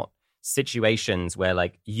about situations where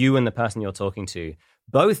like you and the person you're talking to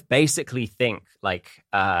both basically think like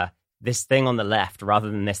this thing on the left rather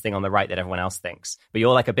than this thing on the right that everyone else thinks, but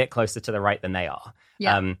you're like a bit closer to the right than they are.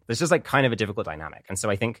 Yeah. There's just like kind of a difficult dynamic. And so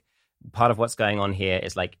I think part of what's going on here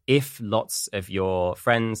is like, if lots of your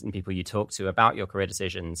friends and people you talk to about your career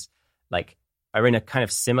decisions like are in a kind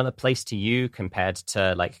of similar place to you compared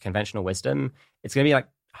to like conventional wisdom, it's going to be like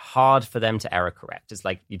hard for them to error correct. It's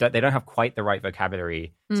like they don't have quite the right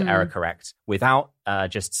vocabulary to error correct without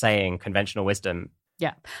just saying conventional wisdom.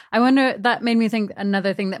 Yeah. I wonder, that made me think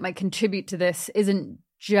another thing that might contribute to this isn't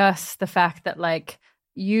just the fact that like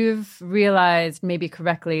you've realized maybe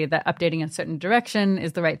correctly that updating in a certain direction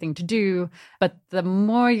is the right thing to do. But the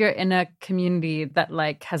more you're in a community that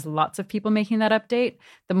like has lots of people making that update,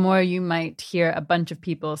 the more you might hear a bunch of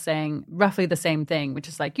people saying roughly the same thing, which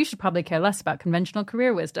is like, you should probably care less about conventional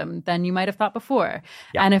career wisdom than you might have thought before.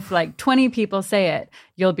 Yeah. And if like 20 people say it,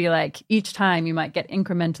 you'll be like, each time you might get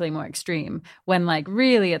incrementally more extreme when like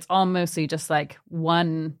really it's all mostly just like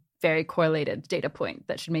one very correlated data point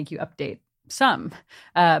that should make you update some,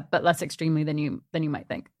 but less extremely than you might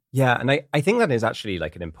think. Yeah, and I think that is actually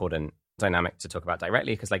like an important dynamic to talk about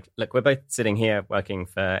directly, because like, look, we're both sitting here working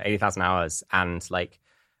for 80,000 hours, and like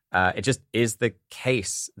it just is the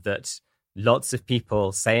case that lots of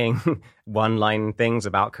people saying one-line things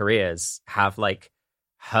about careers have like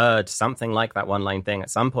heard something like that one-line thing at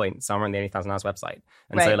some point somewhere in the 80,000 hours website.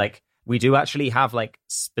 And so like we do actually have like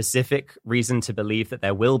specific reason to believe that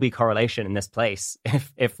there will be correlation in this place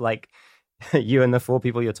if like you and the 4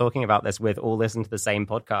 people you're talking about this with all listened to the same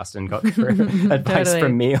podcast and got advice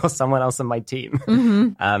from me or someone else on my team.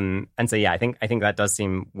 And so, yeah, I think that does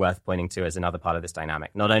seem worth pointing to as another part of this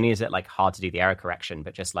dynamic. Not only is it like hard to do the error correction,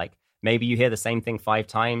 but just like maybe you hear the same thing 5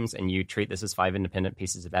 times and you treat this as 5 independent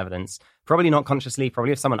pieces of evidence. Probably not consciously.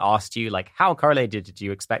 Probably if someone asked you, like, how correlated did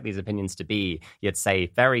you expect these opinions to be? You'd say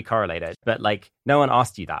very correlated. But like, no one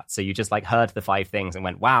asked you that. So you just like heard the 5 things and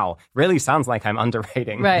went, wow, really sounds like I'm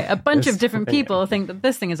underrating. Right. A bunch of different people think that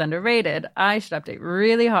this thing is underrated. I should update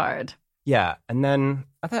really hard. Yeah. And then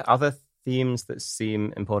are there other themes that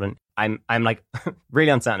seem important? I'm like really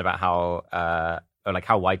uncertain about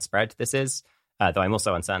how widespread this is. Though I'm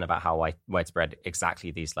also uncertain about how widespread exactly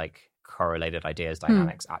these like correlated ideas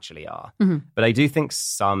dynamics actually are. But I do think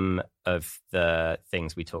some of the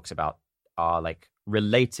things we talked about are like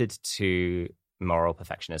related to moral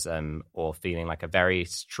perfectionism or feeling like a very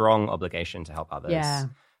strong obligation to help others. Yeah.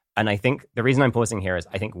 And I think the reason I'm pausing here is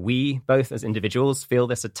I think we both as individuals feel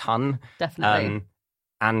this a ton. Definitely.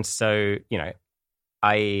 And so, you know,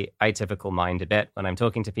 I typical mind a bit when I'm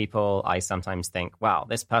talking to people. I sometimes think, wow,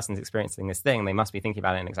 this person's experiencing this thing. They must be thinking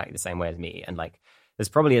about it in exactly the same way as me. And like, this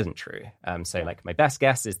probably isn't true. So like my best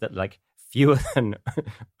guess is that like fewer than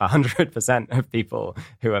 100% of people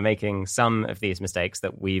who are making some of these mistakes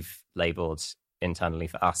that we've labeled internally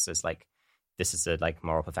for us as like, this is a like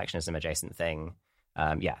moral perfectionism adjacent thing.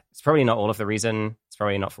 Yeah, it's probably not all of the reason. It's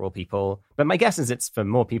probably not for all people. But my guess is it's for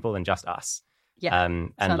more people than just us. Yeah,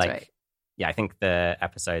 and sounds like, right. Yeah, I think the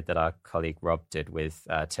episode that our colleague Rob did with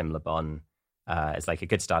Tim LeBon is like a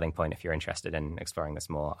good starting point if you're interested in exploring this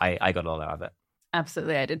more. I got a lot out of it.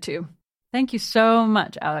 Absolutely, I did too. Thank you so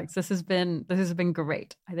much, Alex. This has been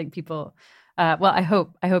great. I think people. I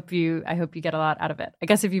hope you get a lot out of it. I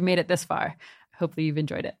guess if you made it this far, hopefully you've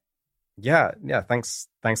enjoyed it. Yeah. Thanks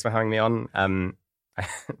for having me on. I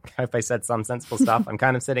hope I said some sensible stuff. I'm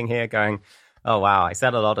kind of sitting here going, oh wow, I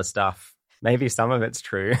said a lot of stuff. Maybe some of it's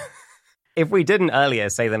true. If we didn't earlier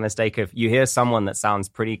say the mistake of you hear someone that sounds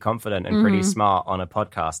pretty confident and pretty smart on a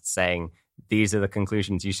podcast saying these are the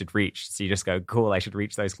conclusions you should reach. So you just go, cool, I should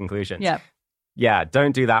reach those conclusions. Yeah,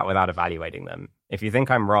 don't do that without evaluating them. If you think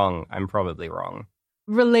I'm wrong, I'm probably wrong.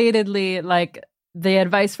 Relatedly, like the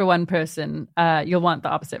advice for one person, you'll want the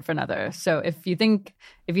opposite for another. So if you think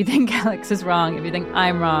Alex is wrong, if you think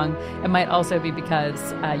I'm wrong, it might also be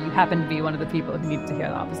because you happen to be one of the people who needs to hear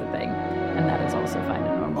the opposite thing. And that is also fine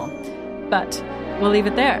and normal. But we'll leave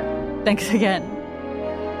it there. Thanks again.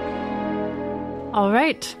 All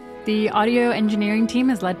right. The audio engineering team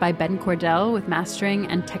is led by Ben Cordell, with mastering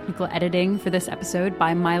and technical editing for this episode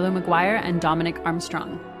by Milo McGuire and Dominic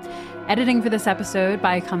Armstrong. Editing for this episode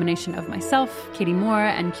by a combination of myself, Katie Moore,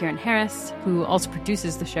 and Kieran Harris, who also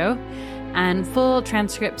produces the show. And full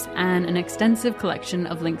transcripts and an extensive collection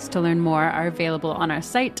of links to learn more are available on our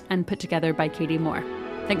site and put together by Katie Moore.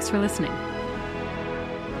 Thanks for listening.